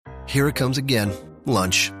Here it comes again.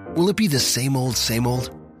 Lunch. Will it be the same old, same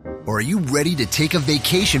old? Or are you ready to take a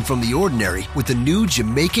vacation from the ordinary with the new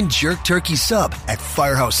Jamaican Jerk Turkey Sub at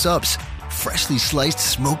Firehouse Subs? Freshly sliced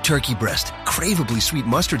smoked turkey breast, craveably sweet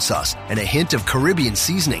mustard sauce, and a hint of Caribbean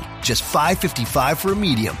seasoning. Just $5.55 for a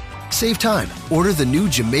medium. Save time. Order the new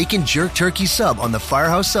Jamaican Jerk Turkey Sub on the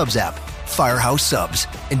Firehouse Subs app. Firehouse Subs.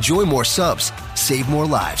 Enjoy more subs. Save more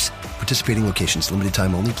lives. Participating locations. Limited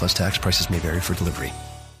time only, plus tax. Prices may vary for delivery.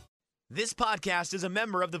 This podcast is a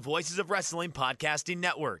member of the Voices of Wrestling Podcasting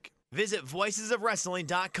Network. Visit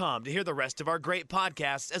voicesofwrestling.com to hear the rest of our great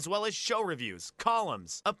podcasts, as well as show reviews,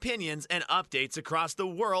 columns, opinions, and updates across the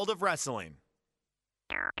world of wrestling.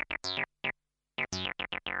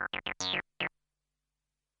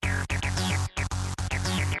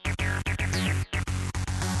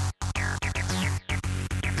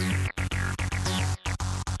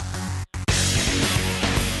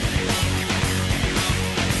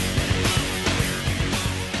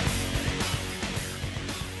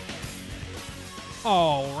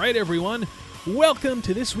 All right, everyone. Welcome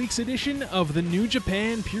to this week's edition of the New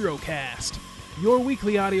Japan Purocast, your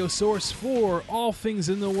weekly audio source for all things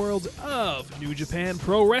in the world of New Japan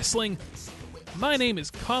Pro Wrestling. My name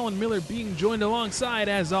is Colin Miller, being joined alongside,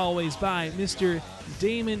 as always, by Mr.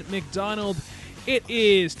 Damon McDonald. It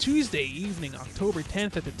is Tuesday evening, October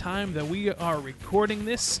 10th, at the time that we are recording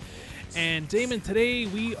this. And Damon, today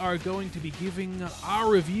we are going to be giving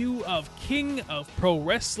our review of King of Pro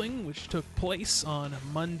Wrestling, which took place on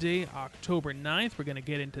Monday, October 9th. We're going to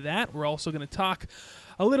get into that. We're also going to talk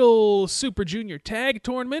a little Super Junior Tag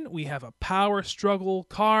Tournament. We have a Power Struggle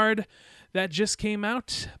card that just came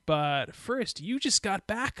out. But first, you just got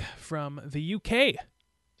back from the UK.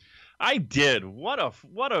 I did. What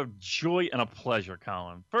a joy and a pleasure,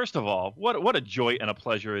 Colin. First of all, what a joy and a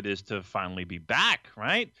pleasure it is to finally be back,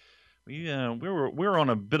 right? We were on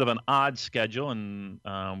a bit of an odd schedule, and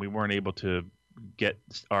we weren't able to get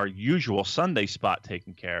our usual Sunday spot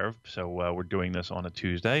taken care of. So we're doing this on a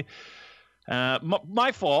Tuesday.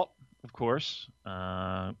 My fault, of course.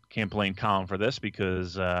 Can't blame Colin for this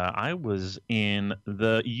because I was in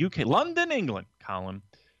the UK, London, England, Colin.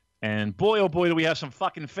 And boy, oh boy, do we have some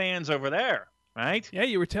fucking fans over there, right? Yeah,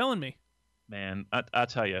 you were telling me. Man, I'll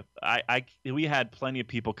tell you, we had plenty of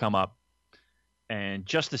people come up. And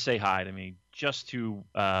just to say hi to me, just to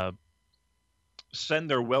send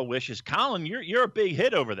their well wishes. Colin, you're a big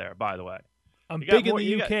hit over there, by the way. I'm big in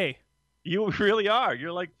the UK. You really are.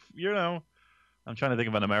 You're like, I'm trying to think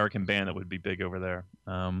of an American band that would be big over there.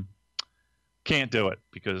 Can't do it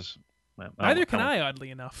because neither can I,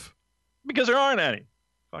 oddly enough. Because there aren't any.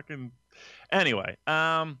 Fucking anyway.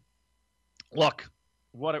 Look,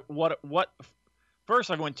 what?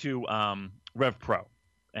 First, I went to Rev Pro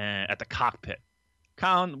at the Cockpit.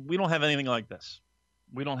 Colin, we don't have anything like this.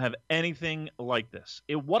 We don't have anything like this.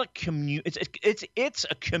 What a community! It's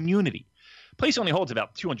a community. Place only holds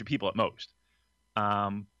about 200 people at most,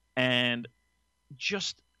 and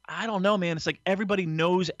just I don't know, man. It's like everybody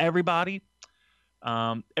knows everybody.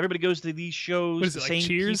 Everybody goes to these shows. What is it, like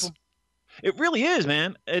Cheers? People. It really is,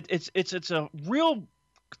 man. It's a real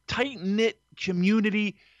tight knit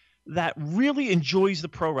community that really enjoys the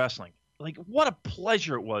pro wrestling. Like, what a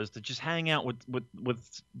pleasure it was to just hang out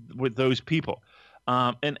with those people.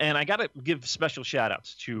 And I got to give special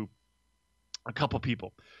shout-outs to a couple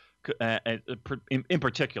people in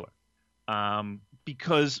particular.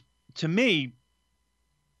 Because, to me,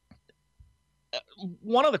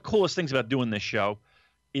 one of the coolest things about doing this show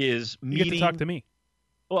is meeting... You get to talk to me.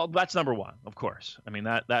 Well, that's number one, of course. I mean,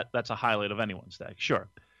 that's a highlight of anyone's day, sure.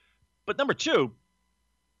 But number two...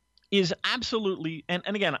 is absolutely, and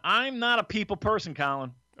again, I'm not a people person,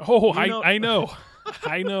 Colin. Oh, I know.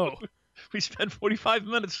 I know. We spent 45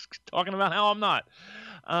 minutes talking about how I'm not.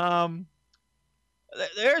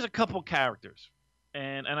 There's a couple characters,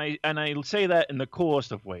 and I say that in the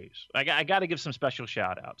coolest of ways. I got to give some special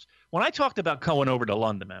shout-outs. When I talked about going over to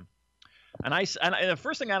London, man, and the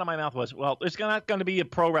first thing out of my mouth was, well, there's not going to be a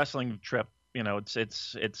pro wrestling trip. It's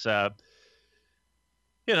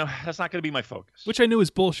that's not going to be my focus. Which I knew is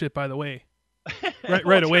bullshit, by the way.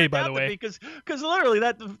 Right away, by the way. Because literally,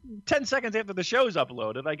 that 10 seconds after the show's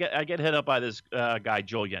uploaded, I get hit up by this guy,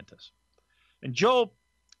 Joel Yentis. And Joel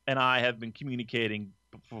and I have been communicating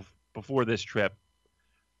before this trip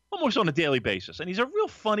almost on a daily basis. And he's a real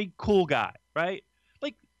funny, cool guy, right?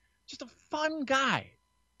 Like, just a fun guy.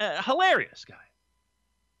 A hilarious guy.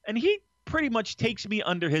 And he pretty much takes me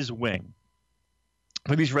under his wing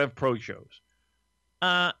for these Rev Pro shows.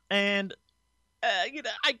 I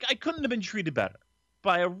couldn't have been treated better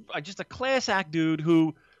by just a class act dude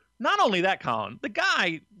who, not only that, Colin, the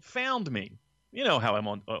guy found me You know how I'm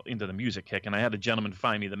into the music kick, and I had a gentleman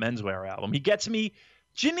find me the Menswear album. He gets me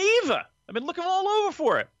Geneva. I've been looking all over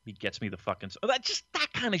for it. He gets me the fucking that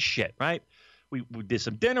kind of shit, right? We did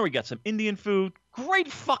some dinner. We got some Indian food. Great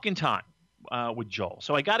fucking time with Joel.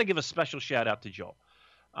 So I got to give a special shout out to Joel.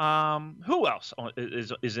 Who else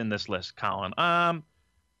is in this list, Colin? God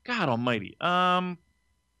Almighty. I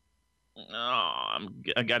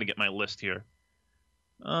got to get my list here.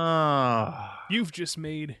 You've just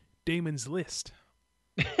made Damon's list.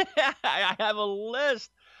 I have a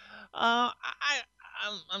list. I'm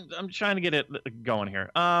trying to get it going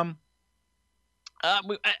here.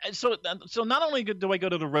 So not only do I go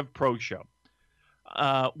to the Rev Pro show,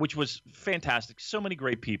 which was fantastic, so many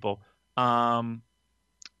great people.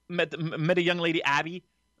 Met a young lady, Abby.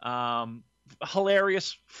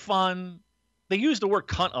 Hilarious, fun. They use the word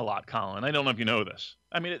cunt a lot, Colin. I don't know if you know this.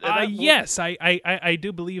 I mean, yes, I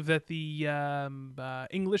do believe that the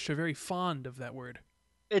English are very fond of that word.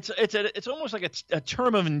 It's almost like a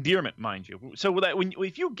term of endearment, mind you. So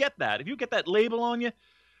if you get that label on you,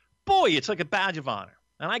 boy, it's like a badge of honor.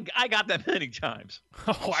 And I got that many times.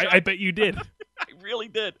 Oh, I bet you did. I really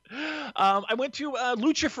did. I went to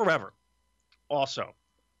Lucha Forever also.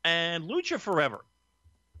 And Lucha Forever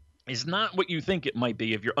is not what you think it might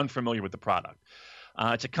be if you're unfamiliar with the product.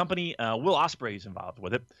 It's a company, Will Ospreay is involved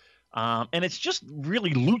with it. And it's just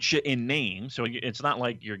really lucha in name. So it's not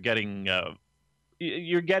like you're getting a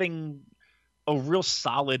real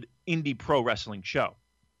solid indie pro wrestling show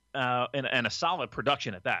and a solid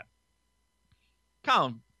production at that.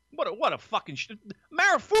 Colin, what a fucking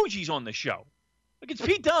Marufuji's on the show. Like, it's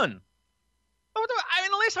Pete Dunne. I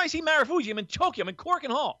mean, the last time I see Marufuji, I'm in Tokyo. I'm in Cork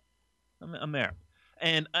and Hall. I'm there.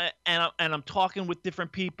 And I'm talking with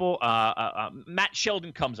different people. Matt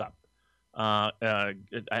Sheldon comes up,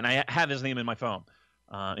 and I have his name in my phone,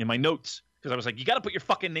 in my notes, because I was like, you got to put your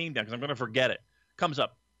fucking name down because I'm going to forget it. Comes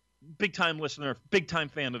up, big time listener, big time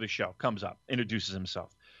fan of the show. Comes up, introduces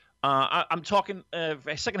himself. I'm talking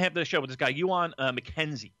second half of the show with this guy, Ewan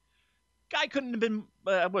McKenzie. Guy couldn't have been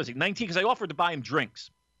what was he, 19? Because I offered to buy him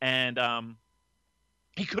drinks, and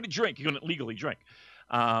he couldn't drink. He couldn't legally drink.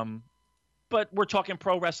 But we're talking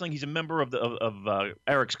pro wrestling. He's a member of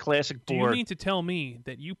Eric's Classic board. Do you mean to tell me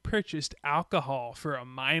that you purchased alcohol for a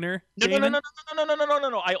minor? No.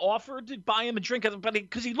 I offered to buy him a drink, but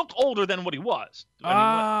because he looked older than what he was.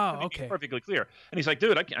 Okay. Perfectly clear. And he's like,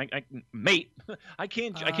 dude, I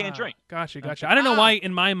can't drink. Gotcha. I don't know why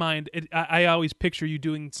in my mind I always picture you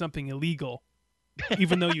doing something illegal,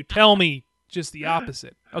 even though you tell me just the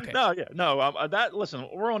opposite. Okay. Listen,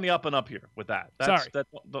 we're on the up and up here with that. Sorry.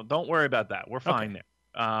 Don't worry about that. We're fine there.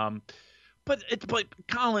 But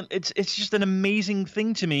Colin, it's just an amazing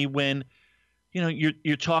thing to me when,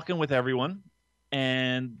 you're talking with everyone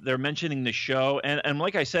and they're mentioning the show. And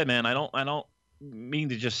like I said, man, I don't mean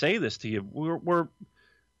to just say this to you. We're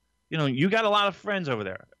you got a lot of friends over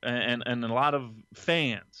there and a lot of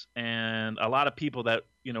fans and a lot of people that,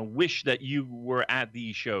 wish that you were at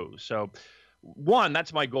these shows. So, one,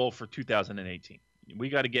 that's my goal for 2018. We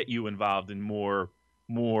got to get you involved in more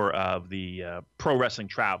of the pro wrestling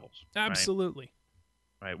travels. Absolutely.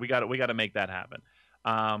 Right. We got to make that happen.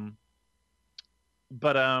 What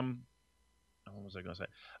was I going to say?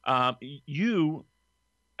 You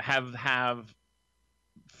have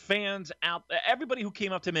fans out. Everybody who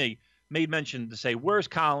came up to me made mention to say, "Where's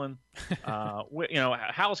Colin?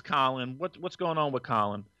 How's Colin? What's going on with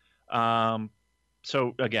Colin?"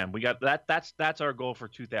 So again, we got that. That's our goal for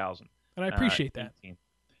 2000. And I appreciate that.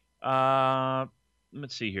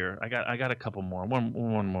 Let's see here. I got a couple more. One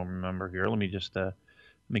more member here. Let me just let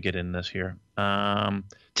me get in this here. Tom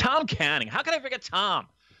Canning. How can I forget Tom?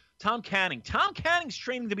 Tom Canning. Tom Canning's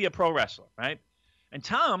training to be a pro wrestler, right? And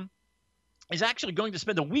Tom is actually going to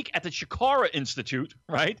spend a week at the Chikara Institute,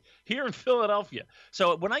 right, here in Philadelphia.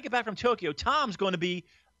 So when I get back from Tokyo, Tom's going to be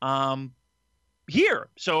here.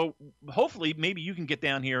 So hopefully maybe you can get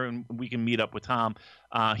down here and we can meet up with Tom.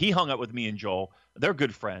 He hung up with me and Joel. They're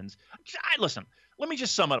good friends. Listen, let me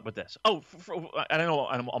just sum it up with this. I don't know.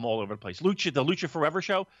 I'm all over the place. The Lucha Forever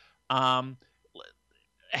show.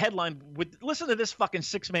 Headline with, listen to this fucking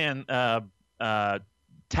 6-man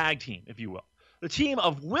tag team, if you will. The team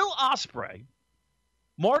of Will Ospreay,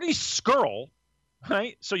 Marty Scurll,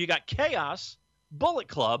 right? So you got Chaos, Bullet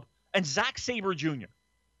Club, and Zack Sabre Jr.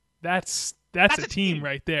 That's a team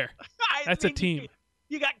right there. That's a team.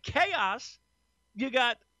 You got Chaos, you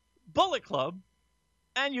got Bullet Club,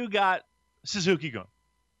 and you got Suzuki Gun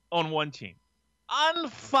on one team.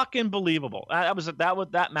 Unfucking believable.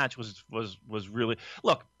 That match was really,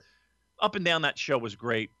 look, up and down that show was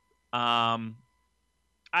great.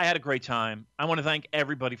 I had a great time. I want to thank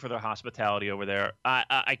everybody for their hospitality over there.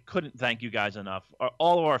 I couldn't thank you guys enough.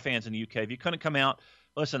 All of our fans in the UK. If you couldn't come out,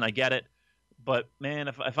 listen, I get it. But, man,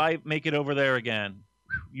 if I make it over there again,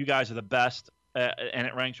 you guys are the best, and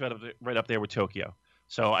it ranks right up there with Tokyo.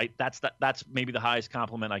 So that's maybe the highest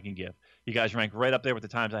compliment I can give. You guys rank right up there with the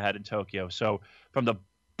times I had in Tokyo. So from the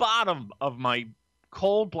bottom of my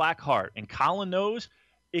cold black heart, and Colin knows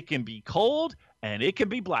it can be cold and it can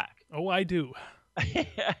be black. Oh, I do. Thank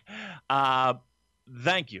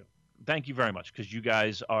you very much, because you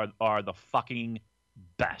guys are the fucking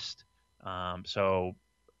best. So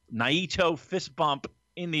Naito fist bump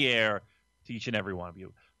in the air to each and every one of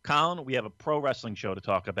you. Colin, we have a pro wrestling show to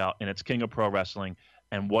talk about, and it's King of Pro Wrestling,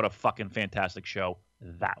 and what a fucking fantastic show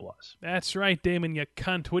that was. That's right, Damon, you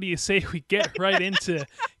cunt. What do you say we get right into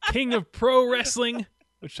King of Pro Wrestling,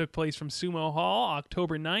 which took place from Sumo Hall,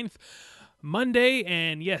 October 9th, Monday,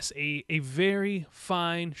 and yes, a very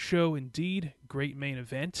fine show indeed. Great main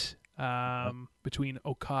event between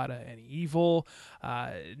Okada and Evil.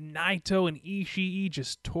 Naito and Ishii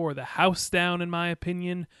just tore the house down, in my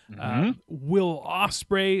opinion. Will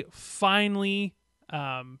Ospreay finally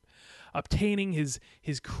obtaining his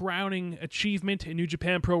crowning achievement in New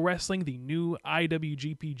Japan Pro Wrestling, the new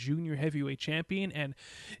IWGP Junior Heavyweight Champion. And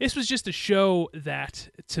this was just a show that,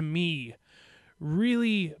 to me,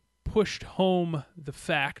 really pushed home the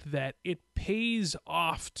fact that it pays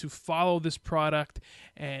off to follow this product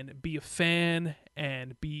and be a fan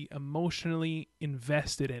and be emotionally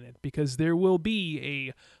invested in it, because there will be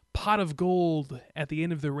a pot of gold at the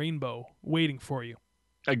end of the rainbow waiting for you.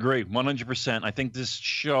 I agree, 100%. I think this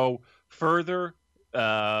show further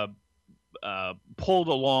pulled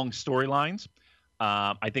along storylines.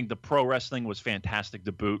 I think the pro wrestling was fantastic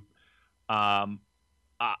to boot. The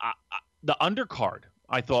undercard,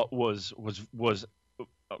 I thought was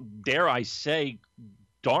dare I say,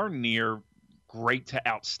 darn near great to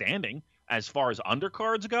outstanding as far as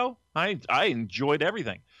undercards go. I enjoyed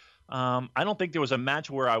everything. I don't think there was a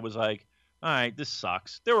match where I was like, all right, this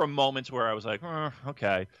sucks. There were moments where I was like,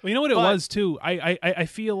 okay. Well, you know what it was, too? I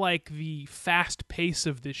feel like the fast pace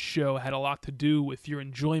of this show had a lot to do with your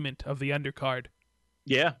enjoyment of the undercard.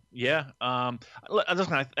 Yeah.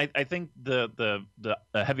 Listen, I think the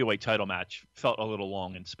heavyweight title match felt a little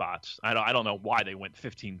long in spots. I don't know why they went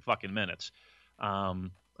 15 fucking minutes. I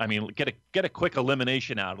mean, get a quick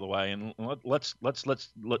elimination out of the way, and let's let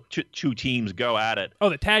two teams go at it. Oh,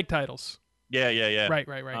 the tag titles. Yeah. Right.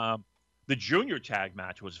 The junior tag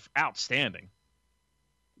match was outstanding.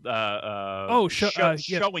 Sho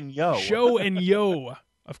and Yo.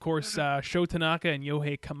 Of course, Sho Tanaka and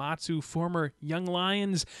Yohei Komatsu, former Young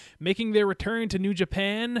Lions, making their return to New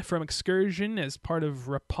Japan from excursion as part of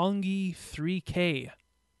Roppongi 3K.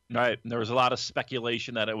 Right. There was a lot of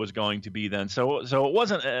speculation that it was going to be then. So it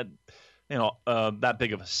wasn't that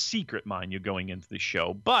big of a secret, mind you, going into the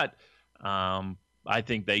show. But I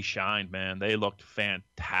think they shined, man. They looked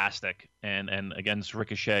fantastic. And against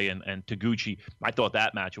Ricochet and Taguchi, I thought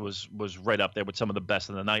that match was right up there with some of the best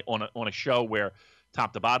of the night on a show where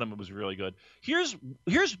top to bottom it was really good. Here's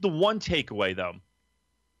the one takeaway, though,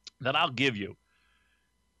 that I'll give you.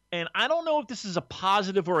 And I don't know if this is a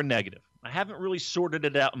positive or a negative. I haven't really sorted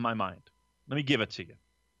it out in my mind. Let me give it to you.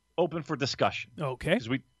 Open for discussion. Okay. Because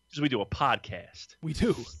we do a podcast. We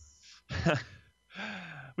do.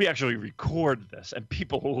 We actually record this, and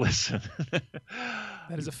people will listen.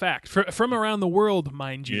 That is a fact. From around the world,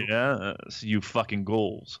 mind you. Yes, you fucking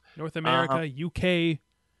ghouls. North America, UK.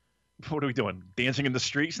 What are we doing? Dancing in the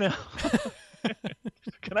streets now?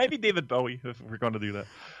 Can I be David Bowie if we're going to do that?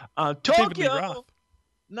 Tokyo.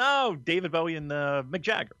 No, David Bowie and Mick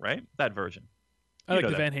Jagger, right? That version. I like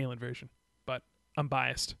the Van Halen version, but I'm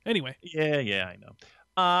biased. Anyway. Yeah, I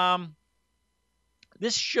know.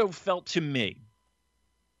 This show felt to me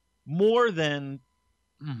more than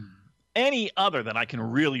any other that I can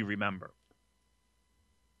really remember.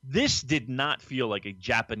 This did not feel like a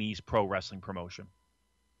Japanese pro wrestling promotion.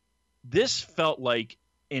 This felt like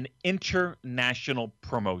an international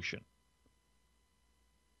promotion.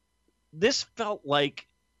 This felt like,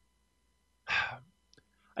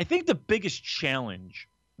 I think the biggest challenge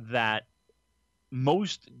that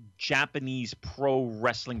most Japanese pro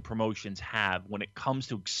wrestling promotions have when it comes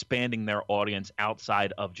to expanding their audience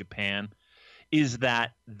outside of Japan is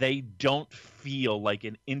that they don't feel like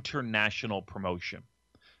an international promotion.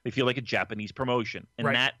 They feel like a Japanese promotion. And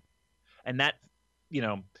right. that,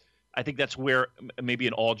 I think that's where maybe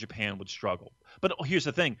an All Japan would struggle. But here's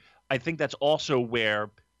the thing. I think that's also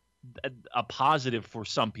where a positive for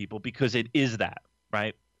some people, because it is that,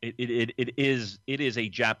 right? It is a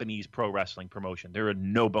Japanese pro wrestling promotion. There are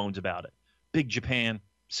no bones about it. Big Japan,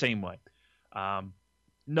 same way.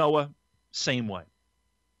 Noah, same way.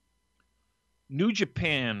 New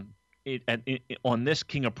Japan on this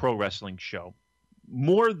King of Pro Wrestling show,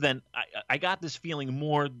 more than I got this feeling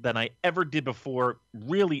more than I ever did before,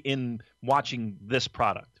 really, in watching this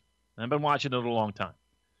product. And I've been watching it a long time.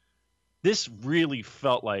 This really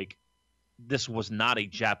felt like this was not a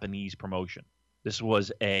Japanese promotion. This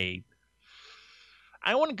was I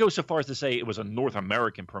wouldn't go so far as to say it was a North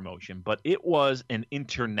American promotion, but it was an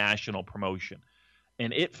international promotion.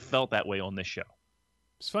 And it felt that way on this show.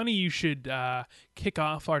 It's funny you should kick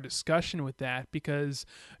off our discussion with that, because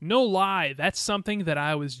no lie, that's something that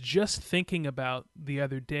I was just thinking about the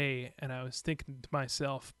other day, and I was thinking to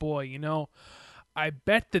myself, boy, I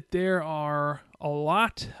bet that there are a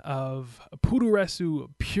lot of Puroresu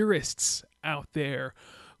purists out there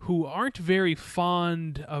who aren't very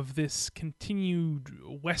fond of this continued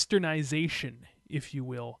westernization, if you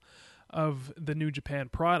will, of the New Japan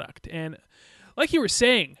product. And like you were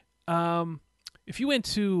saying, if you went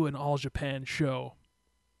to an All Japan show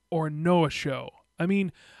or a Noah show, I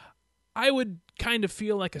mean, I would kind of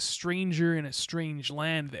feel like a stranger in a strange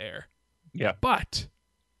land there. Yeah. But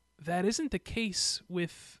that isn't the case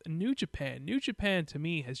with New Japan. New Japan, to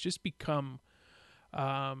me, has just become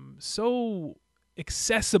so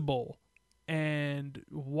accessible and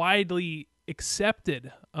widely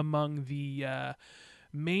accepted among the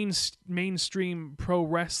mainstream pro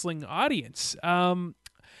wrestling audience. And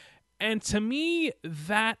to me,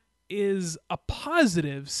 that is a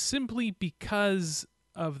positive, simply because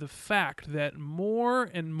of the fact that more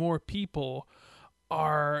and more people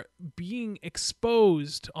are being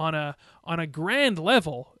exposed on a grand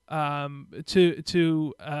level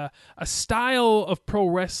to a style of pro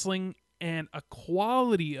wrestling and a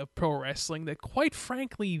quality of pro wrestling that, quite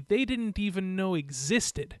frankly, they didn't even know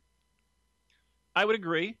existed. I would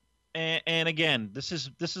agree. And again, this is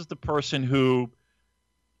the person who,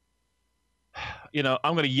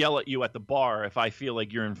 I'm going to yell at you at the bar if I feel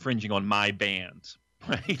like you're infringing on my bands,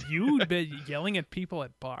 right? You'd be yelling at people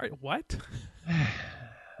at bar? What?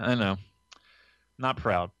 I know. Not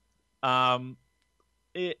proud.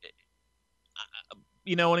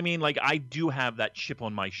 You know what I mean? Like, I do have that chip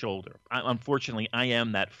on my shoulder. Unfortunately, I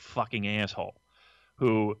am that fucking asshole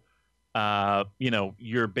who,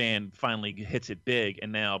 your band finally hits it big,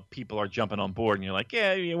 and now people are jumping on board, and you're like,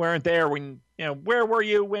 yeah, you weren't there when, where were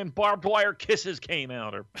you when Barbed Wire Kisses came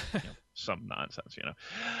out, or some nonsense,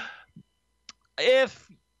 If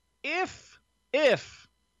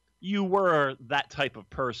you were that type of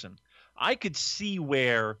person, I could see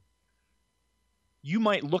where you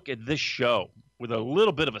might look at this show with a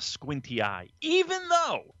little bit of a squinty eye, even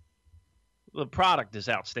though the product is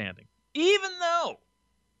outstanding, even though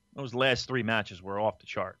those last 3 matches were off the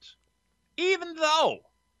charts, even though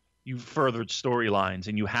you furthered storylines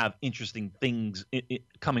and you have interesting things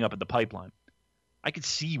coming up in the pipeline. I could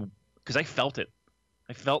see, because I felt it.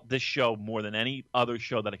 I felt this show more than any other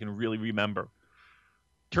show that I can really remember.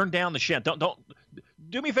 Turn down the shit. Don't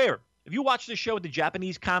do me a favor. If you watch this show with the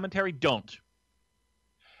Japanese commentary, don't.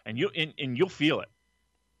 And you'll feel it.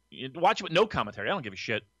 You watch it with no commentary. I don't give a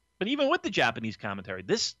shit. But even with the Japanese commentary,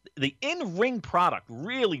 the in-ring product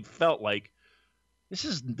really felt like this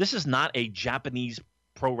is not a Japanese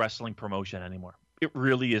pro wrestling promotion anymore. It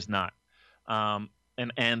really is not. And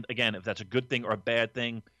again, if that's a good thing or a bad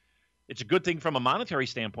thing, it's a good thing from a monetary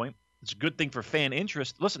standpoint. It's a good thing for fan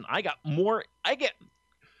interest. Listen, remember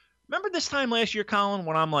this time last year, Colin,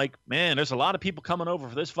 when I'm like, man, there's a lot of people coming over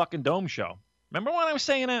for this fucking Dome show. Remember when I was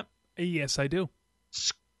saying that? Yes, I do.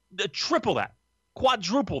 Triple that.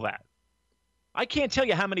 Quadruple that. I can't tell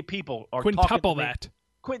you how many people are quintuple that.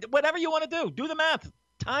 Whatever you want to do. Do the math.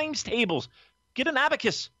 Times tables. Get an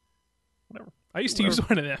abacus. Whatever. I used to use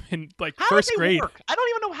one of them in how first grade. Work? I don't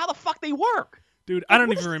even know how the fuck they work. Dude, I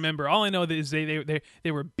don't even remember. All I know is they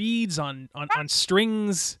were beads on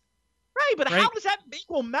strings. Right, but how does that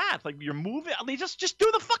equal math? Like, you're moving. Just do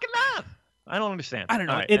the fucking math. I don't understand. I don't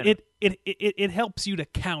know. Right, it helps you to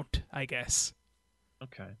count, I guess.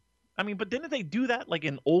 Okay. I mean, but didn't they do that like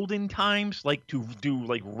in olden times, like to do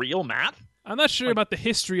like real math? I'm not sure about the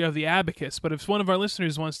history of the abacus, but if one of our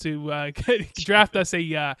listeners wants to draft us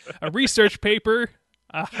a research paper,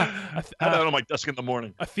 I have that on my desk in the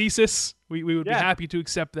morning. A thesis, we would be happy to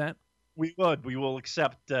accept that. We would. We will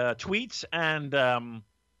accept tweets and. I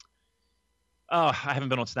haven't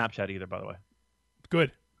been on Snapchat either, by the way.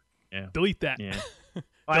 Good. Yeah. Delete that. Yeah.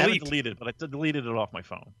 I haven't deleted, but I deleted it off my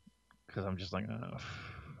phone because I'm just like, oh,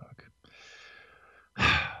 fuck.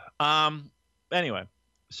 Anyway,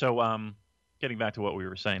 so getting back to what we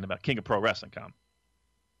were saying about King of Pro Wrestling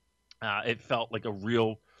it felt like a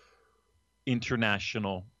real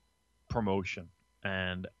international promotion.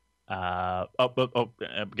 And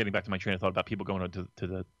getting back to my train of thought about people going to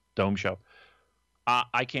the Dome show.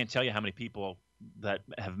 I can't tell you how many people that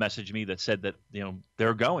have messaged me that said that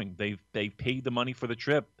they're going. They've paid the money for the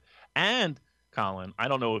trip. And Colin, I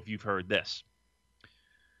don't know if you've heard this.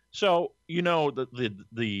 So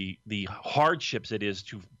the hardships it is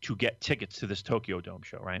to get tickets to this Tokyo Dome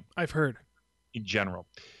show, right? I've heard. In general,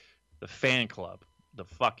 the fan club, the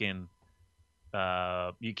fucking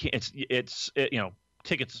you can't.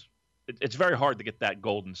 Tickets. It's very hard to get that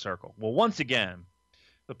golden circle. Well, once again,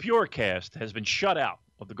 the Purecast has been shut out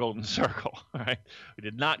of the golden circle. All right, we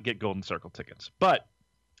did not get golden circle tickets, but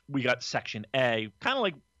we got Section A, kind of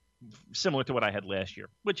like similar to what I had last year,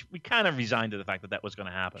 which we kind of resigned to the fact that was going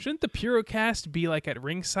to happen. Shouldn't the Purecast be like at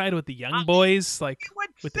ringside with the young boys, like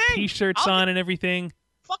with the T-shirts on and everything?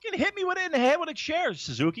 Fucking hit me with it in the head with a chair,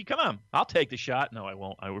 Suzuki. Come on, I'll take the shot. No, I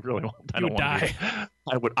won't. I really won't. I don't want to.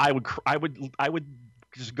 I would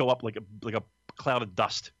just go up like a cloud of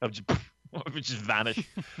dust. I would just vanish.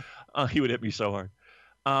 He would hit me so hard.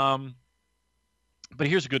 But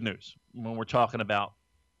here's the good news when we're talking about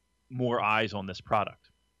more eyes on this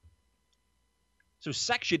product. So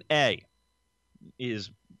Section A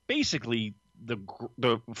is basically the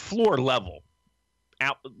floor level,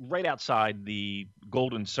 right outside the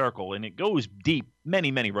golden circle, and it goes deep,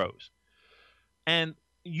 many, many rows. And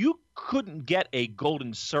you couldn't get a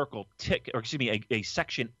golden circle ticket, or excuse me, a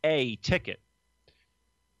Section A ticket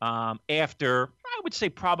after, I would say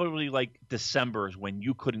probably like December is when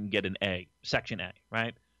you couldn't get an Section A,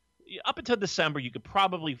 right? Up until December, you could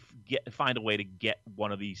probably find a way to get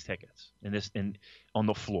one of these tickets on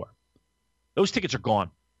the floor. Those tickets are gone.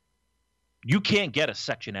 You can't get a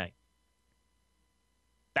Section A.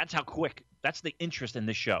 That's how quick. That's the interest in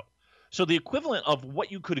this show. So the equivalent of what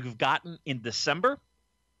you could have gotten in December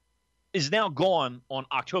is now gone on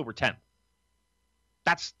October 10th.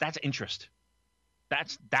 That's interest.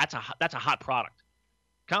 That's a hot product.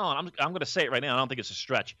 Colin, I'm going to say it right now. I don't think it's a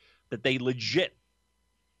stretch that they legit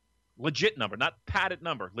number, not padded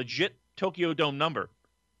number, legit Tokyo Dome number.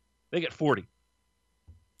 They get 40.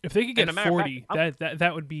 If they could get 40,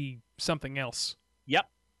 that would be something else. Yep,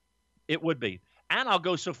 it would be. And I'll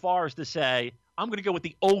go so far as to say I'm going to go with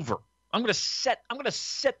the over. I'm going to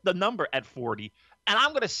set the number at 40, and I'm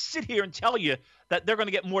going to sit here and tell you that they're going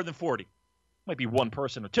to get more than 40. Might be one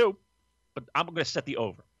person or two, but I'm going to set the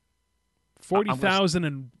over.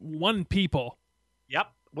 40,001 people. Yep.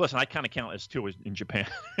 Listen, I kind of count as two in Japan.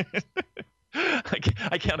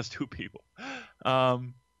 I count as two people.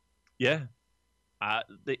 Yeah.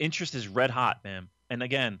 The interest is red hot, man. And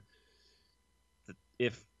again,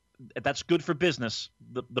 if that's good for business,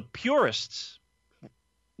 the purists,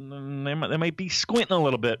 they might be squinting a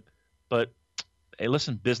little bit, but hey,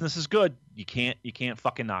 listen, business is good. You can't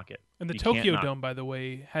fucking knock it. And the Tokyo Dome, by the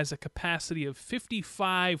way, has a capacity of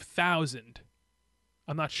 55,000.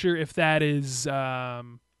 I'm not sure if that is.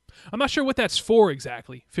 I'm not sure what that's for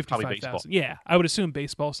exactly. 55,000. Yeah, I would assume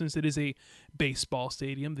baseball, since it is a baseball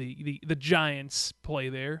stadium. The Giants play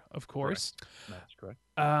there, of course. Correct. That's correct.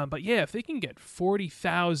 But yeah, if they can get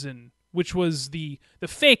 40,000, which was the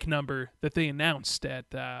fake number that they announced at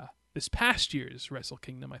this past year's Wrestle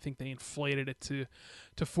Kingdom, I think they inflated it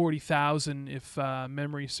to 40,000 if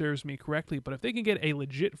memory serves me correctly. But if they can get a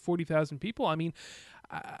legit 40,000 people, I mean,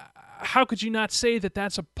 how could you not say that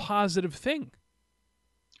that's a positive thing?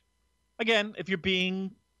 Again, if you're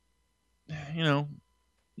being, if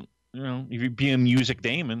you're being Music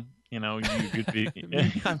Damon, you could be.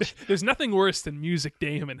 There's nothing worse than Music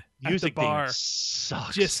Damon at the bar. Damon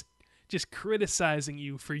sucks. Just criticizing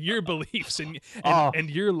you for your beliefs and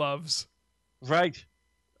your loves. Right.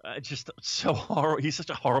 Just so horrible. He's such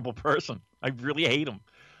a horrible person. I really hate him.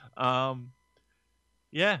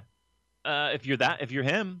 Yeah. If you're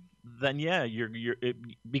him, then yeah,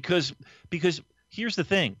 because here's the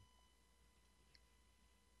thing.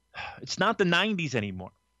 It's not the 90s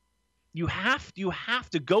anymore. You have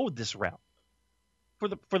to go this route for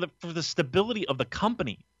the stability of the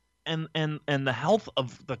company and the health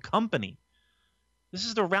of the company. This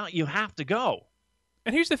is the route you have to go.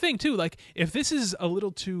 And here's the thing too, like if this is a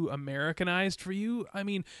little too Americanized for you, I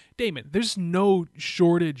mean, Damon, there's no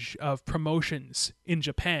shortage of promotions in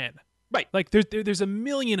Japan. Right. Like there's a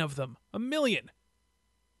million of them. A million.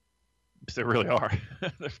 There really are.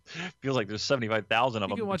 Feels like there's 75,000 of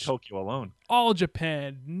them in Tokyo alone. All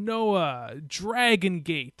Japan, Noah, Dragon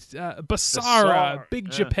Gate, Basara,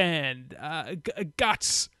 Big Japan,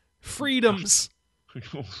 Guts, Freedoms.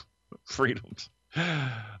 Freedoms.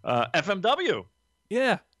 FMW.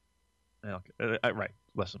 Yeah. Right.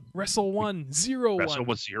 listen. Wrestle 101. Wrestle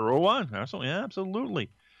was 01. Wrestle, yeah,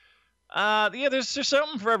 absolutely. Yeah, there's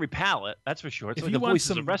something for every palate. That's for sure. It's like the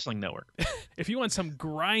Voices of Wrestling Network. If you want some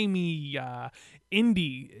grimy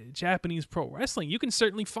indie Japanese pro wrestling, you can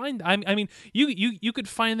certainly find. I mean, you could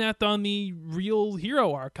find that on the Real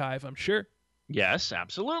Hero Archive, I'm sure. Yes,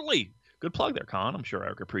 absolutely. Good plug there, Colin. I'm sure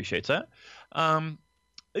Eric appreciates that. There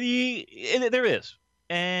is,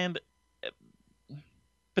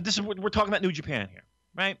 but this is we're talking about New Japan here,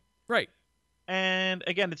 right? Right. And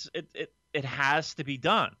again, it has to be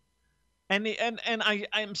done. And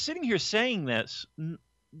I'm sitting here saying this,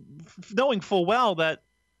 knowing full well that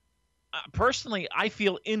personally I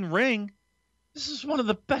feel in ring, this is one of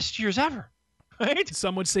the best years ever. Right?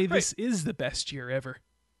 Some would say this is the best year ever.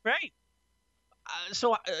 Right.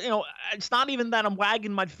 So it's not even that I'm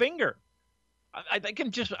wagging my finger. I think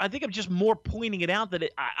I'm just more pointing it out that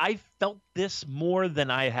I felt this more than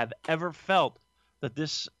I have ever felt. That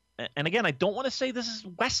this, and again, I don't want to say this is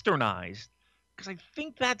westernized because I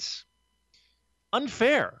think that's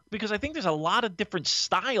unfair, because I think there's a lot of different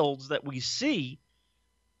styles that we see.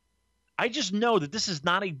 I just know that this is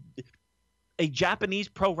not a Japanese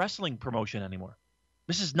pro wrestling promotion anymore.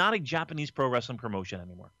 This is not a Japanese pro wrestling promotion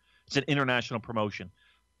anymore. It's an international promotion.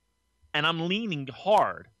 And I'm leaning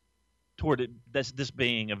hard toward this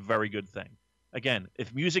being a very good thing. Again,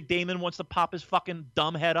 if Music Damon wants to pop his fucking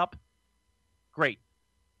dumb head up, great.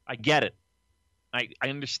 I get it. I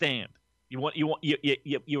understand.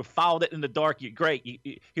 You followed it in the dark. Great.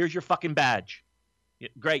 Here's your fucking badge.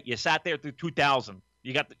 Great. You sat there through 2000.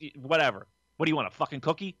 You got whatever. What do you want, a fucking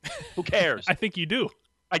cookie? Who cares? I think you do.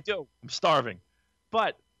 I do. I'm starving.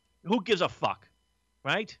 But who gives a fuck,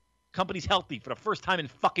 right? Company's healthy for the first time in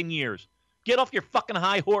fucking years. Get off your fucking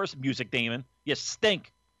high horse, Music Damon. You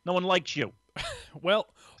stink. No one likes you. Well,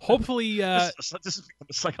 hopefully... this is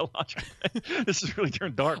psychological. This has really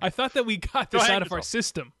turned dark. I thought that we got this out of our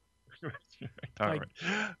system. All right.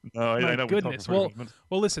 No, I know. Goodness. Well,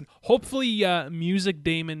 listen. Hopefully, Music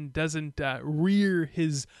Damon doesn't rear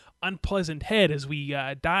his unpleasant head as we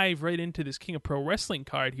dive right into this King of Pro Wrestling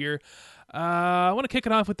card here. I want to kick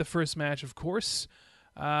it off with the first match, of course.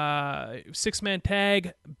 6-man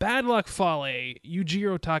tag: Bad Luck Fale,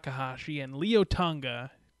 Yujiro Takahashi, and Leo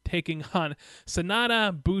Tonga taking on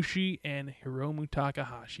Sanada, Bushi, and Hiromu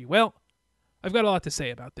Takahashi. Well, I've got a lot to say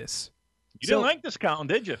about this. You didn't like this, Colin,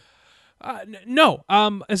 did you? No.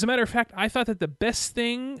 As a matter of fact, I thought that the best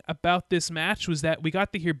thing about this match was that we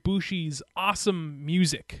got to hear Bushi's awesome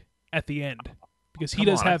music at the end, because he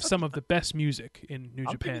does have some of the best music in New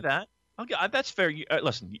Japan. I'll give you that. That's fair.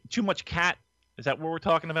 Listen, too much cat. Is that what we're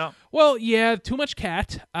talking about? Well, yeah, too much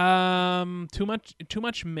cat, too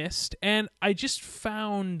much mist, and I just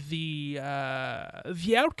found the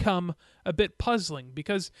outcome a bit puzzling,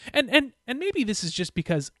 because and maybe this is just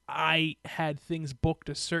because I had things booked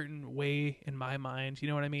a certain way in my mind, you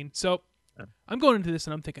know what I mean? So I'm going into this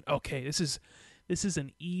and I'm thinking, okay, this is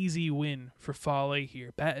an easy win for Fale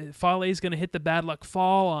here. Fale is going to hit the Bad Luck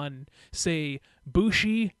Fall on, say,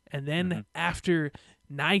 Bushi, and then after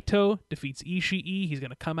Naito defeats Ishii, he's going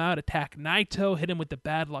to come out, attack Naito, hit him with the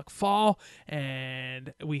Bad Luck Fall,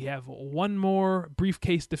 and we have one more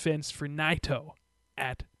briefcase defense for Naito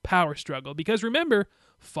at Power Struggle. Because remember,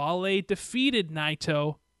 Fale defeated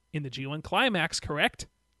Naito in the G1 Climax, correct?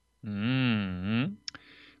 Mm-hmm.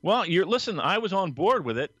 Well, listen, I was on board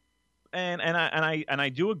with it, and I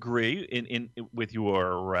do agree in with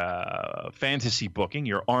your fantasy booking,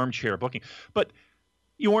 your armchair booking, but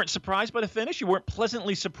you weren't surprised by the finish? You weren't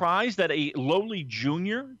pleasantly surprised that a lowly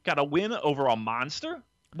junior got a win over a monster?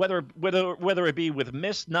 Whether it be with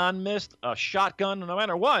mist, non-mist, a shotgun, no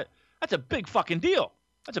matter what, that's a big fucking deal.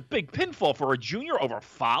 That's a big pinfall for a junior over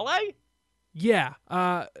Fale? Yeah.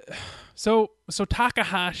 So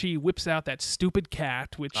Takahashi whips out that stupid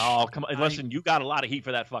cat, which... Oh, come on. Listen, you got a lot of heat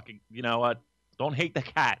for that fucking... You know what? Don't hate the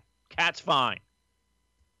cat. Cat's fine.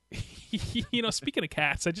 Speaking of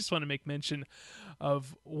cats, I just want to make mention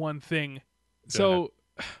of one thing. So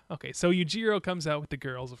Yujiro comes out with the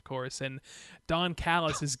girls, of course, and Don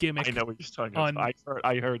Callis' gimmick. I know what you're talking about.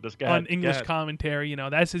 I heard this guy on English commentary.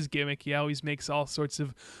 That's his gimmick. He always makes all sorts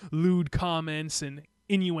of lewd comments and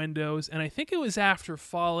innuendos. And I think it was after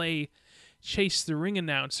Fale chased the ring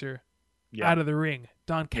announcer out of the ring.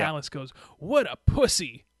 Don Callis goes, "What a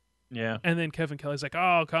pussy." Yeah. And then Kevin Kelly's like,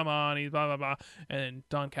 "Oh, come on, he's blah, blah, blah." And then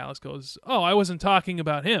Don Callis goes, "Oh, I wasn't talking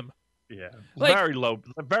about him." Yeah. Very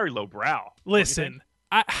low brow. Listen,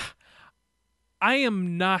 I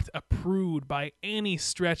am not a prude by any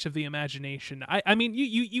stretch of the imagination. I mean,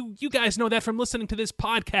 you guys know that from listening to this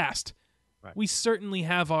podcast. Right. We certainly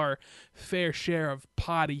have our fair share of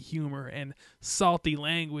potty humor and salty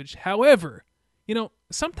language. However,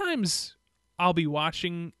 sometimes I'll be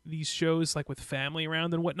watching these shows like with family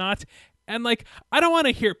around and whatnot, and like I don't want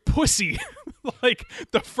to hear pussy like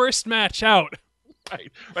the first match out.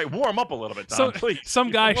 Right. Warm up a little bit, Don, please.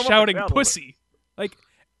 Some guy shouting pussy. Like,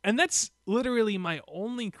 and that's literally my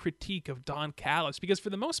only critique of Don Callis, because for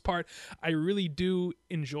the most part, I really do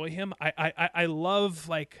enjoy him. I love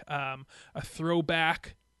like a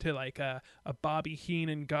throwback to like a Bobby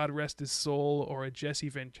Heenan, God rest his soul, or a Jesse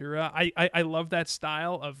Ventura. I love that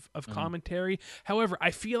style of commentary. However,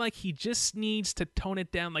 I feel like he just needs to tone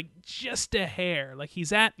it down like just a hair. Like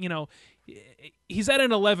he's at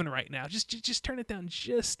an 11 right now. Just turn it down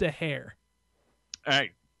just a hair. All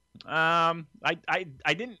right. I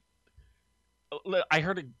didn't. I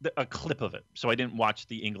heard a clip of it, so I didn't watch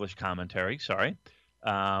the English commentary. Sorry.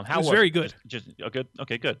 How it was very good. Good.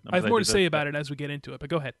 Okay, good. I have more to say about it as we get into it, but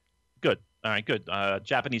go ahead. Good. All right, good.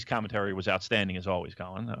 Japanese commentary was outstanding as always,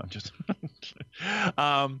 Colin. I don't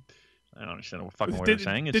understand what fucking word they're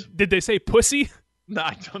saying. Did they say pussy? No,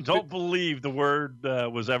 I don't believe the word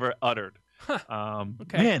was ever uttered.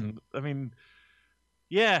 Okay. Man, I mean,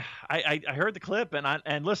 yeah, I heard the clip,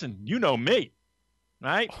 and listen, you know me,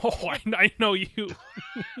 right? Oh, I know you,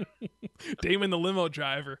 Damon the limo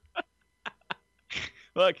driver.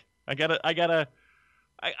 Look, I got a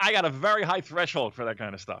very high threshold for that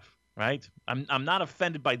kind of stuff, right? I'm not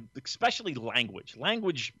offended by especially language.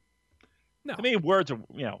 Language, no. To me, words are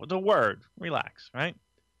the word. Relax, right?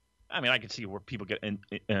 I mean, I can see where people get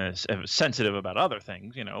sensitive about other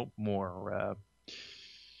things, more.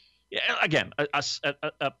 Again, a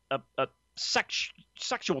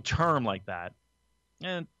sexual term like that,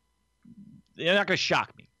 and they're not going to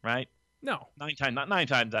shock me, right? No, nine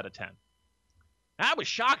times out of 10. That was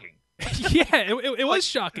shocking. Yeah, it was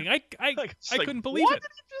shocking. I couldn't believe what it. What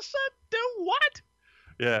did he just said? Do what?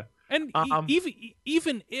 Yeah. And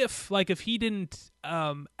even if he didn't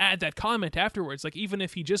add that comment afterwards, like even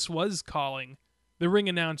if he just was calling the ring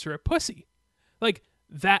announcer a pussy, like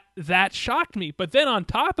that shocked me. But then on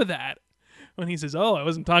top of that, when he says, "Oh, I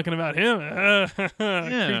wasn't talking about him,"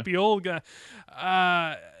 creepy old guy,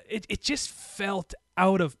 it just felt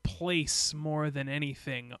out of place more than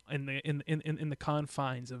anything in the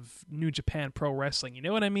confines of New Japan Pro Wrestling. You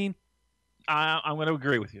know what I mean? I'm going to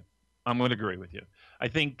agree with you. I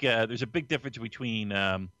think there's a big difference between.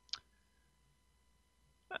 There's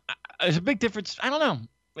a big difference. I don't know.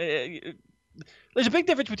 There's a big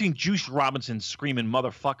difference between Juice Robinson screaming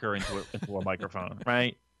 "motherfucker" into a microphone,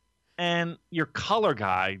 right, and your color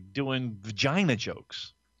guy doing vagina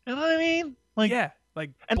jokes. You know what I mean? Like, yeah, like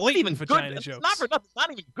and blatant even vagina good, jokes. Not for nothing.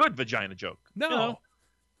 Not even good vagina joke. No.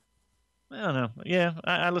 I don't know. Yeah,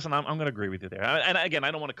 I listen. I'm going to agree with you there. And again,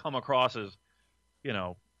 I don't want to come across as, like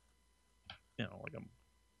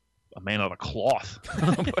a man out of cloth.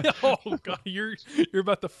 Oh God, you're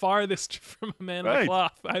about the farthest from a man of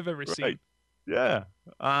cloth I've ever seen. Yeah.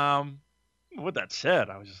 With that said,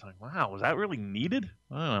 I was just like, wow, was that really needed?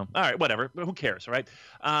 I don't know. All right, whatever. Who cares, right?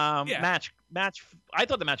 Match. I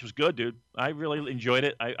thought the match was good, dude. I really enjoyed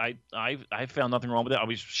it. I found nothing wrong with it. I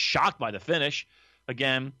was shocked by the finish.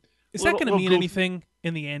 Again, is that going to mean anything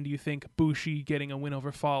in the end? Do you think Bushi getting a win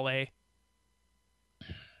over Fale?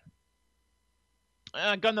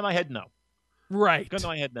 Gun to my head, no. Right. Gun to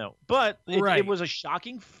my head, no. But it was a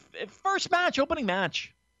shocking first match, opening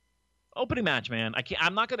match. Opening match, man.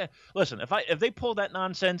 I'm not gonna listen. If they pull that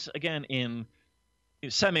nonsense again in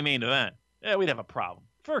semi-main event, we'd have a problem.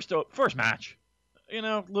 First match,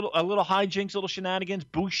 a little hijinks, little shenanigans.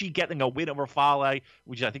 Bushi getting a win over Fale,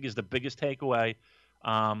 which I think is the biggest takeaway.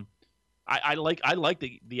 I like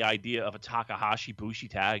the idea of a Takahashi Bushi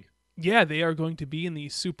tag. Yeah, they are going to be in the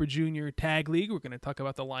Super Junior Tag League. We're going to talk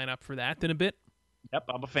about the lineup for that in a bit. Yep,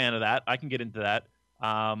 I'm a fan of that. I can get into that.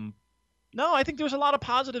 No, I think there was a lot of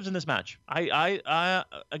positives in this match. I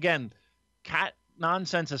again, cat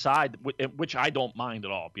nonsense aside, which I don't mind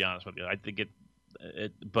at all. To be honest with you, I think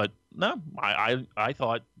but no, I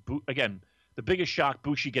thought again the biggest shock: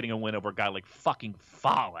 Bushi getting a win over a guy like fucking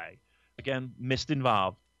Fale. Again, missed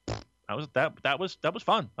involved. That was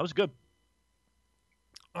fun. That was good.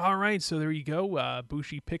 All right, so there you go.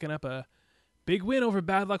 Bushi picking up a big win over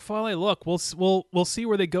Bad Luck Fale. Look, we'll see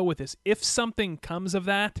where they go with this. If something comes of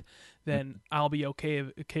that, then I'll be okay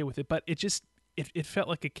with it. But it felt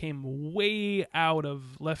like it came way out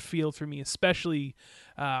of left field for me, especially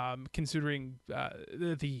considering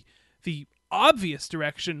the obvious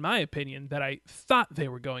direction, in my opinion, that I thought they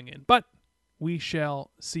were going in. But we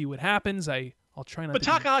shall see what happens. I'll try not. But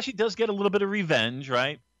Takahashi does get a little bit of revenge,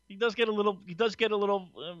 right? He does get a little, little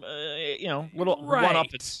Right. run up.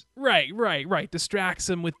 Right. Distracts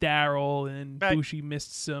him with Daryl, and Right. Bushi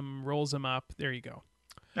missed some, rolls him up. There you go.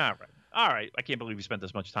 All right. I can't believe we spent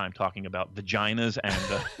this much time talking about vaginas and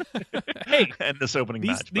Hey, and this opening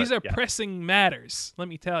match. These but, are yeah. pressing matters. Let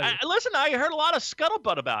me tell you. Listen, I heard a lot of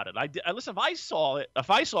scuttlebutt about it. Listen, if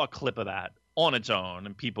I saw a clip of that on its own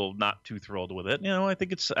and people not too thrilled with it, I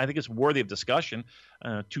think it's worthy of discussion.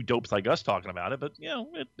 Two dopes like us talking about it, but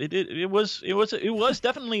it was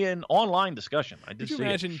definitely an online discussion. I did Could you see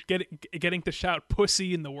imagine getting to shout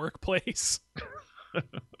 "pussy" in the workplace?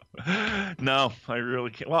 No, I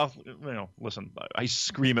really can't. Well, listen, I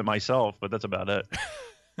scream it myself, but that's about it.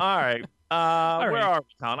 All right. Where are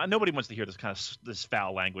we, Colin? Nobody wants to hear this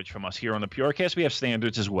foul language from us here on the Purecast. We have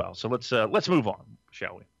standards as well. So let's move on,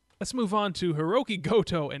 shall we? Let's move on to Hiroki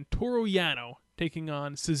Goto and Toru Yano taking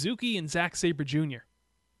on Suzuki and Zack Sabre Jr.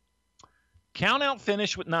 Count out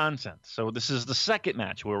finish with nonsense. So this is the second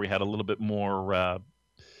match where we had a little bit more a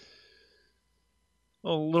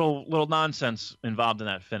little nonsense involved in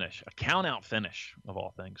that finish. A count out finish of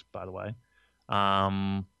all things, by the way.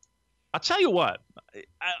 I'll tell you what.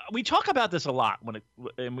 We talk about this a lot when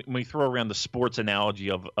we throw around the sports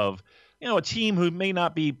analogy of a team who may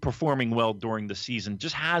not be performing well during the season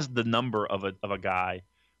just has the number of a guy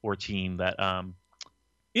or team that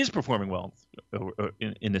is performing well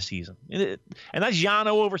in the season, and that's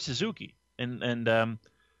Yano over Suzuki. And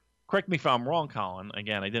correct me if I'm wrong, Colin.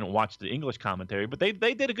 Again, I didn't watch the English commentary, but they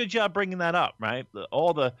did a good job bringing that up, right?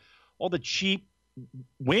 All the cheap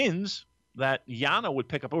wins that Yano would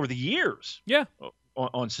pick up over the years,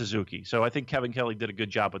 on Suzuki. So I think Kevin Kelly did a good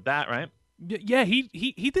job with that, right? Yeah,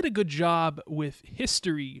 he did a good job with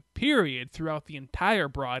history, period, throughout the entire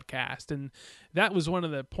broadcast. And that was one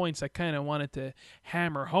of the points I kind of wanted to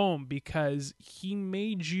hammer home, because he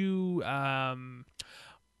made you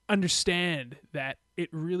understand that it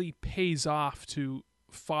really pays off to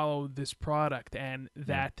follow this product, and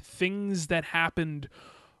that things that happened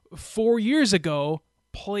 4 years ago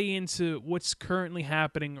play into what's currently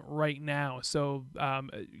happening right now. So,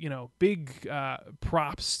 big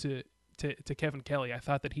props to Kevin Kelly. I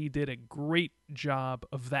thought that he did a great job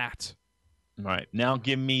of that. All right. Now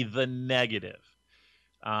give me the negative.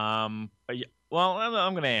 I'm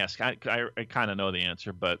going to ask. I kind of know the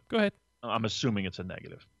answer, but go ahead. I'm assuming it's a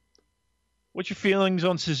negative. What's your feelings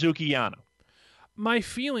on Suzuki Yano? My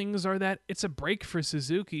feelings are that it's a break for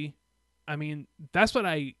Suzuki. I mean, that's what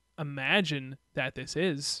I imagine that this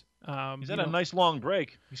is. Is that a nice long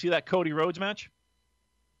break? You see that Cody Rhodes match?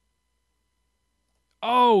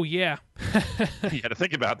 Oh, yeah. You had to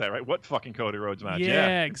think about that, right? What fucking Cody Rhodes match?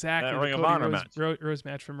 Yeah, exactly. That Ring of Honor match. Rhodes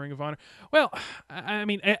match from Ring of Honor. Well, I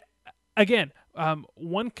mean, again,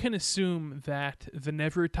 one can assume that the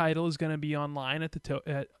Never title is going to be online at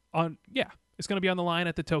the it's going to be on the line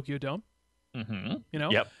at the Tokyo Dome.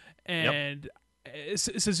 Mm-hmm. Yep. And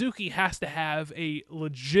Suzuki has to have a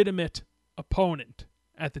legitimate opponent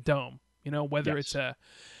at the Dome. Whether it's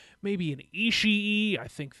maybe an Ishii. I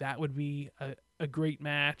think that would be a great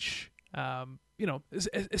match.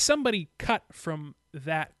 Somebody cut from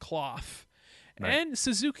that cloth. Right. And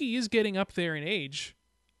Suzuki is getting up there in age.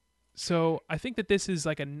 So I think that this is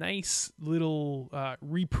like a nice little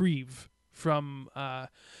reprieve from,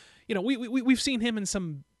 we've seen him in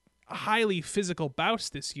some highly physical bouts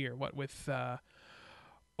this year. What with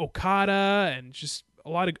Okada, and just a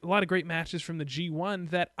lot of great matches from the G1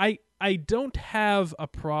 that I don't have a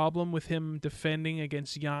problem with him defending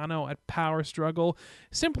against Yano at Power Struggle,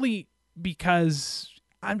 simply because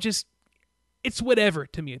it's whatever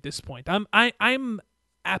to me at this point. I'm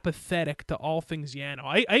apathetic to all things Yano.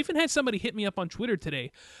 I even had somebody hit me up on Twitter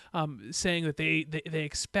today, saying that they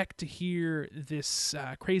expect to hear this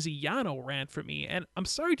crazy Yano rant from me, and I'm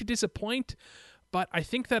sorry to disappoint, but I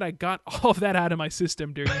think that I got all of that out of my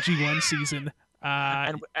system during G1 season.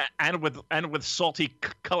 And with salty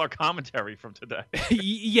color commentary from today.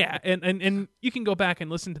 Yeah, and you can go back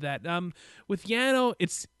and listen to that. With Yano,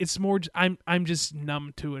 it's more I'm just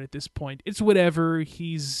numb to it at this point. It's whatever.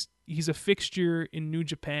 He's a fixture in New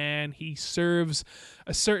Japan. He serves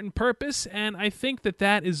a certain purpose, and I think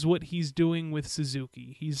that is what he's doing with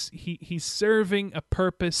Suzuki. He's serving a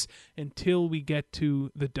purpose until we get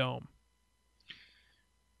to the Dome.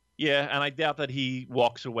 Yeah, and I doubt that he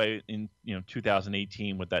walks away in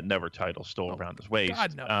 2018 with that Never title still around his waist.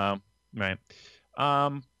 God, no. Right.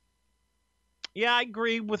 Yeah, I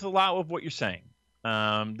agree with a lot of what you're saying.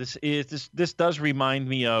 This does remind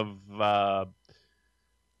me of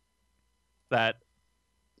that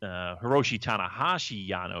Hiroshi Tanahashi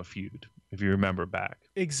Yano feud, if you remember back.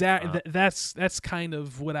 Exactly. That's kind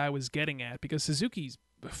of what I was getting at, because Suzuki's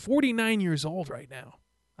 49 years old right now.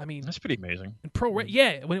 I mean, That's pretty amazing. in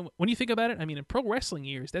when you think about it, I mean, in pro wrestling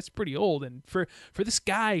years, that's pretty old. And for this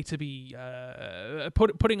guy to be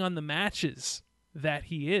putting on the matches that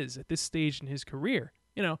he is at this stage in his career,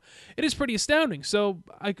 it is pretty astounding. So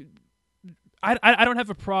I don't have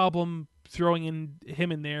a problem throwing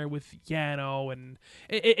him in there with Yano, and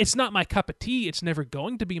it's not my cup of tea. It's never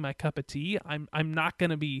going to be my cup of tea. I'm not going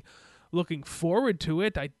to be looking forward to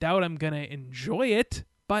it. I doubt I'm going to enjoy it,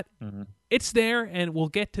 but it's there, and we'll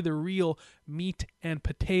get to the real meat and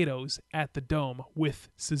potatoes at the Dome with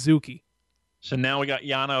Suzuki. So now we got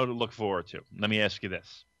Yano to look forward to. Let me ask you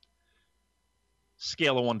this.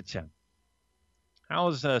 Scale of 1 to 10. How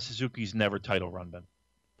has Suzuki's never title run been?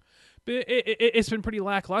 It's been pretty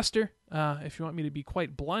lackluster. If you want me to be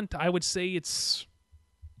quite blunt, I would say it's.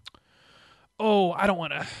 I don't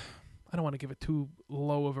want to give it too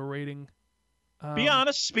low of a rating. Be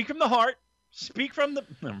honest. Speak from the heart. Speak from the.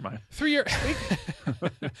 Never mind. 3 or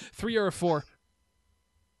 3 or a 4.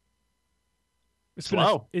 It's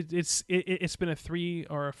slow. It's been a 3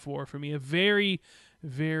 or a 4 for me. A very,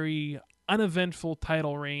 very uneventful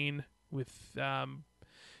title reign with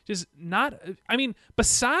just not. I mean,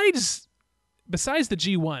 besides the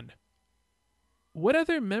G1, what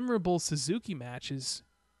other memorable Suzuki matches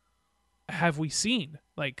have we seen?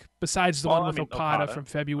 Like besides the one with Okada from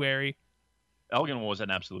February. Elgin was an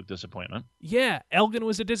absolute disappointment. Yeah, Elgin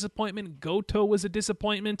was a disappointment. Goto was a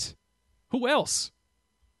disappointment. Who else?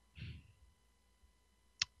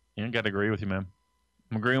 I got to agree with you, man.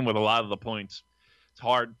 I'm agreeing with a lot of the points. It's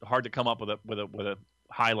hard to come up with a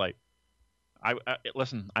highlight.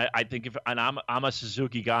 Listen. I think I'm a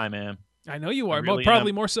Suzuki guy, man. I know you are. Really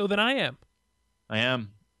probably more so than I am. I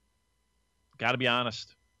am. Got to be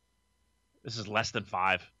honest. This is less than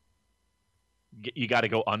 5. You got to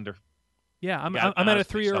go under. Yeah, I'm at a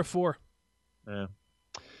 3 or a 4. Yeah.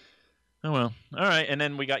 Oh well. All right, and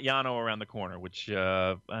then we got Yano around the corner, which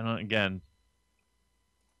I don't. Again,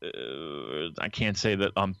 I can't say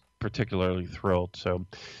that I'm particularly thrilled. So,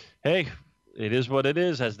 hey, it is what it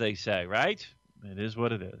is, as they say, right? It is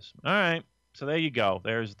what it is. All right. So there you go.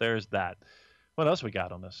 There's that. What else we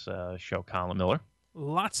got on this show, Colin Miller?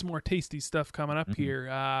 Lots more tasty stuff coming up here.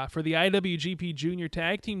 For the IWGP Junior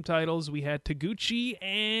Tag Team titles, we had Taguchi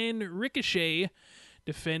and Ricochet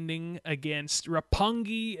defending against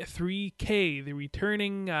Roppongi 3K, the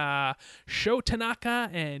returning Sho Tanaka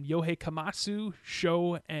and Yohei Komatsu,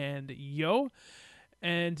 Sho and Yo.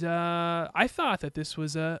 And I thought that this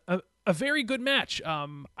was a very good match.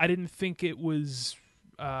 I didn't think it was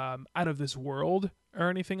out of this world or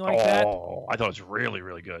anything like that. Oh, I thought it was really,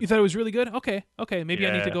 really good. You thought it was really good? Okay. Maybe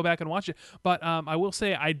I need to Yeah. go back and watch it. But I will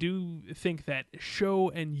say I do think that Sho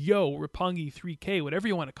and Yo, Roppongi 3K, whatever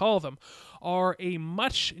you want to call them, are a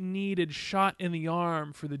much-needed shot in the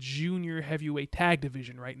arm for the junior heavyweight tag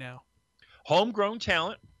division right now. Homegrown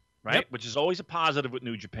talent, right? Yep. Which is always a positive with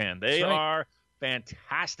New Japan. They That's right. are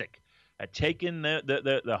fantastic at taking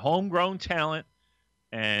the homegrown talent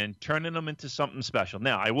and turning them into something special.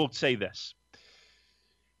 Now, I will say this.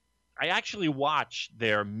 I actually watched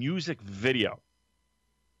their music video,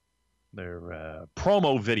 their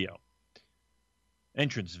promo video,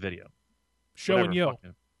 entrance video. Sho and Yo.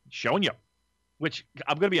 Sho and Yo. Which,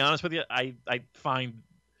 I'm going to be honest with you, I find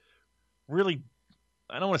really,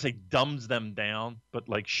 I don't want to say dumbs them down, but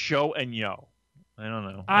like Sho and Yo. I don't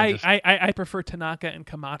know. I prefer Tanaka and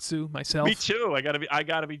Komatsu myself. Me too. I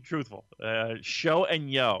gotta be truthful. Sho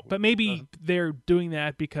and Yo. But maybe they're doing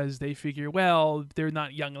that because they figure, well, they're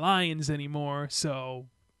not young lions anymore, so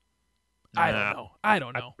I don't know. I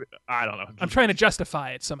don't know. I'm trying to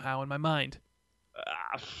justify it somehow in my mind.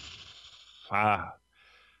 And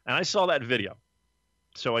I saw that video,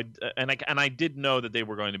 so I did know that they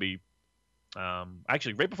were going to be.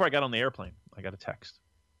 Actually, right before I got on the airplane, I got a text.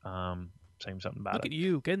 Saying something about Look it. at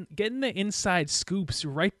you getting the inside scoops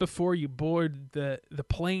right before you board the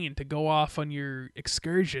plane to go off on your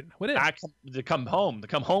excursion. What is To come home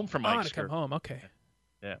from my to excursion. come home. Okay.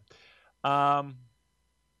 Yeah.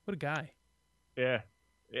 What a guy. Yeah.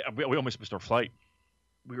 We almost missed our flight.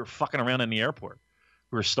 We were fucking around in the airport.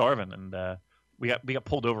 We were starving, and we got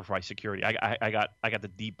pulled over by security. I got the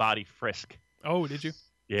deep body frisk. Oh, did you?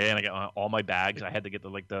 Yeah, and I got all my bags. I had to get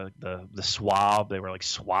the swab. They were like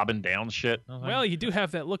swabbing down shit. Well, you do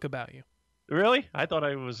have that look about you. Really? I thought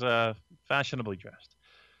I was fashionably dressed.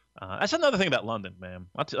 That's another thing about London, man.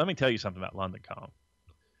 Let me tell you something about London, Colin.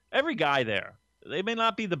 Every guy there, they may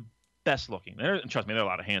not be the best looking. Trust me, there are a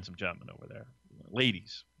lot of handsome gentlemen over there.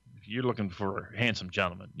 Ladies, if you're looking for handsome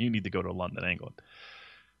gentlemen, you need to go to London, England.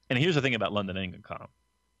 And here's the thing about London, England, Colin.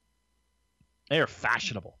 They are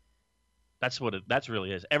fashionable. That's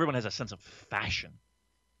really is. Everyone has a sense of fashion.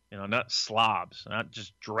 Not slobs, not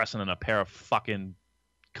just dressing in a pair of fucking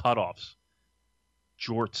cutoffs,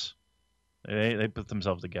 jorts. They put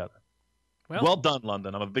themselves together. Well done,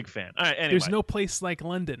 London. I'm a big fan. All right, anyway. There's no place like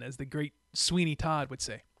London, as the great Sweeney Todd would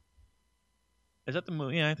say. Is that the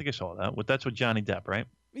movie? Yeah, I think I saw that. That's with Johnny Depp, right?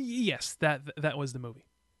 Yes, that was the movie.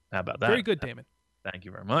 How about that? Very good, Damon. Thank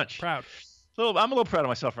you very much. Proud. So I'm a little proud of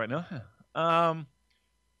myself right now.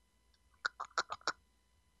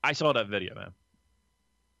 I saw that video, man,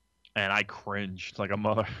 and I cringed like a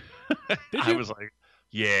mother. Did you? I was like,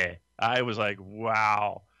 yeah. I was like,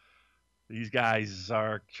 wow. These guys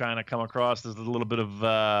are trying to come across as a little bit of,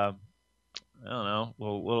 I don't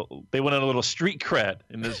know, they went in a little street cred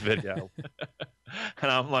in this video.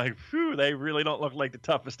 And I'm like, phew, they really don't look like the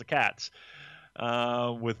toughest of cats.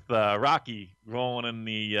 With Rocky rolling in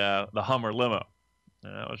the Hummer limo.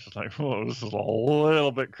 And I was just like, whoa, this is a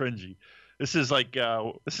little bit cringy. This is like as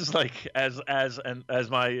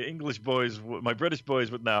my English boys, my British boys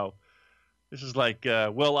would know, this is like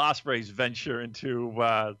Will Ospreay's venture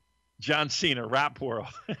into John Cena rap world.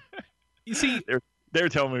 You see, they're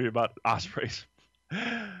telling me about Ospreay's.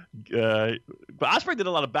 But Ospreay did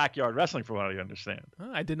a lot of backyard wrestling, from what I understand.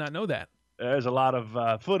 I did not know that. There's a lot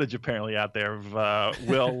of footage apparently out there of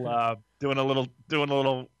Will doing a little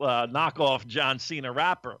knockoff John Cena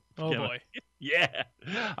rapper. Oh boy. Yeah,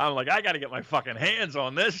 I'm like, I got to get my fucking hands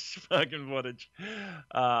on this fucking footage. See,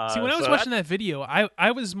 when I was watching that video,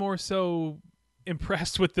 I was more so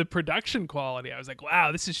impressed with the production quality. I was like,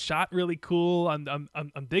 wow, this is shot really cool. I'm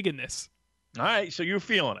digging this. All right, so you're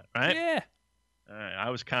feeling it, right? Yeah. All right, I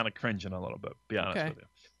was kind of cringing a little bit, be honest with you.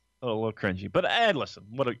 A little cringy. But listen,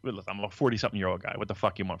 I'm a 40-something-year-old guy. What the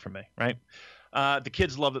fuck you want from me, right? The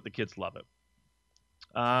kids loved it. The kids love it.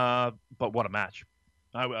 But what a match.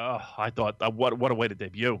 I thought, what a way to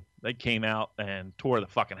debut. They came out and tore the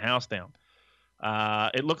fucking house down.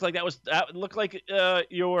 It looked like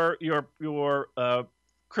your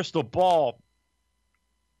crystal ball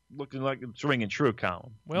looking like it's ringing true,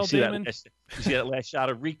 Colin. Well, Damon. You see that last shot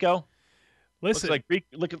of Rico? Listen.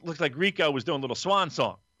 Looks like Rico was doing a little swan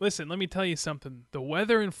song. Listen, let me tell you something. The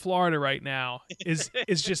weather in Florida right now is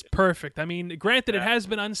just perfect. I mean, granted, it has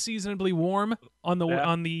been unseasonably warm on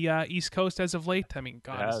the East Coast as of late. I mean,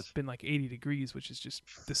 God, it's been like 80 degrees, which is just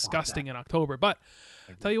disgusting in October. But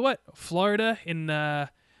I'll tell you what, Florida in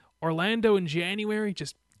Orlando in January,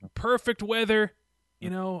 just perfect weather. You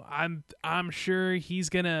know, I'm sure he's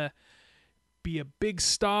gonna be a big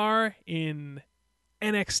star in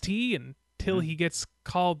NXT until he gets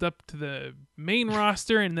called up to the main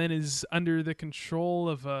roster and then is under the control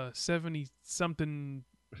of a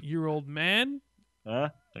 70-something-year-old man.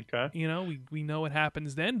 Okay. You know, we know what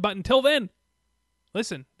happens then. But until then,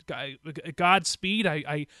 listen, Godspeed.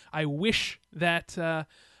 I wish that I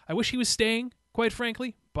wish he was staying, quite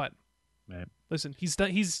frankly. But listen, he's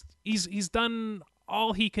done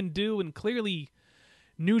all he can do, and clearly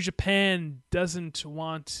New Japan doesn't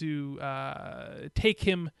want to take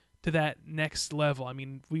him to that next level. I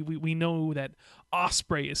mean, we know that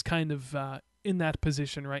Ospreay is kind of in that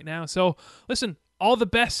position right now. So, listen, all the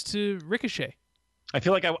best to Ricochet. I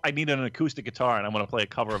feel like I need an acoustic guitar, and I'm going to play a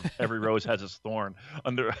cover of "Every Rose Has Its Thorn"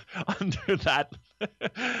 under that.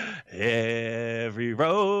 Every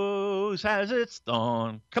rose has its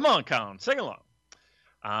thorn. Come on, Colin, sing along.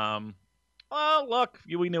 Well, look,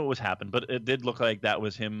 we knew it was happening, but it did look like that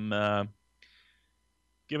was him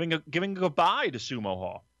giving a goodbye to Sumo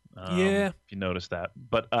Hall. If you noticed that.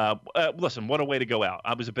 But listen, what a way to go out.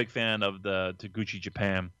 I was a big fan of the Taguchi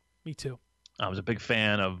Japan. Me too. I was a big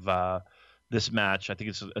fan of this match. I think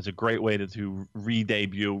it's a great way to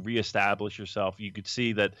re-debut, reestablish yourself. You could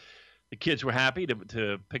see that the kids were happy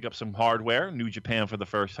to pick up some hardware, New Japan for the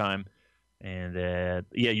first time. And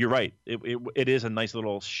yeah, you're right. It is a nice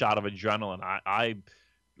little shot of adrenaline.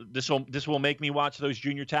 This will make me watch those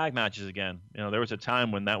junior tag matches again. You know, there was a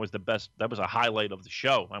time when that was the best. That was a highlight of the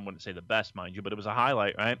show. I wouldn't say the best, mind you, but it was a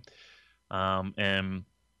highlight, right? And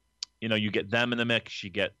you know, you get them in the mix. You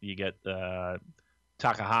get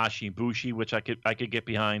Takahashi, Bushi, which I could get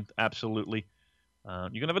behind absolutely. You're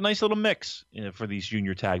gonna have a nice little mix for these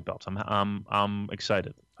junior tag belts. I'm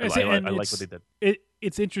excited. I like what they did.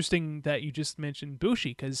 It's interesting that you just mentioned Bushi,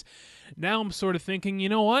 because now I'm sort of thinking, you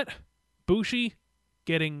know what, Bushi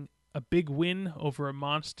getting a big win over a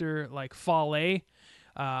monster like Fale,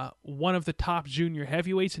 one of the top junior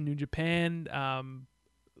heavyweights in New Japan,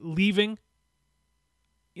 leaving.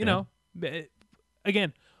 You know,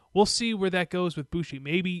 again, we'll see where that goes with Bushi.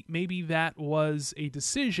 Maybe that was a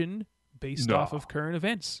decision based off of current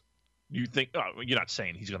events. You think? Oh, you're not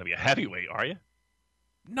saying he's going to be a heavyweight, are you?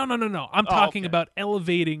 No. I'm talking okay. about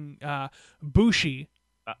elevating Bushi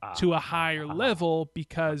to a higher level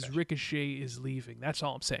because Okay. Ricochet is leaving. That's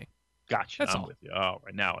all I'm saying. Gotcha. That's I'm all. with you. All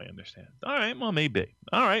right, now I understand. All right, well, maybe.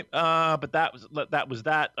 All right, but that was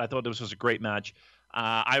that. I thought this was a great match.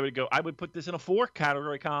 I would put this in a 4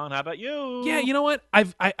 category, Colin. How about you? Yeah, you know what?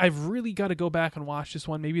 I've really got to go back and watch this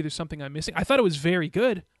one. Maybe there's something I'm missing. I thought it was very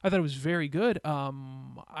good. I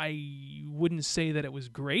wouldn't say that it was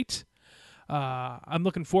great. I'm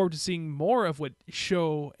looking forward to seeing more of what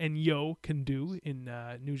Sho and Yo can do in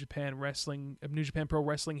New Japan Pro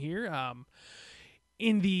Wrestling here.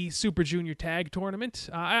 In the Super Junior Tag Tournament,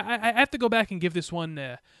 I have to go back and give this one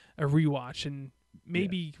a rewatch, and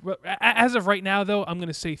maybe as of right now, though, I'm going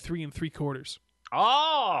to say 3 3/4.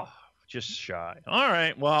 Oh, just shy. All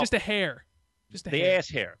right, well, Just a hair. The ass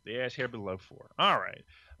hair below 4. All right,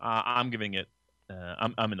 I'm giving it.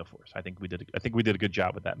 I'm in the 4s. I think we did a good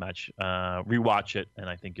job with that match. Rewatch it, and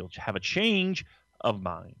I think you'll have a change of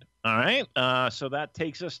mind. All right. So that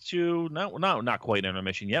takes us to not quite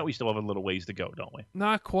intermission yet. We still have a little ways to go, don't we?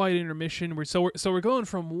 Not quite intermission. We're going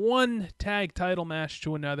from one tag title match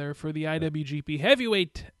to another for the IWGP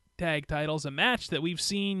Heavyweight Tag Titles, a match that we've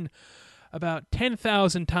seen about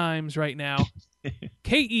 10,000 times right now.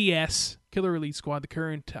 KES, Killer Elite Squad, the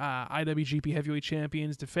current IWGP Heavyweight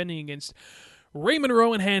Champions, defending against Raymond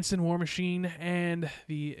Rowan Hansen, War Machine, and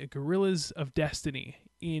the Gorillas of Destiny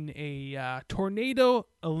in a tornado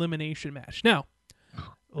elimination match. Now,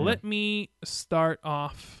 let me start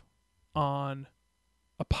off on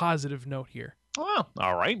a positive note here. Well,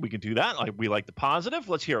 all right, we can do that. We like the positive.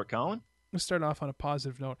 Let's hear it, Colin. Let's start off on a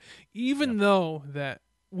positive note. Even though that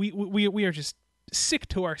we are just sick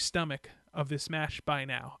to our stomach of this match by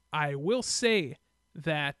now, I will say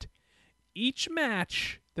that each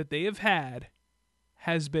match that they have had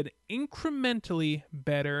has been incrementally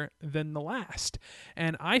better than the last.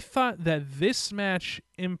 And I thought that this match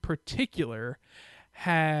in particular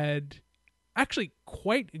had actually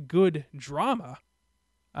quite good drama.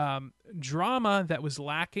 Drama that was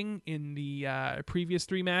lacking in the previous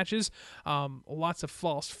 3 matches. Lots of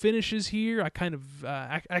false finishes here. I kind of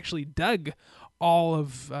actually dug all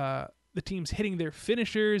of the teams hitting their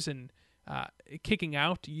finishers and kicking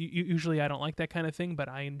out. Usually I don't like that kind of thing, but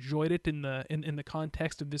I enjoyed it in the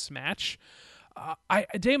context of this match.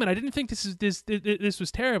 Damon, I didn't think this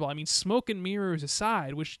was terrible. I mean, smoke and mirrors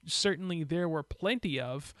aside, which certainly there were plenty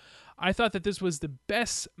of, I thought that this was the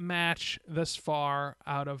best match thus far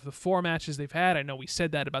out of the 4 matches they've had. I know we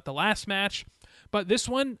said that about the last match, but this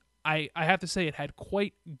one, I have to say, it had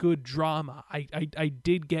quite good drama. I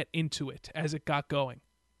did get into it as it got going.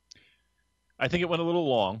 I think it went a little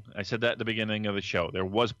long. I said that at the beginning of the show. There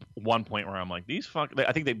was one point where I'm like,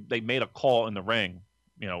 I think they made a call in the ring,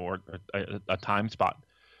 or a time spot,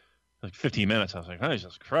 like 15 minutes. I was like, oh,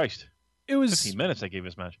 Jesus Christ. It was 15 minutes they gave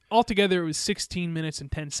this match. Altogether, it was 16 minutes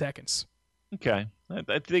and 10 seconds. Okay.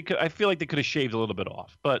 I feel like they could have shaved a little bit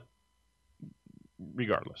off, but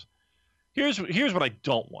regardless. Here's what I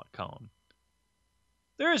don't want, Colin.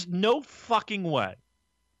 There is no fucking way.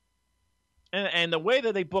 And the way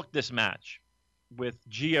that they booked this match with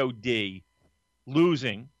GOD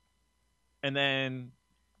losing and then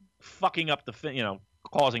fucking up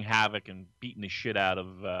causing havoc and beating the shit out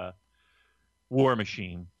of War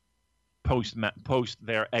Machine post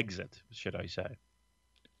their exit, should I say.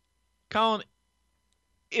 Colin,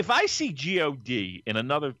 if I see GOD in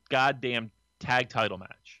another goddamn tag title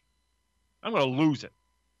match, I'm going to lose it.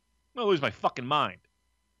 I'm going to lose my fucking mind.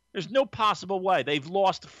 There's no possible way. They've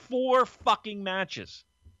lost 4 fucking matches.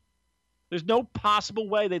 There's no possible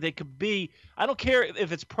way that they could be. I don't care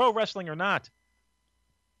if it's pro wrestling or not.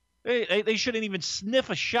 They shouldn't even sniff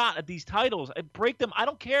a shot at these titles. Break them. I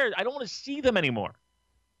don't care. I don't want to see them anymore.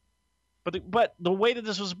 But the way that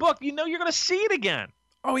this was booked, you're going to see it again.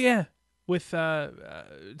 Oh, yeah. With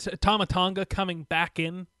Tama Tonga coming back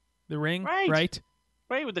in the ring. Right,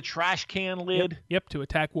 with the trash can lid. Yep, to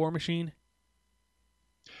attack War Machine.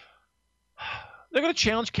 They're going to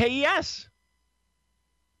challenge KES.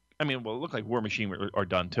 I mean, well, it looked like War Machine are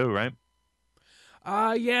done too, right?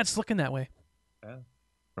 Yeah, it's looking that way. Yeah.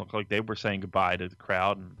 It looked like they were saying goodbye to the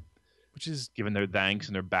crowd, and which is giving their thanks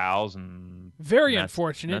and their bows, and very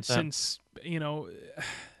unfortunate since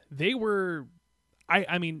they were.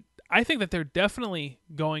 I mean, I think that they're definitely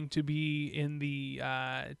going to be in the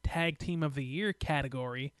tag team of the year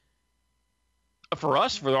category for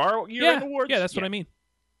us for our year-end awards. Yeah, that's what I mean.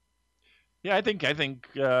 Yeah, I think.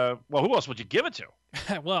 Well, who else would you give it to?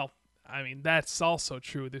 Well, I mean, that's also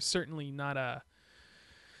true. There's certainly not a,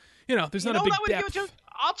 there's not a big depth.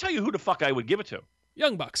 I'll tell you who the fuck I would give it to.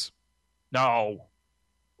 Young Bucks. No.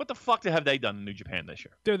 What the fuck have they done in New Japan this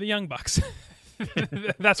year? They're the Young Bucks.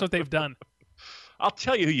 That's what they've done. I'll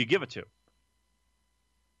tell you who you give it to.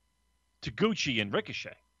 Taguchi and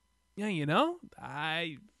Ricochet. Yeah, you know,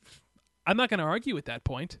 I'm not going to argue with that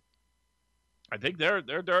point. I think they're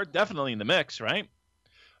definitely in the mix, right?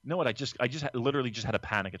 You know what? Literally just had a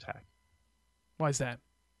panic attack. Why is that?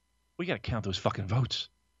 We got to count those fucking votes.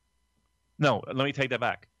 No, let me take that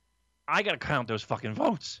back. I got to count those fucking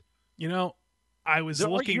votes. You know, I was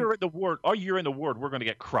looking. Our year in the ward, we're going to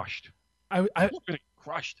get crushed. We're going to get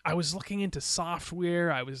crushed. I was looking into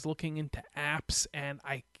software. I was looking into apps, and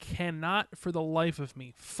I cannot, for the life of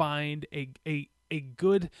me, find a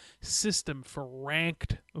good system for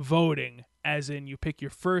ranked voting. As in, you pick your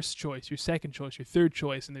first choice, your second choice, your third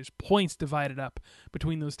choice, and there's points divided up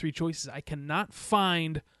between those three choices. I cannot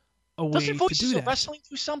find a way to do that. Doesn't Voices of Wrestling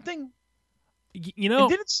do something? You know,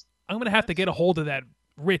 I'm going to have to get a hold of that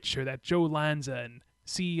Rich or that Joe Lanza and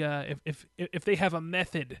see if they have a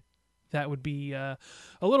method that would be a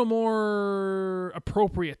little more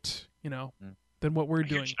appropriate, you know, than what we're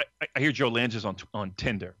doing. I hear Joe Lanza's on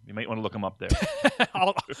Tinder. You might want to look him up there.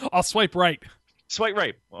 I'll swipe right. Swipe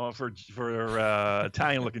right. Well, for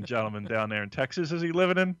Italian-looking gentleman down there in Texas, is he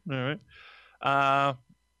living in? All right.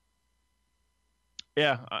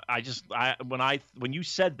 Yeah. When you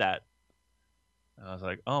said that, I was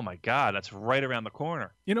like, oh my God, that's right around the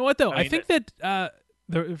corner. You know what though? I think that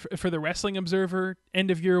for the Wrestling Observer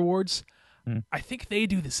end of year awards, I think they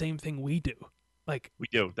do the same thing we do. Like we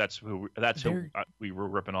do. That's who we were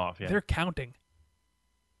ripping off. Yeah. They're counting.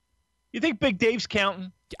 You think Big Dave's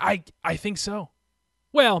counting? I think so.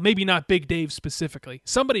 Well, maybe not Big Dave specifically.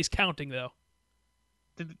 Somebody's counting though.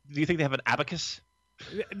 Do you think they have an abacus?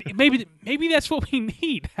 Maybe that's what we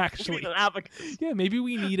need. Actually, we need an abacus. Yeah, maybe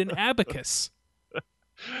we need an abacus.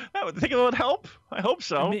 I would think it would help. I hope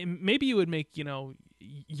so. Maybe it would make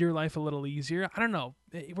your life a little easier. I don't know.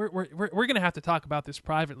 We're gonna have to talk about this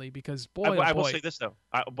privately because I will say this though.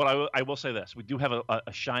 I will say this. We do have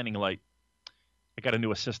a shining light. I got a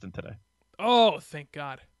new assistant today. Oh, thank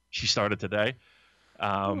God. She started today.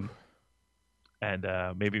 And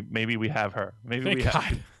maybe we have her. Maybe we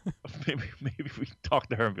talk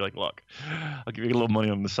to her and be like, look, I'll give you a little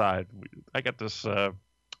money on the side. I got this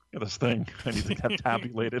thing I need to have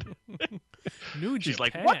tabulated. She's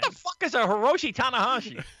like, what the fuck is a Hiroshi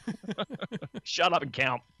Tanahashi? Shut up and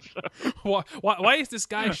count. Why is this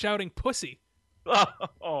guy shouting pussy?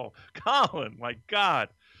 Oh, Colin, my God.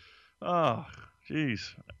 Oh, jeez.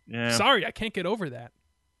 Yeah. Sorry, I can't get over that.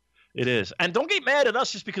 It is. And don't get mad at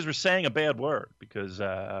us just because we're saying a bad word, because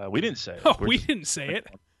we didn't say it. We didn't say it.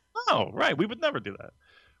 Oh, right. We would never do that.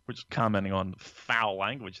 We're just commenting on foul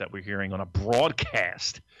language that we're hearing on a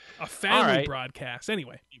broadcast. A family broadcast,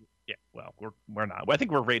 anyway. Yeah, well, we're not. I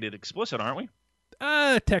think we're rated explicit, aren't we?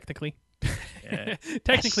 Technically. Yeah.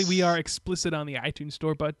 Technically, we are explicit on the iTunes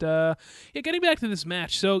store, but getting back to this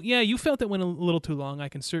match. So, yeah, you felt it went a little too long. I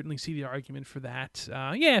can certainly see the argument for that.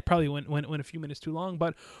 It probably went a few minutes too long,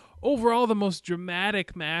 but overall, the most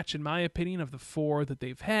dramatic match, in my opinion, of the four that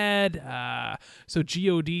they've had. So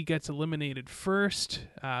GOD gets eliminated first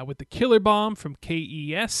with the Killer Bomb from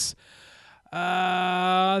KES.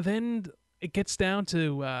 Then it gets down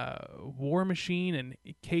to War Machine and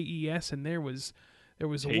KES, and there was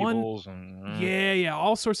Tables one,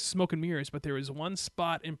 all sorts of smoke and mirrors, but there was one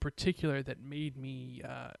spot in particular that made me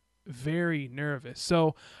very nervous.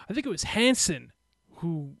 So I think it was Hansen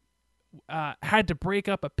who had to break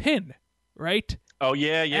up a pin, right? Oh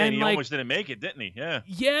yeah, and he almost didn't make it, didn't he? Yeah.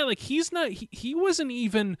 Yeah, like he wasn't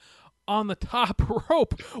even on the top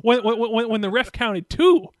rope when the ref counted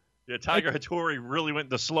 2. Yeah, Tiger Hattori really went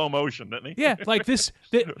into slow motion, didn't he? Yeah, like this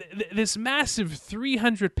massive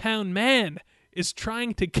 300-pound man is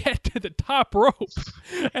trying to get to the top rope,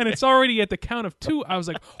 and it's already at the count of 2. I was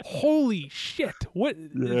like, "Holy shit! What?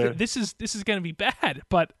 Yeah. This is going to be bad."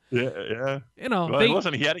 But yeah. Well,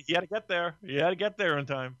 listen, he had to get there. He had to get there in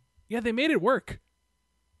time. Yeah, they made it work.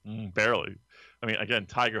 Barely. I mean, again,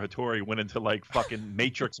 Tiger Hattori went into like fucking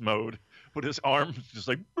Matrix mode with his arms just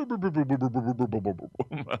like.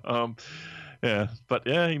 Yeah, but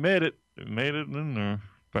yeah, he made it. He made it in there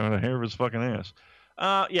by the hair of his fucking ass.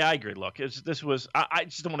 Yeah, I agree. Look, this was. I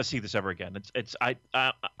just don't want to see this ever again.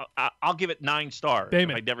 I'll give it 9 stars.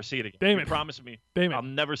 Damon. If I never see it again. Damon. You promise me. Damon. I'll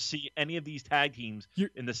never see any of these tag teams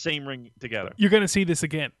in the same ring together. You're going to see this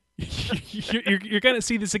again. You're going to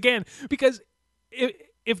see this again because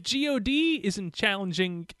if GOD isn't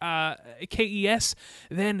challenging KES,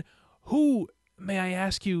 then who, may I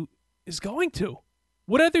ask you, is going to?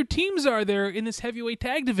 What other teams are there in this heavyweight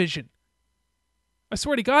tag division? I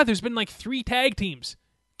swear to God, there's been like 3 tag teams.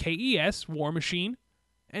 KES, War Machine,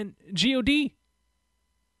 and God.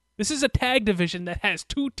 This is a tag division that has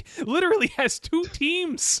literally has two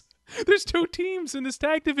teams. There's two teams in this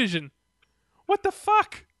tag division. What the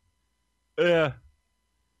fuck? Yeah.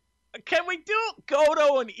 Can we do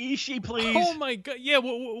Goto and Ishii, please? Oh my god! Yeah,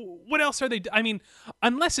 what else are they? I mean,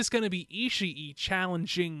 unless it's going to be Ishii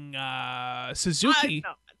challenging Suzuki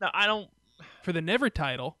I don't for the Never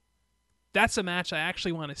title. That's a match I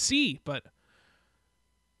actually want to see. But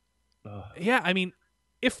yeah, I mean,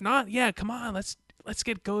 if not, yeah, come on, let's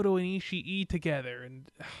get Goto and Ishii together and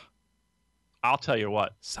I'll tell you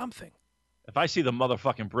what. Something. If I see the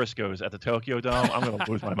motherfucking Briscoes at the Tokyo Dome, I'm going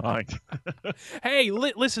to lose my mind. Hey,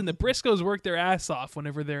 listen, the Briscoes work their ass off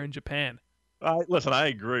whenever they're in Japan. Listen, I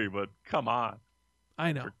agree, but come on.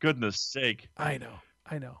 I know. For goodness sake. I know.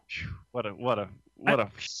 What a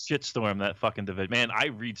shitstorm that fucking division. Man, I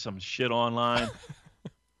read some shit online.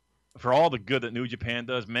 For all the good that New Japan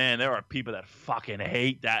does, man, there are people that fucking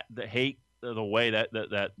hate the way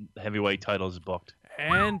that heavyweight title is booked.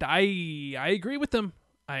 And I agree with them.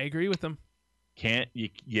 You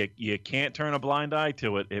can't turn a blind eye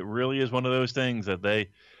to it. It really is one of those things that they,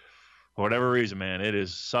 for whatever reason, man, it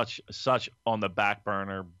is such on the back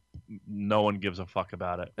burner. No one gives a fuck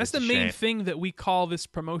about it. That's the main thing that we call this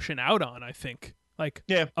promotion out on, I think. Like,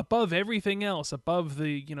 above everything else, above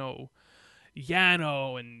the,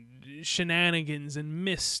 Yano and shenanigans and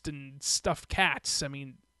mist and stuffed cats. I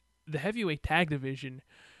mean, the heavyweight tag division,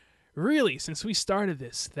 really, since we started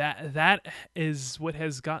this, that is what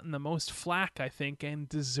has gotten the most flack, I think, and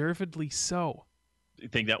deservedly so. You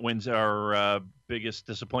think that wins our biggest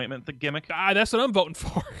disappointment, the gimmick? That's what I'm voting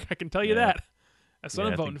for. I can tell you that. That's what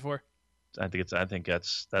I'm voting for. I think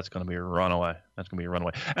that's going to be a runaway. That's going to be a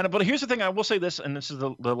runaway. But here's the thing. I will say this, and this is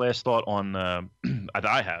the last thought on that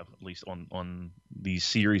I have, at least on these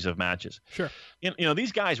series of matches. Sure.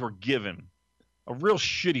 These guys were given a real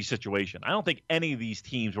shitty situation. I don't think any of these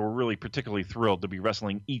teams were really particularly thrilled to be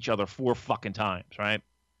wrestling each other 4 fucking times, right?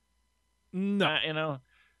 No.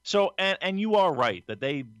 So, and you are right that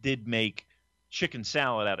they did make chicken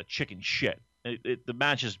salad out of chicken shit. The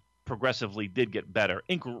matches progressively did get better.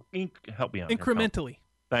 Help me out. Incrementally.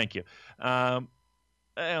 Thank you. They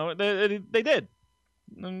did.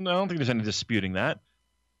 I don't think there's any disputing that.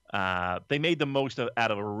 They made the most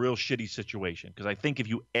out of a real shitty situation, because I think if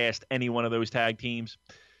you asked any one of those tag teams,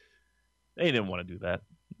 they didn't want to do that.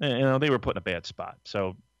 They were put in a bad spot.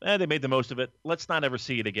 So they made the most of it. Let's not ever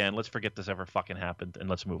see it again. Let's forget this ever fucking happened, and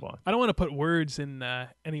let's move on. I don't want to put words in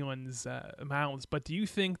anyone's mouths, but do you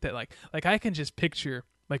think that like I can just picture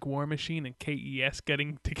like War Machine and KES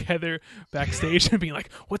getting together backstage and being like,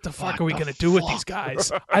 "What the fuck are we gonna do with these guys?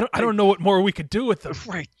 I don't know what more we could do with them."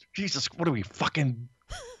 Right? Jesus, what are we fucking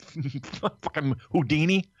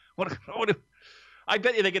Houdini? What? I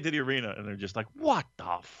bet you they get to the arena and they're just like, "What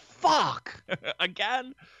the fuck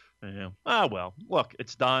again?" Yeah. Well, look,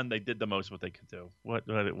 it's done. They did the most what they could do. What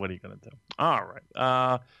are you gonna do? All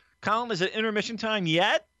right. Colin, is it intermission time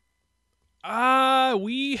yet?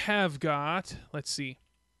 We have got. Let's see.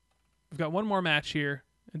 We've got one more match here.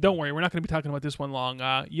 And don't worry, we're not going to be talking about this one long.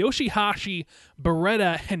 Yoshihashi,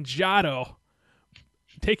 Beretta, and Jado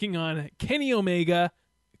taking on Kenny Omega,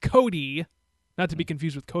 Cody, not to be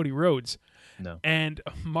confused with Cody Rhodes, and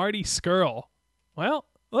Marty Scurll. Well,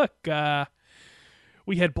 look,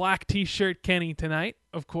 we had black T-shirt Kenny tonight,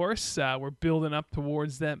 of course. We're building up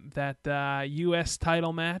towards that U.S.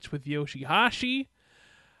 title match with Yoshihashi.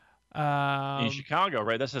 In Chicago,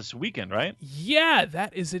 right? That's this weekend, right? Yeah,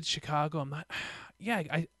 that is in Chicago. I'm not.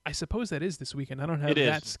 Yeah, I suppose that is this weekend. I don't have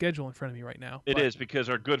that schedule in front of me right now. It is, because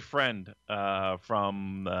our good friend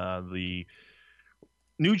from the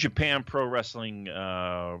New Japan Pro Wrestling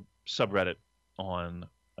subreddit on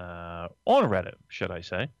Reddit, should I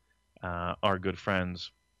say, our good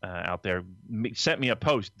friends out there sent me a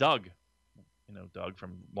post. Doug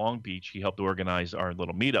from Long Beach, he helped organize our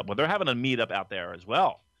little meetup. Well, they're having a meetup out there as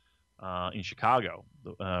well. In Chicago.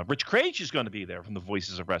 Rich Craig is going to be there from the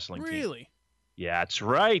Voices of Wrestling team. Really? Yeah, that's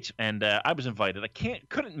right. And I was invited.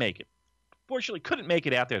 Couldn't make it. Fortunately, couldn't make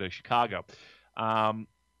it out there to Chicago.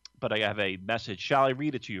 But I have a message. Shall I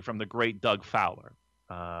read it to you from the great Doug Fowler,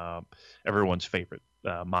 everyone's favorite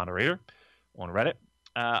moderator on Reddit?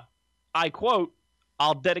 I quote,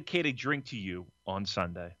 "I'll dedicate a drink to you on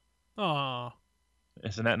Sunday." Aw.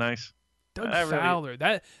 Isn't that nice? Doug Fowler.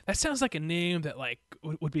 That sounds like a name that like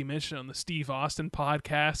would be mentioned on the Steve Austin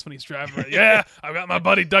podcast when he's driving around. Yeah, I've got my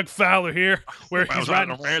buddy Doug Fowler here. Where he's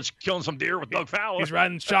riding a ranch, killing some deer with Doug Fowler. He's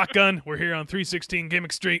riding shotgun. We're here on 316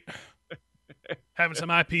 Gimmick Street, having some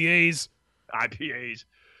IPAs.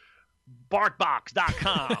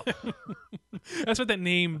 BarkBox.com. That's what that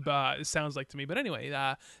name sounds like to me. But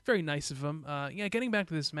anyway, very nice of him. Getting back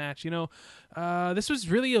to this match, this was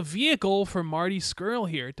really a vehicle for Marty Scurll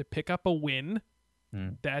here to pick up a win.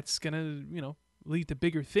 That's gonna, lead to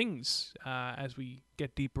bigger things as we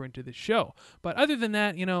get deeper into the show. But other than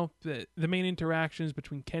that, the main interactions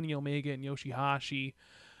between Kenny Omega and Yoshihashi.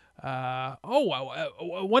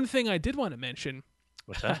 One thing I did want to mention.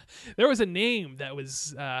 What's that? There was a name that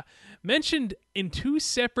was mentioned in two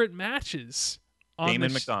separate matches on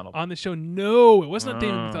Damon McDonald. On the show. No, it was not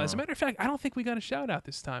Damon McDonald. As a matter of fact, I don't think we got a shout out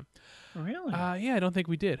this time. Really? Yeah, I don't think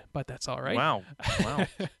we did, but that's all right. Wow.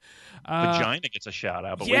 Vagina gets a shout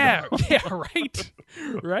out. But yeah, right.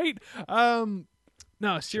 Right?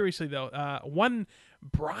 No, seriously, though. One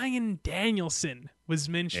Bryan Danielson was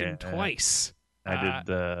mentioned twice. I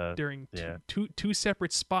did during two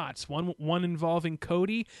separate spots. One involving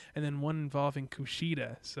Cody, and then one involving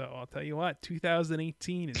Kushida. So I'll tell you what,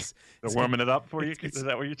 2018 is. They're warming it up for you. Is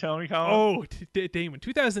that what you're telling me, Colin? Oh, Damon,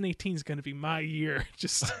 2018 is going to be my year,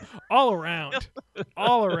 just all around,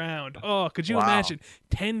 all around. Oh, could you imagine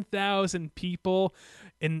 10,000 people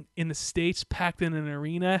in the States packed in an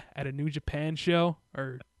arena at a New Japan show,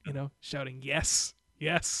 or shouting yes,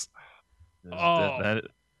 yes.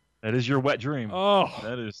 That is your wet dream. Oh,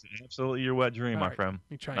 that is absolutely your wet dream, my friend.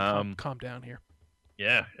 Let me try and calm down here.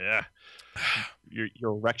 Yeah.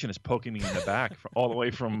 Your erection is poking me in the back all the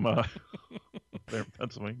way from there in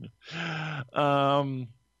Pennsylvania.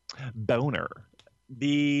 Boner.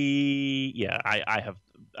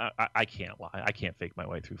 I can't lie. I can't fake my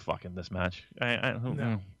way through fucking this match.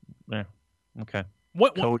 No. Yeah. Okay.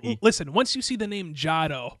 Cody. Listen, once you see the name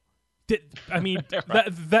Jado.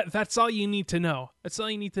 That's all you need to know. That's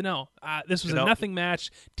all you need to know. This was a nothing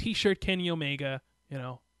match. T-shirt Kenny Omega,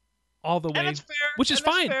 all the way, and that's fair, which is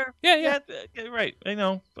fine. Fair. Yeah, right.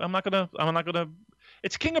 I'm not gonna.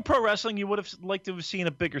 It's King of Pro Wrestling. You would have liked to have seen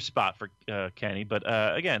a bigger spot for Kenny, but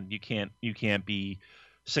again, you can't be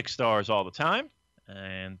 6 stars all the time.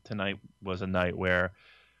 And tonight was a night where,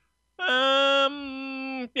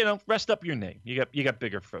 rest up your knee. You got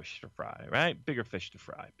bigger fish to fry, right? Bigger fish to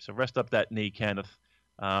fry. So rest up that knee, Kenneth.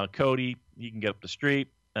 Cody, you can get up the street.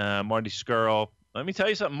 Marty Scurll. Let me tell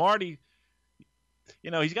you something, Marty.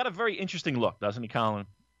 He's got a very interesting look, doesn't he, Colin?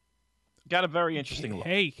 Got a very interesting look.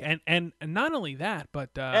 Hey, and not only that,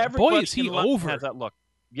 but boy, is he over. Has that look.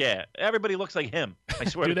 Yeah, everybody looks like him. I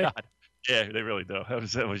swear to God. Yeah, they really do. It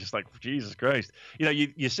was just like, Jesus Christ.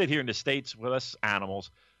 You sit here in the States with us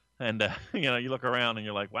animals, and you look around and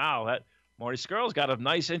you're like, wow, that Marty Scurll's got a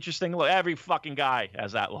nice, interesting look. Every fucking guy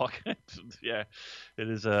has that look. Yeah, it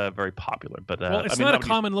is very popular. But it's not a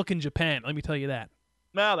common look in Japan. Let me tell you that.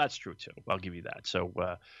 No, that's true too. I'll give you that. So,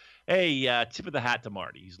 hey, tip of the hat to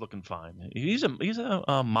Marty. He's looking fine. He's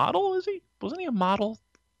a model, is he? Wasn't he a model?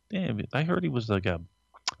 Damn, I heard he was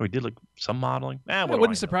or he did like some modeling. It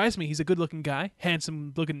wouldn't surprise me. He's a good-looking guy,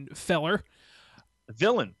 handsome-looking feller.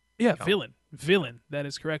 Villain. Yeah, villain. That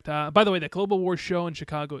is correct. By the way, that Global War show in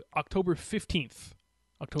Chicago, October 15th.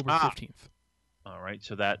 October 15th. All right,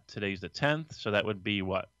 so today's the 10th, so that would be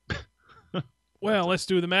what? Well, let's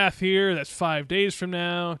do the math here. That's 5 days from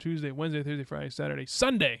now. Tuesday, Wednesday, Thursday, Friday, Saturday,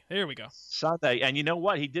 Sunday. There we go. Sunday. And you know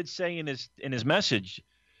what? He did say in his message,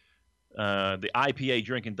 the IPA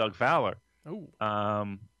drinking Doug Fowler.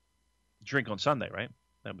 Oh. Drink on Sunday, right?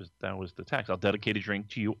 That was the text. I'll dedicate a drink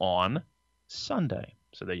to you on Sunday.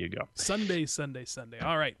 So there you go. Sunday.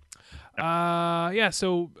 All right.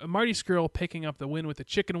 So Marty Scurll picking up the win with a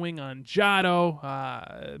chicken wing on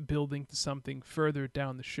Jado, building to something further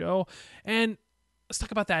down the show. And let's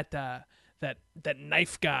talk about that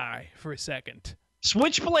knife guy for a second.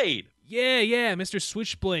 Switchblade. Yeah, Mr.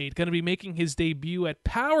 Switchblade going to be making his debut at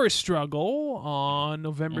Power Struggle on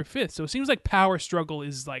November 5th. So it seems like Power Struggle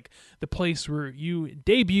is like the place where you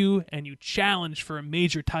debut and you challenge for a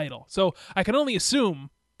major title. So I can only assume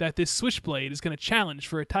that this Switchblade is going to challenge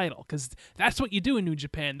for a title, because that's what you do in New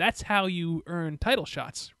Japan. That's how you earn title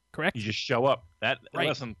shots, correct? You just show up. Right.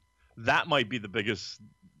 Listen, that might be the biggest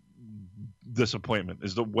disappointment,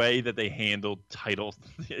 is the way that they handled titles.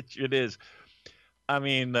 It is. I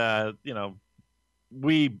mean,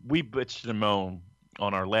 we bitched and moaned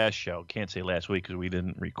on our last show. Can't say last week because we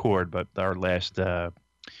didn't record, but our last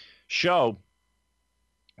show,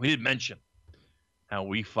 we did mention how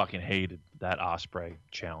we fucking hated that Ospreay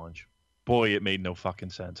challenge. Boy, it made no fucking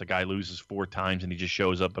sense. A guy loses 4 times and he just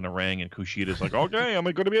shows up in a ring, and Kushida's like, okay, I'm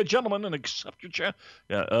going to be a gentleman and accept your challenge.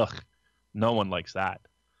 Yeah, ugh. No one likes that.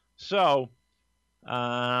 So,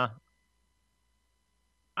 I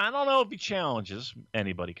don't know if he challenges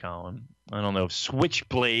anybody, Colin. I don't know if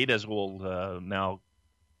Switchblade, as we'll now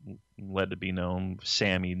let it be known,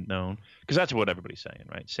 Sami known, because that's what everybody's saying,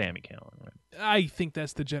 right? Sami Callihan, right? I think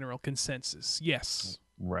that's the general consensus. Yes.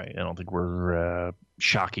 Right. I don't think we're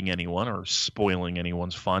shocking anyone or spoiling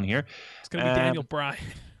anyone's fun here. It's going to be Daniel Bryan.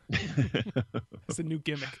 It's a new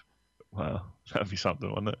gimmick. Wow. That'd be something,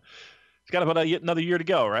 wouldn't it? It's got about another year to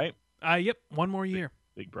go, right? Yep. One more year.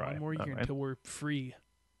 Big Bryan. One more year until we're free.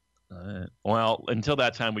 Well, until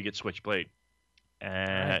that time, we get Switchblade.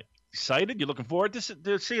 Excited? You looking forward to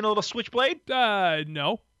seeing a little Switchblade?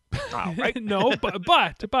 No. Oh, right. No, but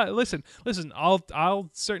listen. I'll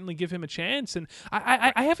certainly give him a chance, and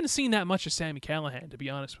I haven't seen that much of Sami Callihan, to be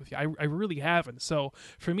honest with you. I really haven't. So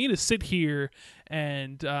for me to sit here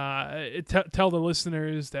and tell the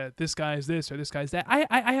listeners that this guy's this or this guy's that,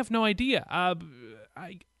 I have no idea.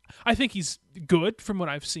 I think he's good from what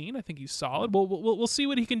I've seen. I think he's solid. We'll see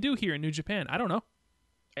what he can do here in New Japan. I don't know.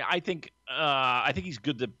 I think he's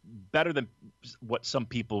good, better than what some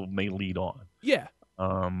people may lead on. Yeah.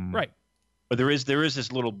 Right. But there is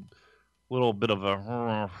this little bit of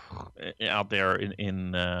a out there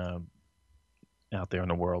in the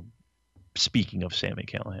world. Speaking of Sami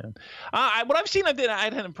Callihan, what I've seen, I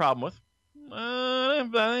had a problem with. I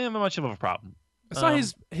didn't have much of a problem. I saw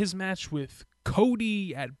his match with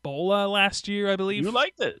Cody at Bola last year, I believe. You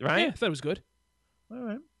liked it, right? Yeah, I thought it was good. All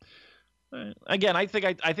right. Again, I think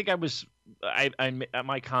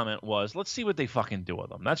my comment was, let's see what they fucking do with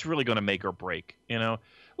them. That's really going to make or break, you know.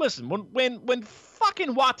 Listen, when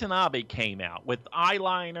fucking Watanabe came out with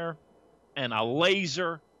eyeliner and a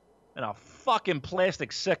laser and a fucking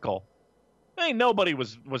plastic sickle, ain't nobody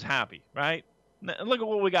was happy, right? Look at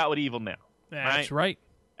what we got with Evil now. That's right.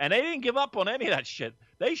 And they didn't give up on any of that shit.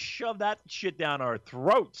 They shoved that shit down our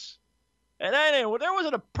throats. And there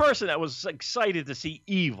wasn't a person that was excited to see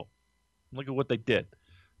Evil. Look at what they did.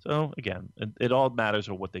 So, again, it all matters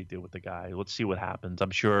of what they do with the guy. Let's see what happens. I'm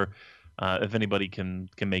sure if anybody can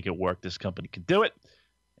make it work, this company can do it.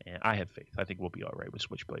 And I have faith. I think we'll be all right with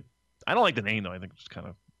Switchblade. I don't like the name, though. I think it's kind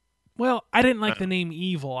of... Well, I didn't like the name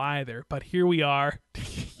Evil either, but here we are.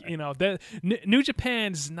 You know, New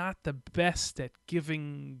Japan's not the best at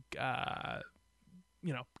giving,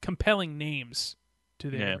 compelling names to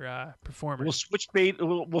their performers.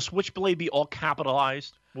 Will Switchblade be all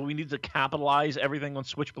capitalized? Will we need to capitalize everything on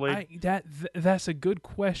Switchblade? That's a good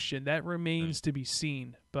question. That remains to be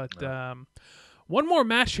seen. But one more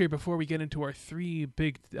match here before we get into our three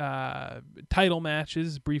big title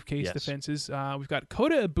matches, briefcase defenses. We've got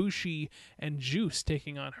Kota Ibushi and Juice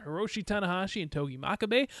taking on Hiroshi Tanahashi and Togi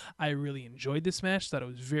Makabe. I really enjoyed this match. Thought it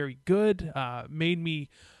was very good. Made me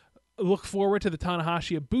look forward to the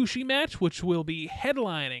Tanahashi-Ibushi match, which will be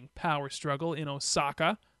headlining Power Struggle in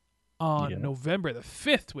Osaka on November the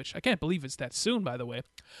 5th, which I can't believe it's that soon, by the way.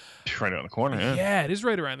 It's right around the corner, yeah. Yeah, it is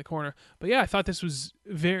right around the corner. But yeah, I thought this was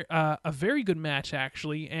a very good match,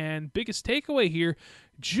 actually. And biggest takeaway here,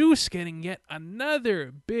 Juice getting yet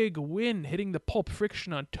another big win, hitting the Pulp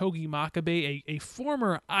Friction on Togi Makabe, a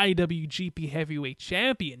former IWGP Heavyweight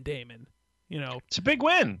Champion, Damon. You know, it's a big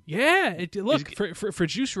win. Yeah, look, for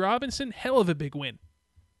Juice Robinson, hell of a big win.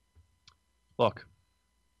 Look,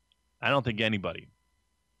 I don't think anybody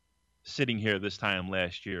sitting here this time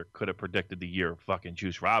last year could have predicted the year fucking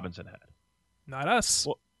Juice Robinson had. Not us.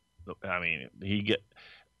 Well, I mean,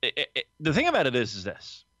 the thing about it is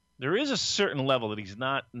this. There is a certain level that he's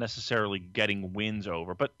not necessarily getting wins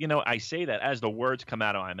over. But, you know, I say that as the words come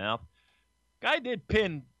out of my mouth. Guy did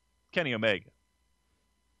pin Kenny Omega.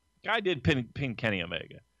 Guy did pin Kenny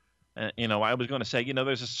Omega. You know, I was going to say, you know,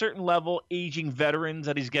 there's a certain level, aging veterans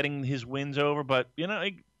that he's getting his wins over. But, you know,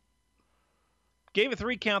 he gave a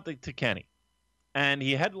 3 count to Kenny. And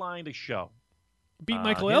he headlined a show. Beat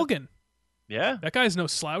Michael Elgin. Yeah. That guy's no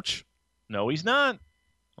slouch. No, he's not.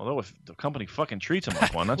 Although if the company fucking treats him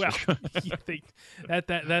like one, that's well, for sure. You think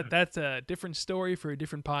that's a different story for a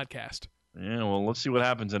different podcast. Yeah, well, let's see what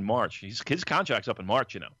happens in March. His contract's up in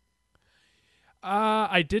March, you know.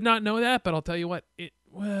 I did not know that, but I'll tell you what.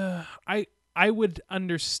 I would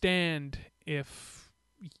understand if,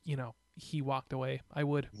 you know, he walked away. I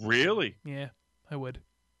would. Really? Yeah, I would.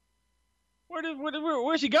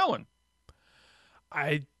 Where's he going?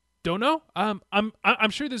 I don't know. I'm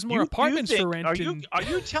sure there's more apartments for rent. Are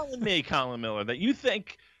you telling me, Colin Miller, that you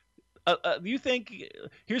think?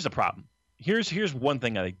 Here's the problem. Here's one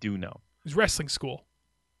thing I do know. His wrestling school.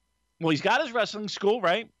 Well, he's got his wrestling school,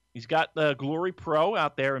 right? He's got the Glory Pro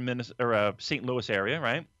out there in St. Louis area,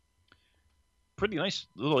 right? Pretty nice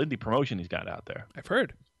little indie promotion he's got out there. I've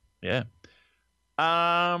heard. Yeah.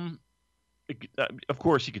 Of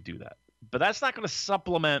course he could do that, but that's not going to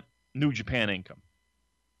supplement New Japan income.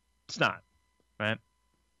 It's not, right?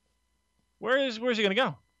 Where's he going to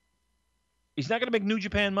go? He's not going to make New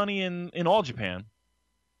Japan money in All Japan.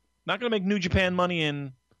 Not going to make New Japan money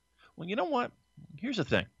in. Well, you know what? Here's the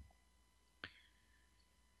thing.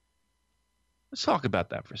 Let's talk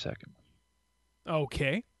about that for a second.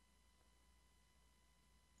 Okay.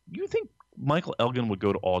 You think Michael Elgin would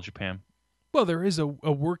go to All Japan? Well, there is a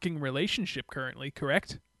working relationship currently,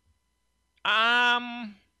 correct?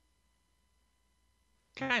 Kind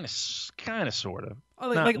of, sort of.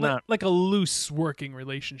 Like a loose working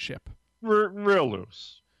relationship. Real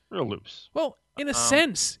loose. Well, in a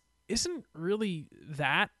sense, isn't really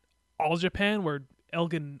that All Japan where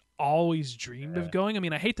Elgin always dreamed of going? I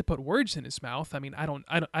mean, I hate to put words in his mouth. I mean, I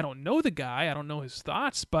don't know the guy. I don't know his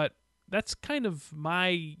thoughts, but that's kind of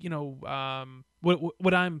my,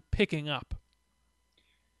 what I'm picking up.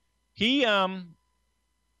 He's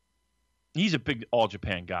a big All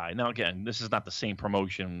Japan guy. Now, again, this is not the same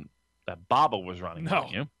promotion that Baba was running. No.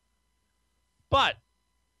 You, but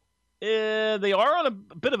they are on a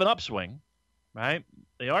bit of an upswing, right?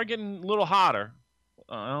 They are getting a little hotter.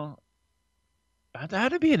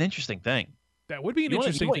 That'd be an interesting thing. That would be an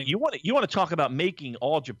interesting thing. You want to talk about making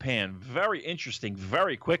All Japan very interesting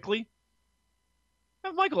very quickly?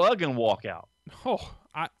 Have Michael Elgin walk out. Oh,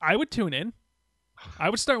 I would tune in. I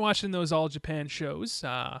would start watching those All Japan shows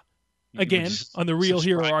again on the Real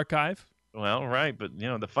Hero Archive. Well, right, but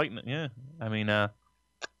the fighting. Yeah, I mean, that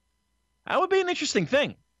would be an interesting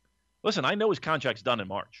thing. Listen, I know his contract's done in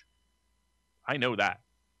March. I know that.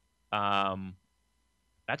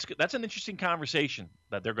 That's an interesting conversation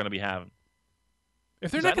that they're going to be having.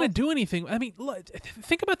 If they're not going to do anything, I mean,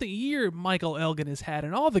 think about the year Michael Elgin has had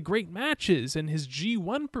and all the great matches and his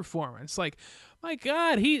G1 performance. Like, my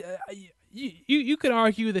God, you could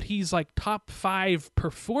argue that he's like top 5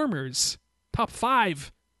 performers, top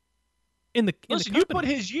 5 in the Listen, company. you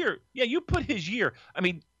put his year. I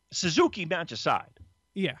mean, Suzuki match aside.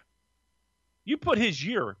 Yeah. You put his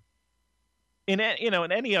year in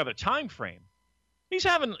any other time frame.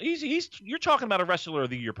 You're talking about a Wrestler of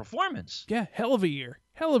the Year performance. Yeah, hell of a year.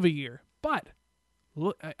 But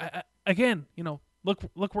look again,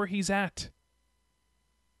 look where he's at.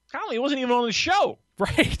 Conley wasn't even on the show.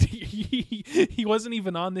 Right. He wasn't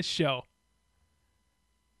even on this show.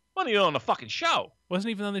 Wasn't even on the fucking show.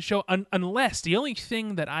 Wasn't even on the show unless the only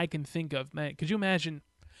thing that I can think of, man, could you imagine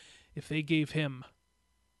if they gave him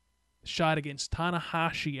shot against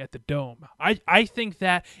Tanahashi at the Dome? I think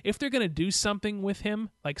that if they're going to do something with him,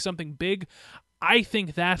 like something big, I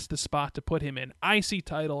think that's the spot to put him in. IC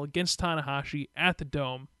title against Tanahashi at the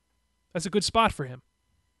Dome. That's a good spot for him.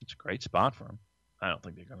 It's a great spot for him. I don't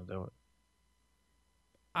think they're going to do it.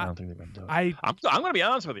 I don't think they're going to do it. I'm going to be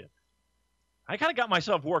honest with you. I kind of got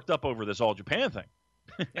myself worked up over this All Japan thing.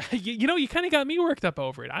 You kind of got me worked up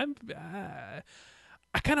over it. I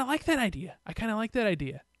kind of like that idea.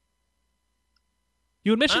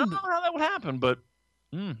 You had mentioned. I don't know how that would happen, but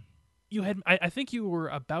you had. I think you were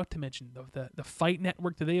about to mention the Fight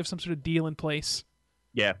Network. Do they have some sort of deal in place?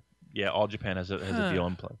 Yeah. All Japan has a deal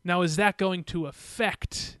in play. Now, is that going to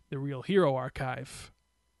affect the Real Hero Archive?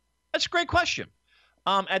 That's a great question.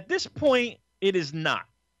 At this point, it is not.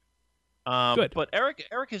 Good. But Eric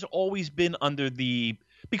has always been under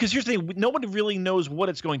because here's the thing: nobody really knows what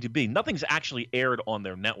it's going to be. Nothing's actually aired on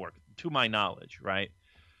their network, to my knowledge, right?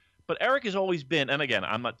 But Eric has always been, and again,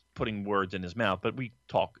 I'm not putting words in his mouth, but we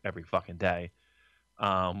talk every fucking day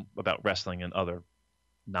about wrestling and other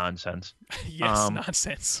nonsense. Yes,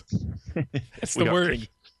 nonsense. That's the word.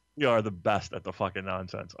 We are the best at the fucking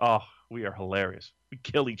nonsense. Oh, we are hilarious. We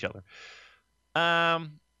kill each other.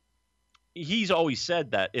 He's always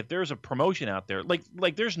said that if there's a promotion out there,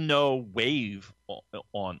 like there's no Wave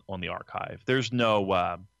on the archive. There's no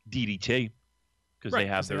DDT.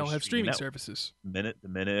 Because they all have streaming services. The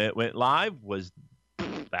minute it went live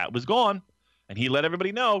that was gone, and he let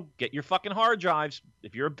everybody know, get your fucking hard drives.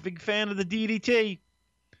 If you're a big fan of the DDT,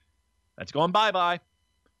 that's going bye.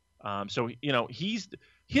 So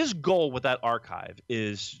his goal with that archive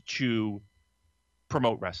is to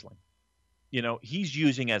promote wrestling. He's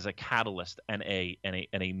using as a catalyst and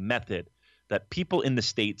a method that people in the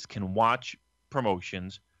States can watch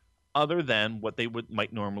promotions other than what they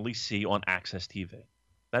might normally see on Access TV.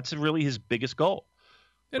 That's really his biggest goal.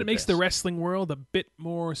 And it makes the wrestling world a bit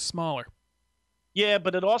more smaller. Yeah,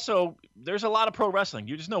 but it also, there's a lot of pro wrestling.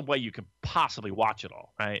 There's no way you could possibly watch it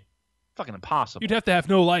all, right? Fucking impossible. You'd have to have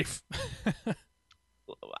no life.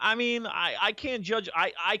 I mean, I can't judge.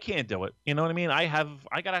 I can't do it. You know what I mean? I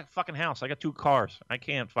got a fucking house. I got 2 cars. I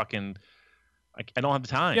can't fucking... I don't have the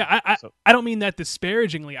time. Yeah, I don't mean that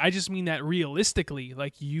disparagingly. I just mean that realistically.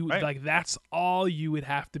 Like like that's all you would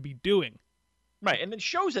have to be doing. Right, and the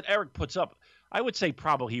shows that Eric puts up, I would say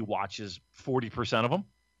probably he watches 40% of them.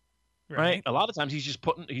 Right. A lot of times he's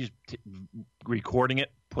recording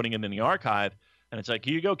it, putting it in the archive, and it's like,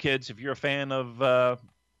 here you go, kids. If you're a fan of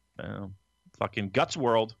fucking Guts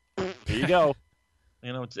World, here you go.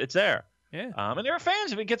 It's there. Yeah. And there are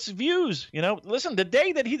fans if it gets views. Listen, the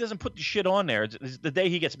day that he doesn't put the shit on there is the day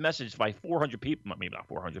he gets messaged by 400 people. Maybe not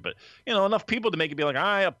 400, but enough people to make it be like, all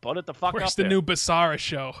right, I'll put it the fuck Where's up the there. new Basara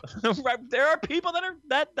show? Right. There are people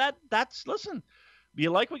that's listen. You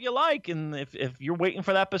like what you like, and if you're waiting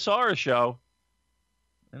for that Basara show,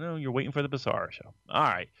 you're waiting for the Basara show. All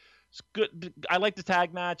right, it's good. I like the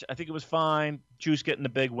tag match. I think it was fine. Juice getting the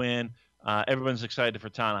big win. Everyone's excited for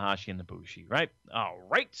Tanahashi and Ibushi, right? All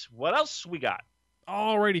right, what else we got?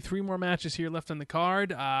 Alrighty, 3 more matches here left on the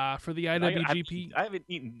card for the IWGP. I haven't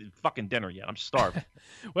eaten fucking dinner yet. I'm starving.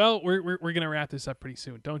 Well, we're gonna wrap this up pretty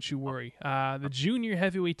soon. Don't you worry. The junior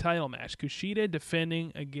heavyweight title match: Kushida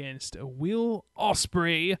defending against Will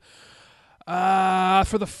Ospreay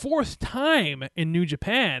for the 4th time in New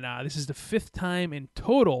Japan. This is the 5th time in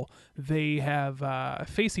total they have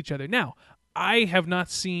faced each other. Now, I have not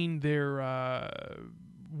seen their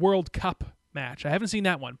World Cup match. I haven't seen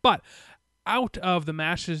that one, but out of the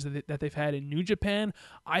matches that they've had in New Japan,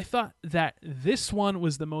 I thought that this one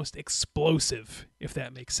was the most explosive, if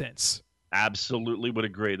that makes sense. Absolutely would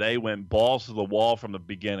agree. They went balls to the wall from the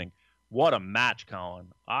beginning. What a match, Colin.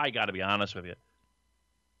 I got to be honest with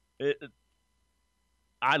you.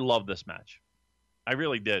 I love this match. I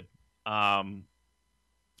really did. I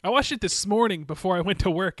watched it this morning before I went to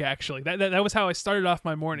work, actually. That was how I started off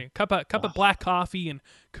my morning. Cup of black coffee and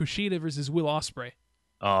Kushida versus Will Ospreay.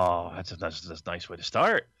 Oh, that's a nice way to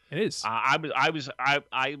start. It is. I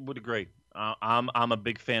would agree. I'm a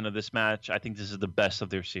big fan of this match. I think this is the best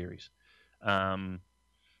of their series. I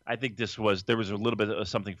think there was a little bit of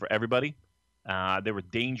something for everybody. There were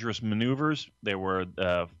dangerous maneuvers. There were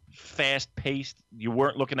fast paced. You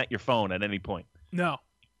weren't looking at your phone at any point. No.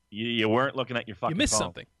 You weren't looking at your fucking phone. You missed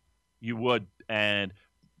something. You would. And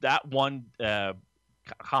that one, I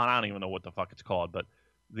don't even know what the fuck it's called, but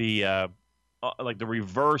the like the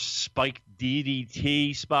reverse spike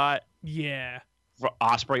DDT spot. Yeah. For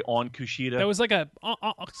Ospreay on Kushida. That was like a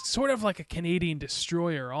sort of like a Canadian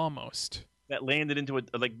destroyer almost. That landed into it,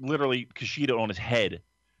 like literally Kushida on his head.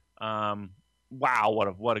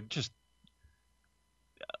 Wow, what a just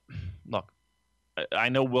look. I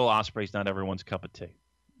know Will Ospreay's not everyone's cup of tea.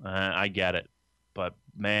 I get it, but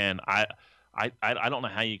man, I don't know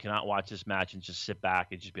how you cannot watch this match and just sit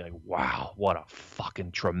back and just be like, wow, what a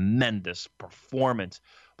fucking tremendous performance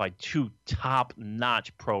by 2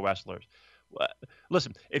 top-notch pro wrestlers.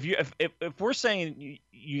 Listen, if we're saying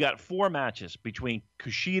you got 4 matches between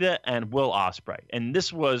Kushida and Will Ospreay, and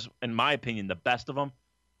this was, in my opinion, the best of them,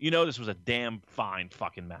 this was a damn fine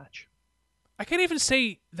fucking match. I can't even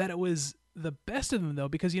say that it was the best of them, though,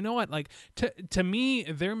 because you know what? Like, to me,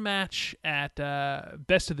 their match at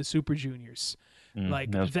Best of the Super Juniors,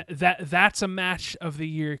 that's a match of the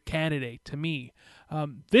year candidate to me.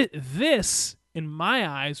 This, in my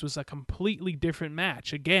eyes, was a completely different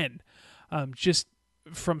match. Again, just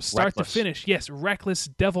from start to finish. Yes, reckless,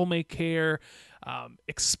 devil may care,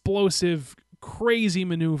 explosive, crazy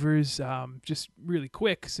maneuvers, just really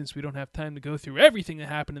quick, since we don't have time to go through everything that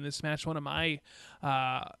happened in this match. One of my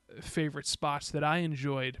favorite spots that I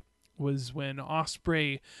enjoyed was when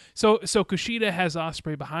Ospreay, so Kushida has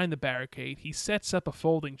Ospreay behind the barricade. He sets up a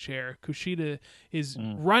folding chair. Kushida is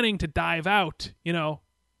running to dive out,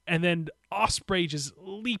 and then Ospreay just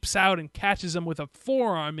leaps out and catches him with a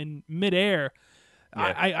forearm in midair.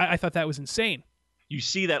 Yeah. I thought that was insane. You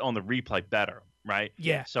see that on the replay better, right?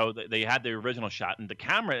 Yeah. So they had the original shot, and the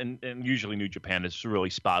camera, and usually New Japan is really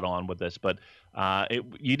spot on with this, but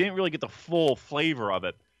you didn't really get the full flavor of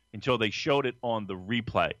it until they showed it on the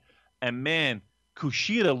replay. And man,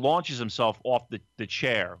 Kushida launches himself off the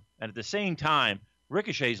chair, and at the same time,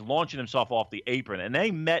 Ricochet's launching himself off the apron, and they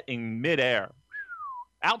met in midair,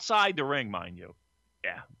 outside the ring, mind you.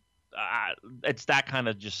 Yeah, it's that kind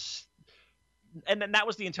of just, and then that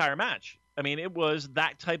was the entire match. I mean, it was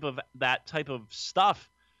that type of stuff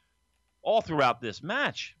all throughout this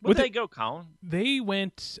match. Where'd they go, Colin? They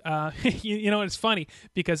went. It's funny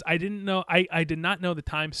because I didn't know. I did not know the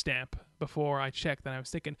timestamp before I checked, and I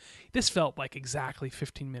was thinking this felt like exactly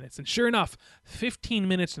 15 minutes, and sure enough, 15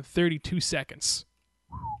 minutes and 32 seconds.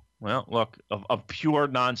 Well, look, of pure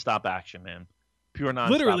nonstop action, man. Pure nonstop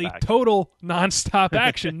Literally action. Total nonstop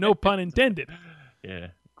action, no pun intended. Yeah,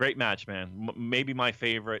 great match, man. Maybe my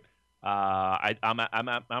favorite. I'm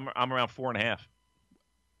around 4.5.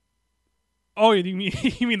 Oh,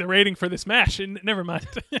 you mean the rating for this match? Never mind.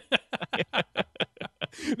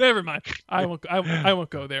 Never mind. I won't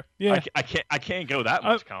go there. Yeah, I can't go that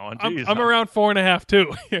much, Colin. Jeez, I'm around 4.5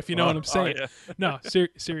 too, if you know what I'm saying. Yeah. No,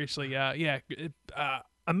 seriously.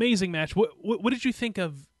 Amazing match. What did you think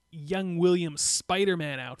of young William's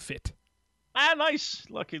Spider-Man outfit? Nice.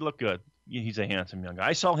 Look, he looked good. He's a handsome young guy.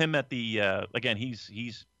 I saw him at the again.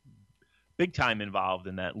 He's big time involved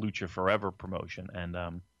in that Lucha Forever promotion,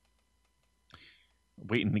 and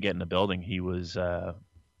waiting to get in the building. He was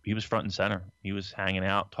front and center. He was hanging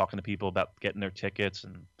out, talking to people about getting their tickets,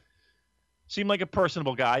 and seemed like a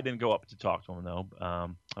personable guy. I didn't go up to talk to him though. I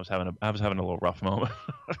was having a little rough moment.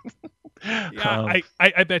 Yeah,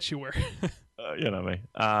 I bet you were. You know me.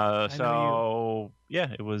 It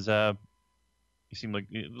was. He seemed like,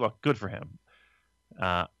 look, good for him.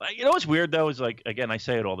 You know what's weird though is, like, again, I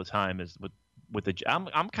say it all the time, is with the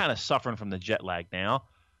I'm kind of suffering from the jet lag now.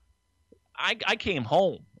 I came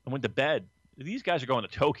home and went to bed. These guys are going to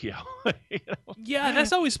Tokyo. You know? Yeah,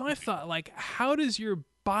 that's always my thought. Like, how does your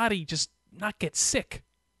body just not get sick?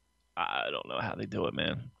 I don't know how they do it,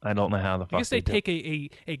 man. I don't know how the fuck. I guess they take a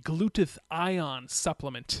glutathione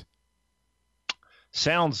supplement.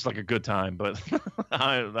 Sounds like a good time, but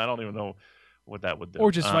I don't even know what that would do.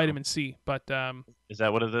 Or just vitamin C, but is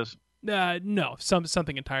that what it is? No,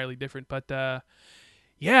 something entirely different. But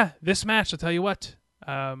yeah, this match, I'll tell you what.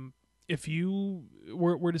 If you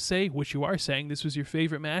were to say, which you are saying, this was your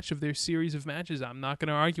favorite match of their series of matches, I'm not going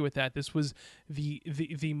to argue with that. This was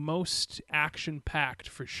the most action-packed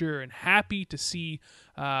for sure, and happy to see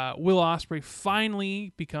Will Ospreay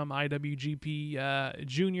finally become IWGP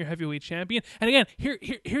Junior Heavyweight Champion. And again,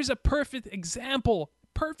 here's a perfect example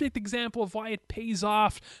of why it pays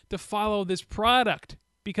off to follow this product,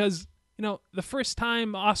 because the first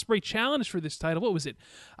time Ospreay challenged for this title, what was it?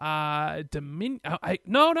 No,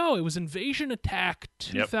 it was Invasion Attack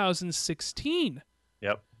 2016.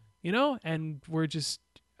 Yep. And we're just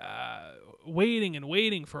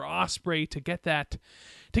waiting for Ospreay to get that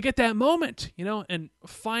moment, and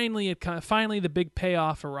finally the big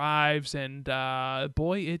payoff arrives, and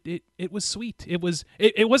boy, it was sweet. It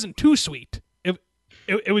wasn't too sweet.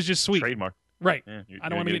 It was just sweet. Trademark. Right. Yeah, I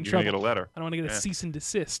don't want to get in trouble. Get a letter. I don't want to get a cease and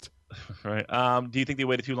desist. Right. Do you think they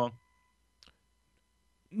waited too long?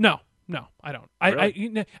 No, I don't.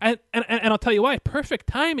 Really? And I'll tell you why. Perfect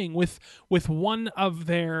timing with one of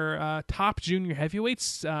their top junior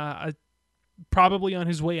heavyweights probably on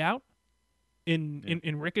his way out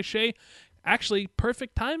in Ricochet. Actually,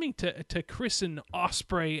 perfect timing to christen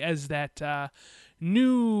Ospreay as that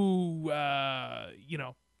new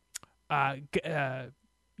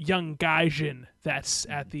young gaijin that's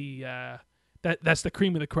at the that's the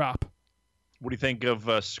cream of the crop. What do you think of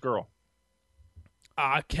Skrull?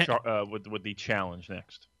 With the challenge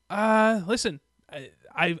next. Listen,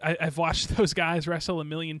 I've watched those guys wrestle a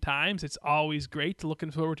million times. It's always great.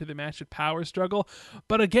 Looking forward to the match at Power Struggle.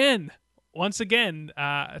 But once again,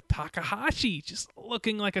 Takahashi just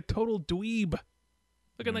looking like a total dweeb.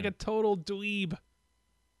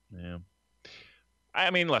 Yeah. I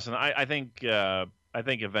mean, listen, I think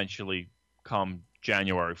eventually come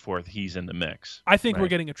January 4th, he's in the mix. I think we're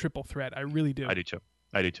getting a triple threat. I really do. I do too.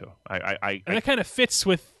 And that kind of fits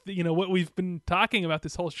with what we've been talking about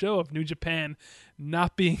this whole show of New Japan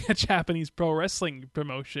not being a Japanese pro wrestling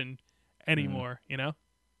promotion anymore.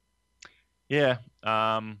 Yeah.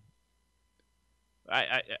 I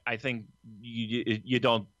think you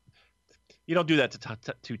don't do that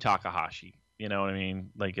to Takahashi. You know what I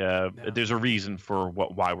mean? Like, there's a reason for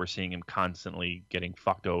why we're seeing him constantly getting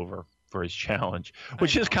fucked over for his challenge,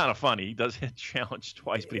 which is kind of funny. He does hit challenge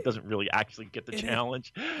twice, but he doesn't really actually get the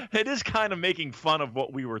challenge. It is kind of making fun of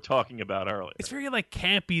what we were talking about earlier. It's very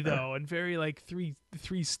campy though, and very Three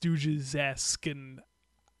Stooges-esque, and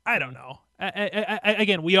I don't know.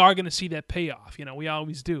 Again, we are going to see that payoff. We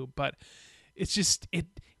always do, but it's just it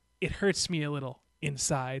hurts me a little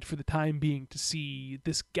inside for the time being to see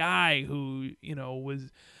this guy who was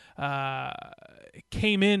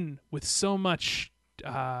came in with so much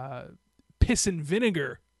piss and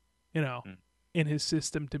vinegar in his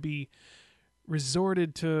system to be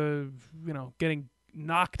resorted to getting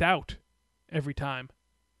knocked out every time.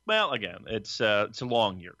 Well, again, it's a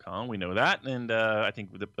long year, Colin. We know that, and I think,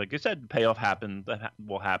 like I said, the payoff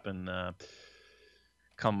will happen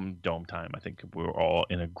come Dome time. I think we're all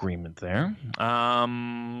in agreement there. All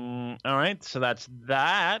right, so that's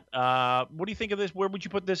that. What do you think of this? Where would you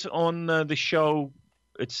put this on the show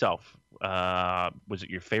itself? Was it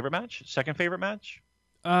your favorite match? Second favorite match?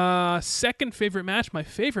 Second favorite match. My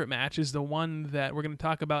favorite match is the one that we're going to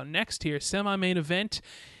talk about next here. Semi-main event.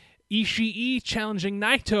 Ishii challenging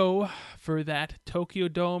Naito for that Tokyo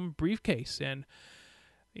Dome briefcase. And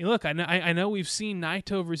Look, I know we've seen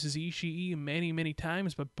Naito versus Ishii many, many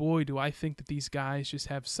times, but boy, do I think that these guys just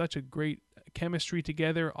have such a great chemistry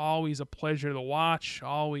together. Always a pleasure to watch.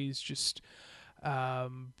 Always just,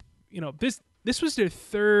 this was their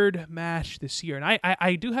third match this year, and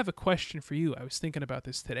I do have a question for you. I was thinking about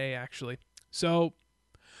this today, actually. So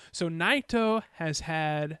Naito has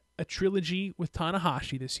had a trilogy with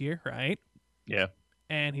Tanahashi this year, right? Yeah.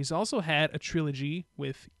 And he's also had a trilogy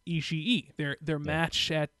with Ishii. Their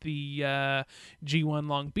match at the G1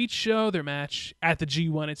 Long Beach show, their match at the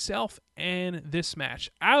G1 itself, and this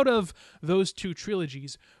match. Out of those two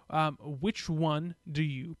trilogies, which one do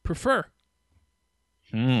you prefer?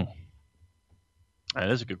 That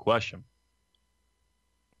is a good question.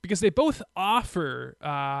 Because they both offer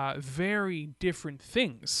very different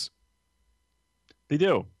things. They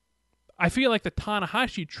do. I feel like the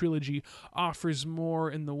Tanahashi trilogy offers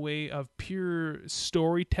more in the way of pure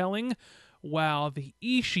storytelling, while the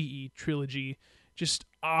Ishii trilogy just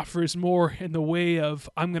offers more in the way of,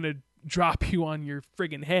 I'm going to drop you on your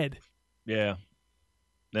friggin' head. Yeah.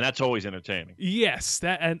 And that's always entertaining. Yes,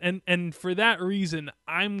 that and for that reason,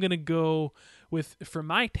 I'm going to go with, for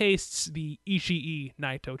my tastes, the Ishii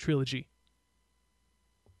Naito trilogy.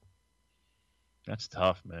 That's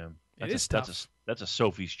tough, man. It is tough. That's a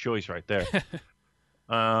Sophie's choice right there.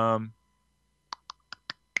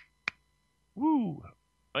 Woo.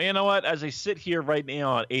 Well, you know what? As I sit here right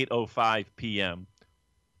now at 8:05 p.m.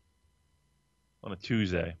 on a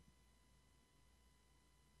Tuesday,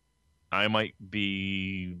 I might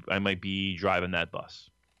be driving that bus.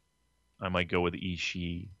 I might go with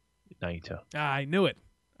Ishii Naito. I knew it,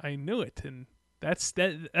 and that's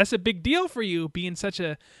a big deal for you, being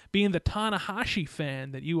the Tanahashi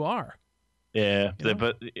fan that you are. Yeah,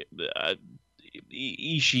 but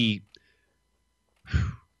Ishii,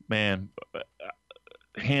 man,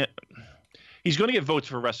 he's going to get votes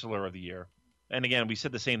for Wrestler of the Year. And again, we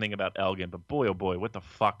said the same thing about Elgin, but boy, oh boy, what the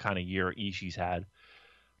fuck kind of year Ishii's had.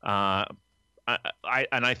 I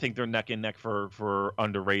think they're neck and neck for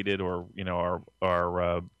underrated, or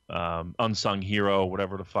our unsung hero,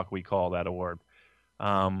 whatever the fuck we call that award.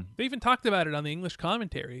 They even talked about it on the English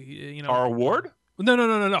commentary. Our award? No,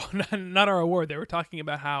 not our award. They were talking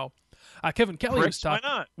about how Kevin Kelly was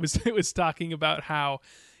talking about how,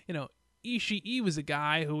 Ishii was a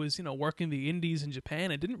guy who was, working the indies in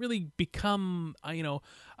Japan and didn't really become,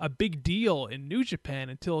 a big deal in New Japan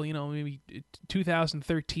until, maybe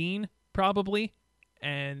 2013, probably.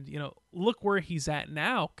 And, look where he's at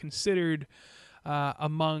now, considered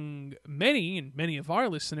among many of our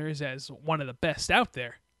listeners as one of the best out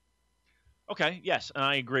there. Okay, yes, and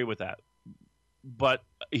I agree with that. But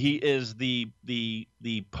he is the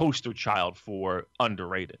poster child for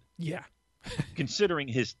underrated. Yeah. Considering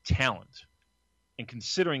his talent and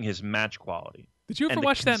considering his match quality. Did you ever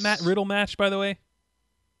watch that Matt Riddle match, by the way?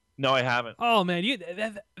 No, I haven't. Oh man,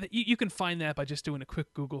 you can find that by just doing a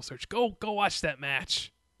quick Google search. Go watch that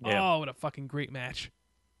match. Yeah. Oh, what a fucking great match.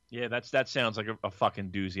 Yeah, that sounds like a fucking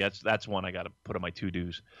doozy. That's one I got to put on my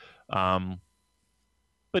to-dos. But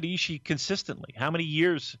Ishii consistently, how many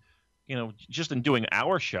years, just in doing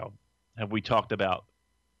our show, have we talked about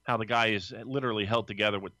how the guy is literally held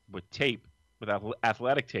together with tape, with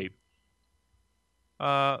athletic tape,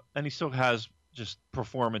 and he still has just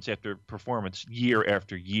performance after performance, year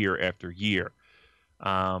after year after year.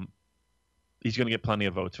 He's going to get plenty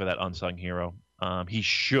of votes for that unsung hero. He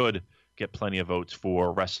should get plenty of votes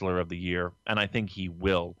for Wrestler of the Year, and I think he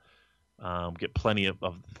will get plenty of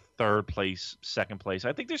third place, second place.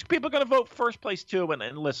 I think there's people going to vote first place too.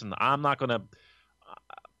 And listen, I'm not going to.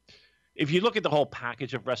 If you look at the whole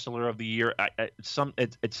package of Wrestler of the Year,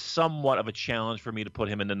 it's somewhat of a challenge for me to put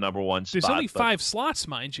him in the number one spot. There's only 5 slots,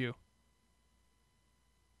 mind you.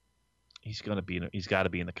 He's got to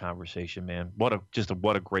be in the conversation, man. What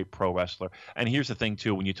a great pro wrestler. And here's the thing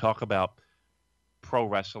too: when you talk about pro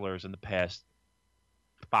wrestlers in the past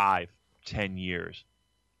 5-10 years,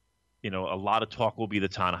 a lot of talk will be the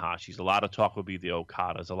Tanahashis. A lot of talk will be the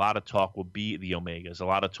Okadas. A lot of talk will be the Omegas. A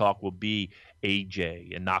lot of talk will be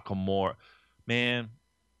AJ and Nakamura. Man,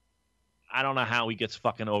 I don't know how he gets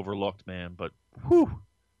fucking overlooked, man, but whew.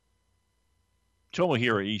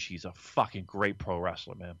 Tomohiro Ishii's a fucking great pro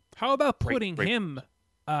wrestler, man. How about putting him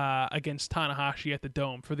against Tanahashi at the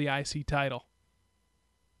Dome for the IC title?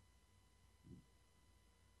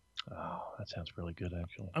 Oh, that sounds really good,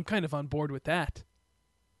 actually. I'm kind of on board with that.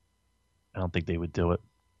 I don't think they would do it.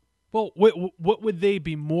 Well, what would they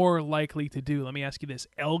be more likely to do? Let me ask you this.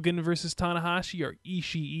 Elgin versus Tanahashi or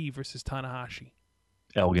Ishii versus Tanahashi?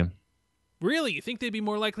 Elgin. Really? You think they'd be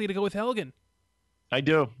more likely to go with Elgin? I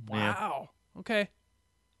do. Wow. Yeah. Okay.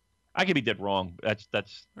 I could be dead wrong. That's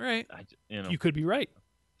All right. you know. You could be right.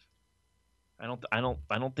 I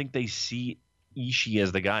don't think they see Ishii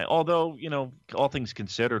as the guy. Although, all things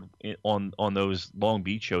considered, on those Long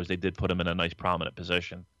Beach shows, they did put him in a nice prominent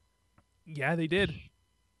position. Yeah, they did.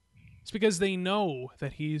 It's because they know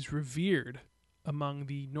that he's revered among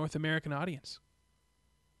the North American audience.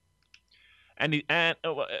 And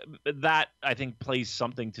that, I think, plays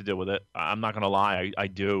something to do with it. I'm not going to lie, I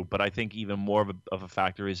do. But I think even more of a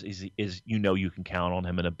factor is you can count on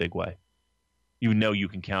him in a big way. You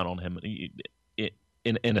can count on him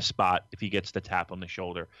in a spot. If he gets the tap on the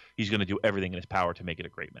shoulder, he's going to do everything in his power to make it a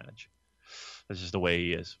great match. This is the way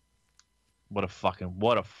he is. What a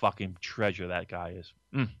fucking treasure that guy is.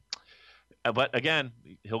 But again,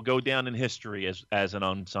 he'll go down in history as an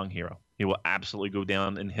unsung hero. He will absolutely go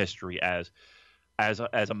down in history as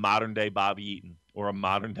a modern day Bobby Eaton, or a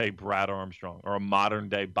modern day Brad Armstrong, or a modern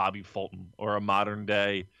day Bobby Fulton, or a modern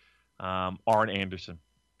day Arn Anderson.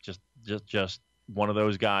 Just one of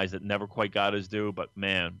those guys that never quite got his due, but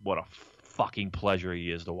man, what a fucking pleasure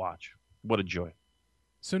he is to watch. What a joy.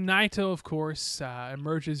 So Naito, of course,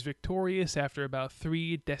 emerges victorious after about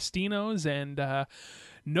 3 Destinos, and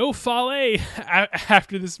no Fale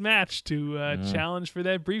after this match to challenge for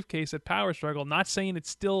that briefcase at Power Struggle. Not saying it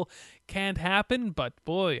still can't happen, but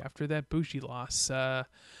boy, after that Bushi loss, I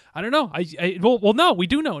don't know. No, we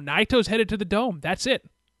do know. Naito's headed to the Dome. That's it.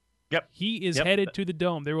 Yep. He is headed to the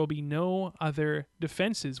Dome. There will be no other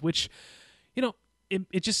defenses, which,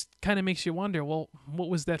 it just kind of makes you wonder, well, what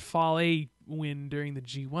was that Fale win during the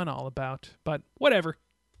G1 all about? But whatever.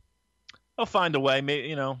 They'll find a way.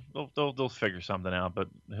 Maybe they'll figure something out. But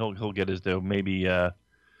he'll get his due. Maybe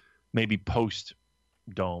post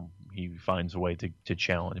Dome he finds a way to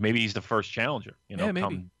challenge. Maybe he's the first challenger. Maybe.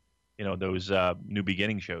 Come, those New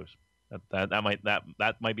Beginning shows.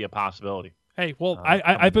 That might be a possibility. Hey, well,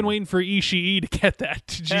 I've been waiting for Ishii to get that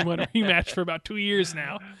G1 rematch for about 2 years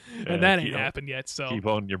now, and that ain't happened yet. So keep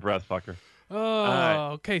holding your breath, fucker. Oh,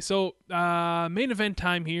 okay. So main event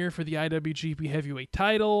time here for the IWGP Heavyweight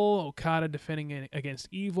title. Okada defending against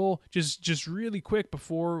Evil. Just really quick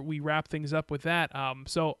before we wrap things up with that.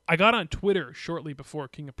 So I got on Twitter shortly before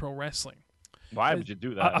King of Pro Wrestling. Why would you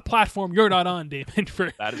do that? A platform you're not on, Damon.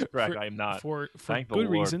 That is correct. I am not. For Thank good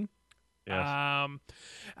reason. Yes.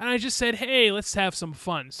 And I just said, hey, let's have some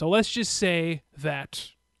fun. So let's just say that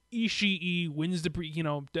Ishii wins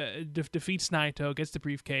defeats Naito, gets the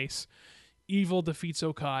briefcase. Evil defeats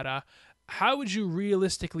Okada. How would you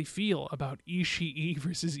realistically feel about Ishii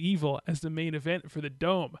versus Evil as the main event for the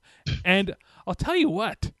Dome? And I'll tell you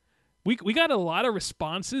what, we got a lot of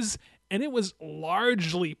responses, and it was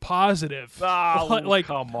largely positive. Oh,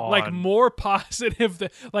 come on! Like more positive than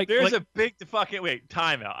There's a big fucking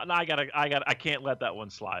timeout, and I can't let that one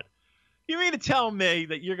slide. You mean to tell me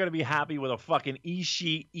that you're going to be happy with a fucking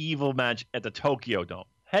Ishii Evil match at the Tokyo Dome,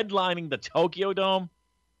 headlining the Tokyo Dome?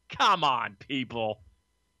 Come on, people.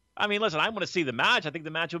 I mean, listen, I want to see the match. I think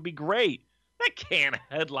the match would be great. That can't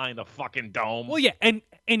headline the fucking Dome. Well, yeah, and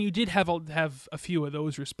you did have a few of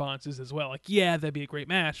those responses as well. Like, yeah, that'd be a great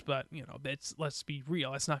match, but let's be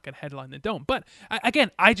real, it's not going to headline the Dome. But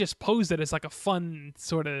again, I just posed it as like a fun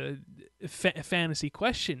sort of fantasy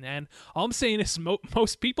question, and all I'm saying is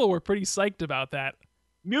most people were pretty psyched about that.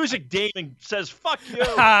 Music Damon says, "Fuck you."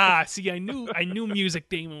 See, I knew Music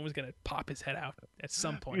Damon was gonna pop his head out at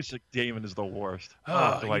some point. Music Damon is the worst.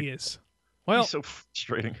 He is. Well, he's so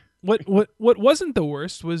frustrating. What wasn't the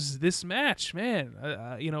worst was this match, man.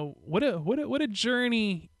 What a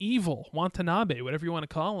journey Evil Watanabe, whatever you want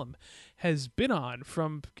to call him, has been on.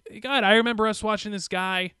 From God, I remember us watching this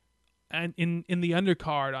guy, and in the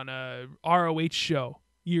undercard on a ROH show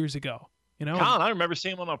years ago. Colin, I remember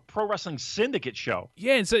seeing him on a Pro Wrestling Syndicate show.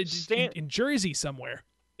 Yeah, in Jersey somewhere.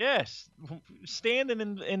 Yes, standing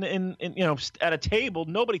in at a table,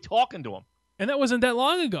 nobody talking to him. And that wasn't that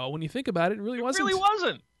long ago. When you think about it, it really wasn't. It really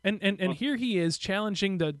wasn't. And here he is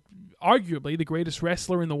challenging arguably the greatest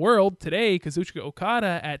wrestler in the world today, Kazuchika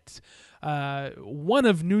Okada, at one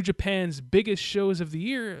of New Japan's biggest shows of the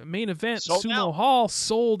year, main event, Sumo Hall,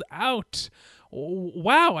 sold out.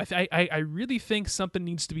 Wow, I really think something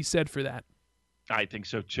needs to be said for that. I think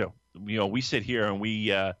so too. We sit here and we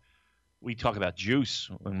talk about Juice,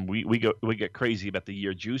 and we get crazy about the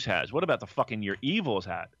year Juice has. What about the fucking year Evil's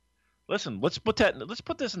had? Listen, let's put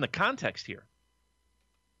this in the context here.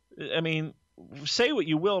 I mean, say what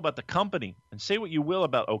you will about the company, and say what you will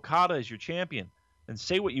about Okada as your champion, and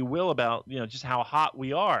say what you will about just how hot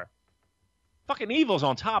we are. Fucking Evil's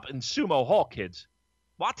on top in Sumo Hall, kids.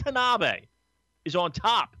 Watanabe is on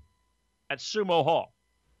top at Sumo Hall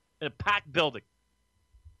in a packed building.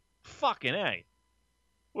 Fucking A.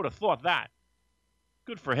 Would have thought that.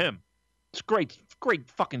 Good for him. It's great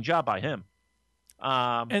fucking job by him.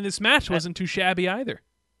 And this match wasn't too shabby either.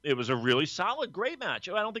 It was a really solid, great match.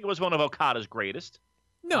 I don't think it was one of Okada's greatest.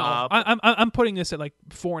 No, I'm putting this at like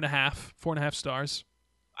 4.5 stars.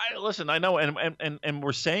 Listen, I know, and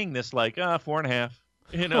we're saying this like 4.5.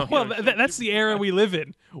 You know, well, that's the era we live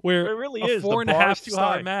in, where it really a is. 4.5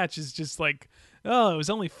 star match is just like, oh, it was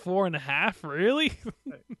only 4.5, really?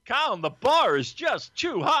 Colin, the bar is just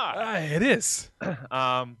too high. It is.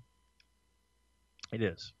 It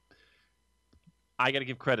is. I got to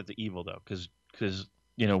give credit to Evil though, because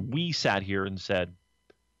we sat here and said,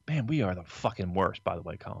 man, we are the fucking worst. By the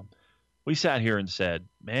way, Colin, we sat here and said,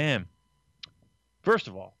 man, first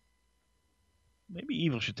of all, maybe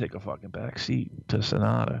Evil should take a fucking back seat to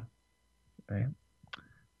Sonata, right?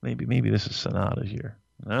 Maybe this is Sonata's year.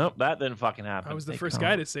 Nope, that didn't fucking happen. I was the first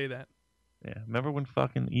guy to say that. Yeah, remember when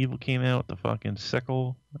fucking Evil came out with the fucking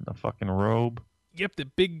sickle and the fucking robe? Yep, the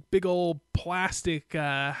big old plastic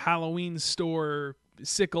Halloween store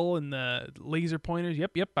sickle and the laser pointers.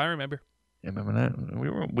 Yep, I remember. Yeah, remember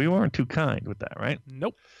that? We weren't too kind with that, right?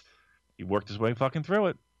 Nope. He worked his way fucking through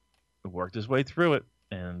it.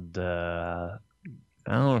 And I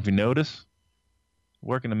don't know if you notice,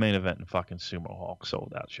 working the main event in fucking Sumo Hall,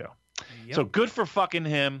 sold out show. Yep. So good for fucking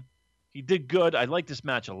him. He did good. I liked this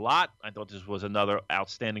match a lot. I thought this was another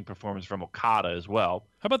outstanding performance from Okada as well.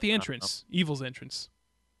 How about the entrance? Evil's entrance.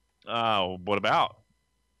 What about?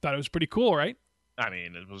 Thought it was pretty cool, right? I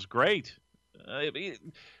mean, it was great.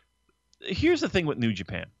 Here's the thing with New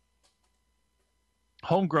Japan.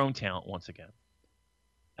 Homegrown talent once again.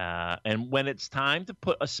 And when it's time to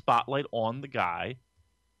put a spotlight on the guy,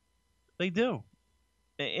 they do.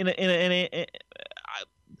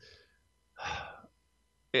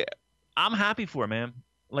 I'm happy for him, man.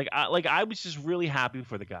 I was just really happy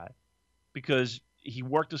for the guy because he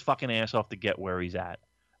worked his fucking ass off to get where he's at.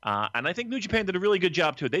 And I think New Japan did a really good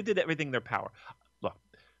job too. They did everything in their power. Look,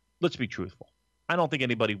 let's be truthful. I don't think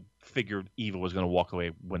anybody figured Evil was going to walk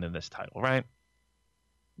away winning this title, right?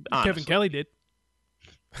 Honestly. Kevin Kelly did.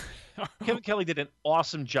 Kevin Kelly did an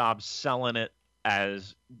awesome job selling it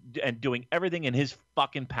and doing everything in his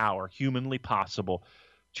fucking power, humanly possible,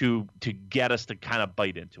 to get us to kind of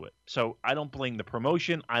bite into it. So I don't blame the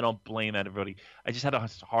promotion. I don't blame everybody. I just had a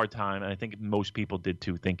hard time, and I think most people did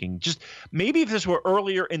too, thinking just maybe if this were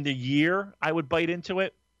earlier in the year, I would bite into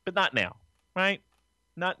it, but not now, right?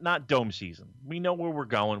 Not dome season. We know where we're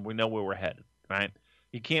going. We know where we're headed, right?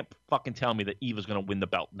 You can't fucking tell me that Eva's going to win the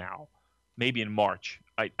belt now. Maybe in March,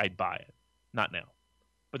 I'd buy it. Not now.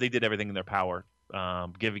 But they did everything in their power,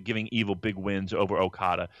 giving Evil big wins over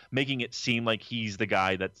Okada, making it seem like he's the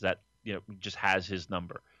guy that just has his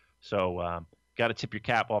number. So got to tip your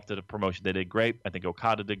cap off to the promotion. They did great. I think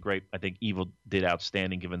Okada did great. I think Evil did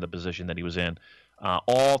outstanding given the position that he was in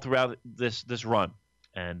all throughout this run.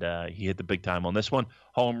 And he hit the big time on this one.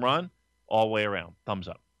 Home run all the way around. Thumbs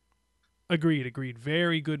up. Agreed.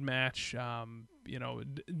 Very good match.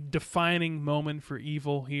 Defining moment for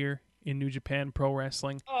Evil here in New Japan Pro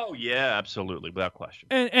Wrestling. Oh yeah, absolutely, without question.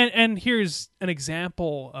 And here's an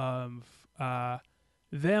example of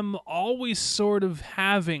them always sort of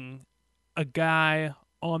having a guy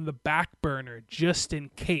on the back burner just in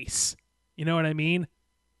case. You know what I mean?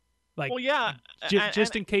 Like, well, yeah,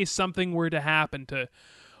 just in case something were to happen to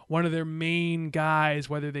one of their main guys,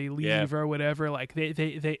 whether they leave or whatever. Like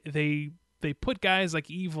they put guys like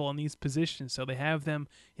Evil in these positions, so they have them,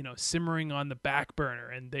 simmering on the back burner,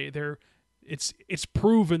 and it's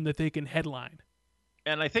proven that they can headline.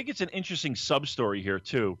 And I think it's an interesting sub-story here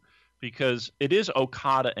too, because it is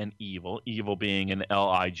Okada and Evil being an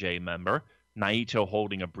LIJ member, Naito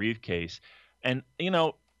holding a briefcase, and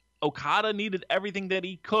Okada needed everything that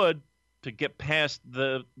he could to get past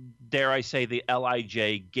the, dare I say, the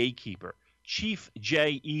LIJ gatekeeper, Chief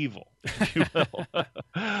J Evil, if you will.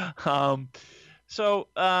 So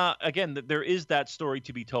again, there is that story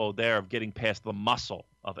to be told there of getting past the muscle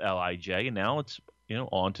of LIJ, and now it's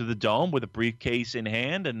on to the dome with a briefcase in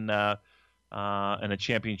hand and a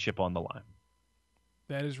championship on the line.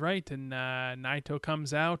 That is right, and Naito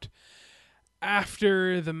comes out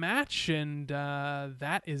after the match, and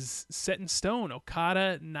that is set in stone.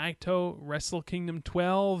 Okada, Naito, Wrestle Kingdom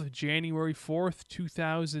 12, January 4th,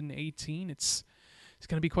 2018. It's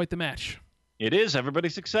going to be quite the match. It is.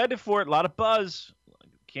 Everybody's excited for it. A lot of buzz.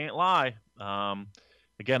 Can't lie.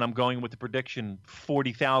 Again, I'm going with the prediction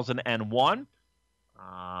 40,001.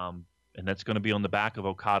 And that's going to be on the back of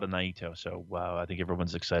Okada Naito. So I think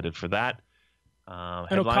everyone's excited for that.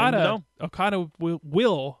 And Okada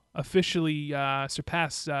will officially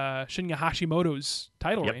surpass Shinya Hashimoto's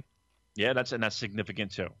title reign. Yeah, that's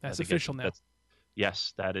significant too. That's official now.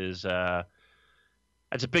 Yes, that is.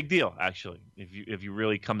 That's a big deal, actually. If you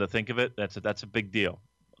really come to think of it, that's a big deal.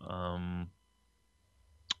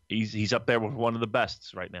 He's up there with one of the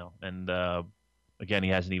bests right now, and again, he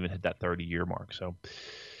hasn't even hit that 30-year mark. So,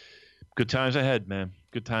 good times ahead, man.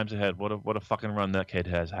 Good times ahead. What a fucking run that kid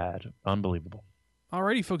has had. Unbelievable.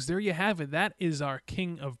 Alrighty, folks, there you have it. That is our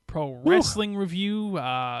King of Pro Wrestling review.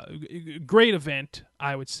 Great event,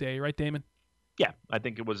 I would say, right, Damon? Yeah, I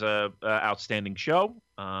think it was a outstanding show.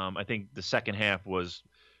 I think the second half was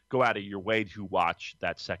go out of your way to watch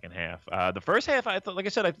that second half. The first half, I thought, like I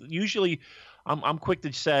said, I'm quick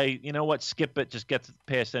to say, you know what, skip it, just get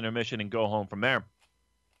past intermission and go home from there.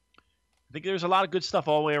 I think there's a lot of good stuff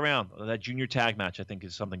all the way around. That junior tag match, I think,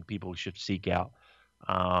 is something people should seek out.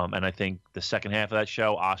 And I think the second half of that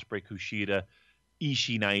show, Ospreay, Kushida,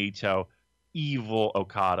 Ishii, Naito, Evil,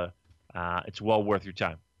 Okada, it's well worth your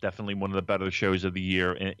time. Definitely one of the better shows of the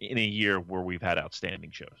year in a year where we've had outstanding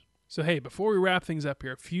shows. So, hey, before we wrap things up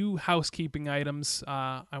here, a few housekeeping items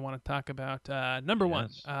I want to talk about. Number one,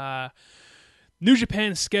 New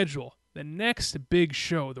Japan schedule. The next big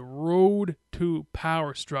show, the Road to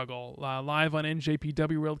Power Struggle, live on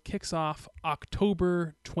NJPW World, kicks off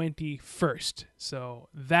October 21st. So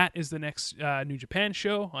that is the next New Japan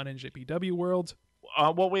show on NJPW World.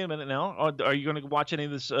 Well, wait a minute now. Are you going to watch any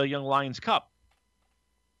of this Young Lions Cup?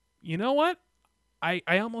 You know what?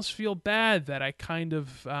 I almost feel bad that I kind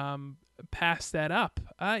of passed that up.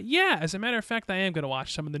 Yeah, as a matter of fact, I am going to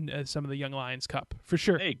watch some of the Young Lions Cup for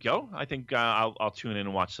sure. There you go. I think I'll tune in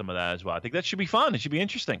and watch some of that as well. I think that should be fun. It should be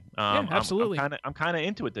interesting. Yeah, absolutely. I'm kind of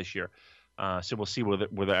into it this year. So we'll see where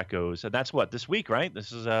that goes. And that's what this week, right?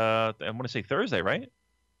 This is I want to say Thursday, right?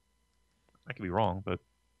 I could be wrong, but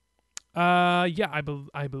yeah,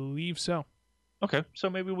 I believe so. Okay, so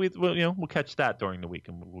maybe we'll catch that during the week,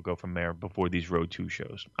 and we'll go from there before these Road 2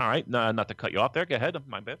 shows. All right, not to cut you off there. Go ahead.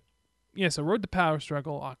 My bad. Yeah, so Road to Power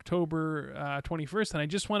Struggle, October 21st, and I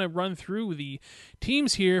just want to run through the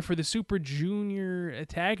teams here for the Super Junior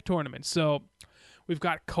Tag Tournament. So we've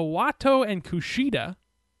got Kawato and Kushida.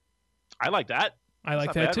 I like that. I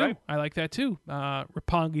like that too. Right? I like that too.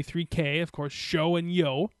 Roppongi 3K, of course, Sho and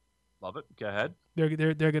Yo. Love it. Go ahead.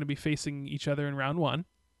 They're going to be facing each other in round 1.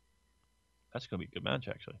 That's going to be a good match,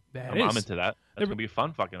 actually. I'm into that. That's going to be a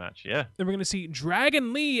fun fucking match, yeah. Then we're going to see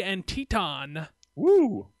Dragon Lee and Teton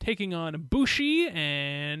taking on Bushi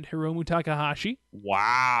and Hiromu Takahashi.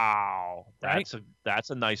 Wow. That's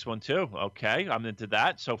a nice one, too. Okay, I'm into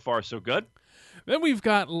that. So far, so good. Then we've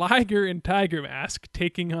got Liger and Tiger Mask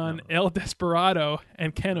taking on El Desperado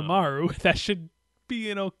and Kanemaru. That should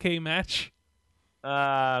be an okay match.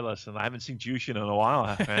 Listen, I haven't seen Jushin in a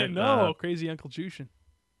while. Right? No, crazy Uncle Jushin.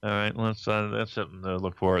 All right, that's something to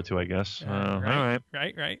look forward to, I guess. All right.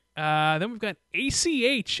 Then we've got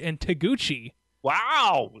ACH and Taguchi.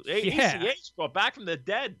 Wow, ACH brought back from the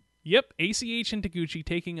dead. Yep, ACH and Taguchi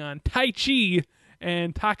taking on Taichi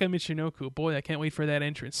and Taka Michinoku. Boy, I can't wait for that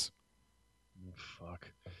entrance.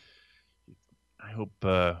 Fuck. I hope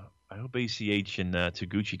ACH and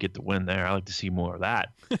Taguchi get the win there. I like to see more of that.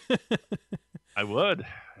 I would.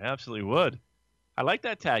 I absolutely would. I like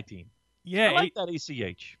that tag team. Yeah, I like that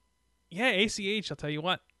ACH. Yeah, ACH, I'll tell you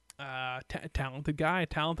what. Talented guy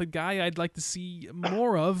I'd like to see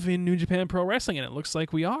more of in New Japan Pro Wrestling, and it looks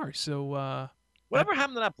like we are. So, whatever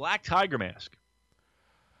happened to that Black Tiger Mask?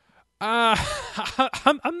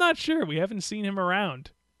 I'm not sure. We haven't seen him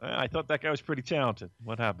around. I thought that guy was pretty talented.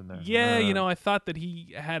 What happened there? Yeah, I thought that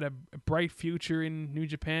he had a bright future in New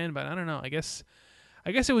Japan, but I don't know. I guess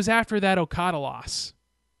it was after that Okada loss.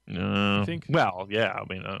 You think? Well, yeah. I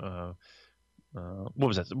mean, what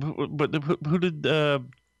was that? But who did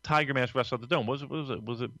Tiger Mask wrestle at the Dome? Was it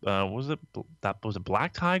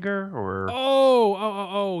Black Tiger or?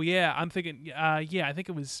 Oh, yeah. I'm thinking. Yeah, I think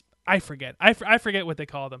it was. I forget. I forget what they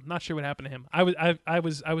called him. Not sure what happened to him. I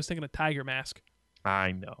was thinking of Tiger Mask.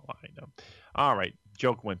 I know. All right,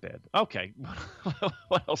 joke went bad. Okay,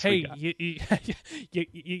 what else? Hey,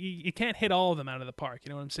 you can't hit all of them out of the park.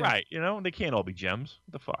 You know what I'm saying? Right. They can't all be gems.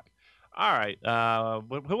 What the fuck? All right.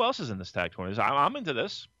 Who else is in this tag tournament? I'm into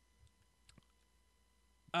this.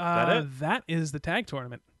 Is that it? That is the tag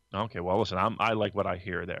tournament. Okay. Well, listen. I like what I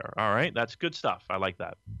hear there. All right. That's good stuff. I like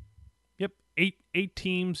that. Yep. Eight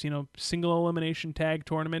teams. Single elimination tag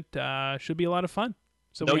tournament. Should be a lot of fun.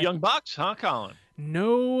 So no Young Bucks, huh, Colin?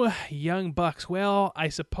 No Young Bucks. Well, I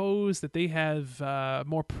suppose that they have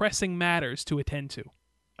more pressing matters to attend to.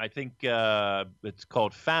 I think it's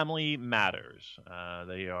called Family Matters.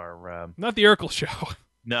 They are not the Urkel Show.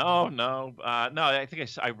 No. I think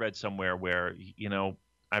I read somewhere where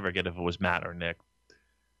I forget if it was Matt or Nick.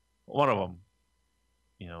 one of them,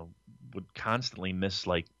 would constantly miss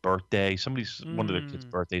like birthday, one of their kids'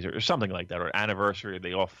 birthdays or something like that, or anniversary.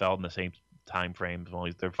 They all fell in the same time frame.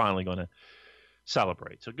 They're finally going to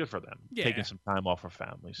celebrate. So good for them, taking some time off for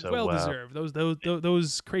family. So well deserved.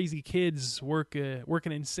 Those crazy kids work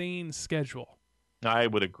an insane schedule. I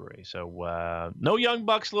would agree. So no Young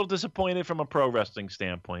Bucks, a little disappointed from a pro wrestling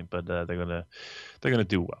standpoint, but they're gonna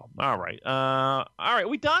do well. All right.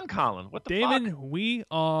 We done, Colin? What the Damon, fuck? we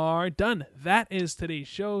are done. That is today's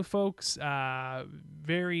show, folks.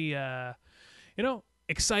 Very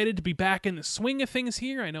excited to be back in the swing of things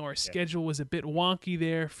here. I know our schedule was a bit wonky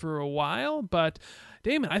there for a while, but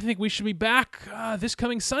Damon, I think we should be back this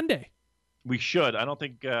coming Sunday. We should. I don't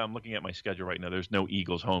think I'm looking at my schedule right now. There's no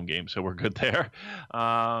Eagles home game, so we're good there.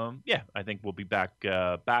 I think we'll be back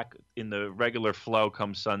in the regular flow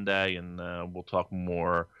come Sunday, and we'll talk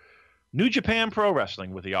more New Japan Pro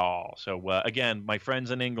Wrestling with y'all. So, again, my friends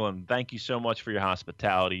in England, thank you so much for your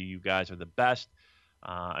hospitality. You guys are the best.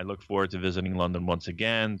 I look forward to visiting London once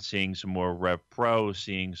again, seeing some more Rev Pro,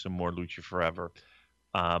 seeing some more Lucha Forever.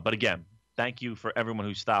 But, again, thank you for everyone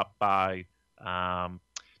who stopped by.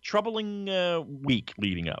 Troubling week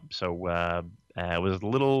leading up, so I was a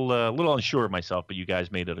little unsure of myself, but you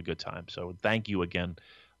guys made it a good time. So thank you again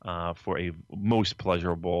for a most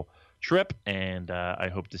pleasurable trip, and I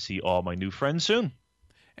hope to see all my new friends soon.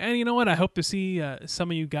 And you know what? I hope to see some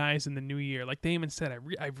of you guys in the new year. Like Damon said,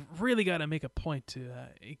 I really got to make a point to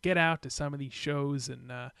get out to some of these shows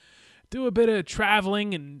and do a bit of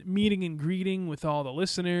traveling and meeting and greeting with all the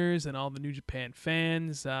listeners and all the New Japan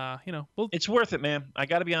fans. It's worth it, man. I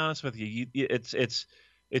got to be honest with you. It's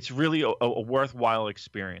really a worthwhile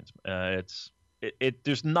experience.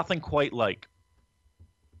 There's nothing quite like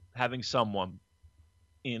having someone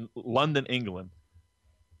in London, England,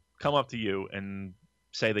 come up to you and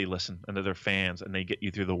say they listen and they're fans and they get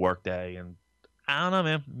you through the workday. And I don't know,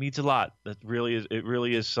 man. It means a lot. It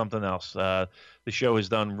really is something else. The show has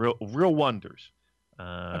done real wonders.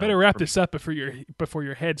 I better wrap this up before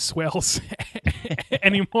your head swells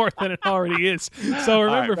any more than it already is. So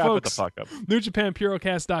remember, folks,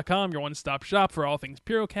 NewJapanPurocast.com, your one-stop shop for all things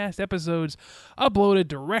Purocast episodes uploaded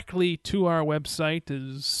directly to our website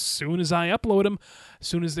as soon as I upload them, as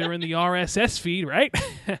soon as they're in the RSS feed, right?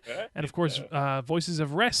 And, of course,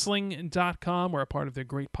 VoicesOfWrestling.com. We're a part of the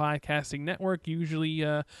great podcasting network, usually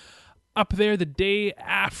up there the day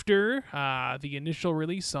after the initial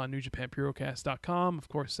release on NewJapanPurocast.com. Of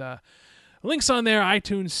course, links on there,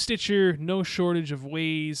 iTunes, Stitcher, no shortage of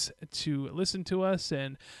ways to listen to us,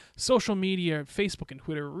 and social media, Facebook and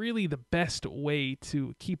Twitter, really the best way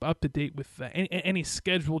to keep up to date with any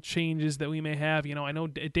schedule changes that we may have. I know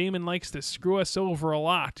Damon likes to screw us over a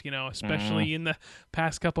lot, especially in the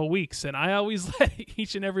past couple of weeks, and I always let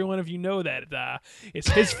each and every one of you know that it's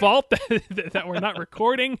his fault that we're not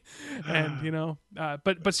recording, and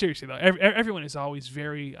but seriously though, everyone is always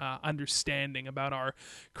very understanding about our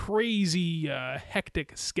crazy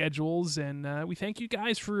hectic schedules, and we thank you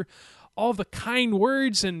guys for all the kind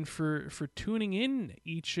words and for tuning in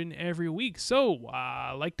each and every week. So,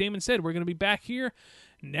 like Damon said, we're going to be back here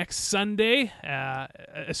next Sunday,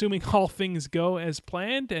 assuming all things go as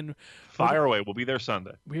planned. And fire away. We'll be there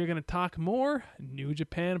Sunday. We're going to talk more New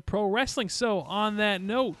Japan Pro Wrestling. So, on that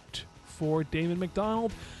note, for Damon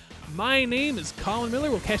McDonald, my name is Colin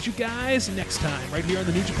Miller. We'll catch you guys next time right here on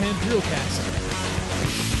the New Japan Purocast.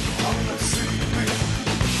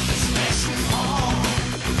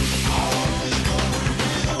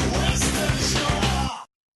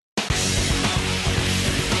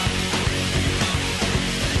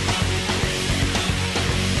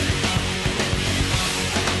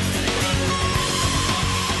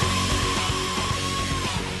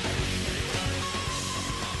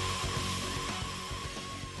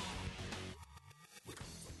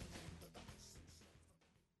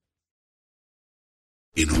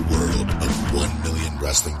 In a world of 1 million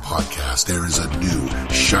wrestling podcasts, there is a new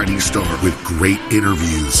shining star with great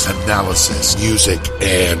interviews, analysis, music,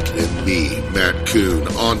 and me, Matt Coon,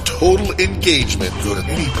 on total engagement. Go to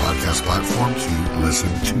any podcast platform to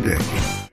listen today.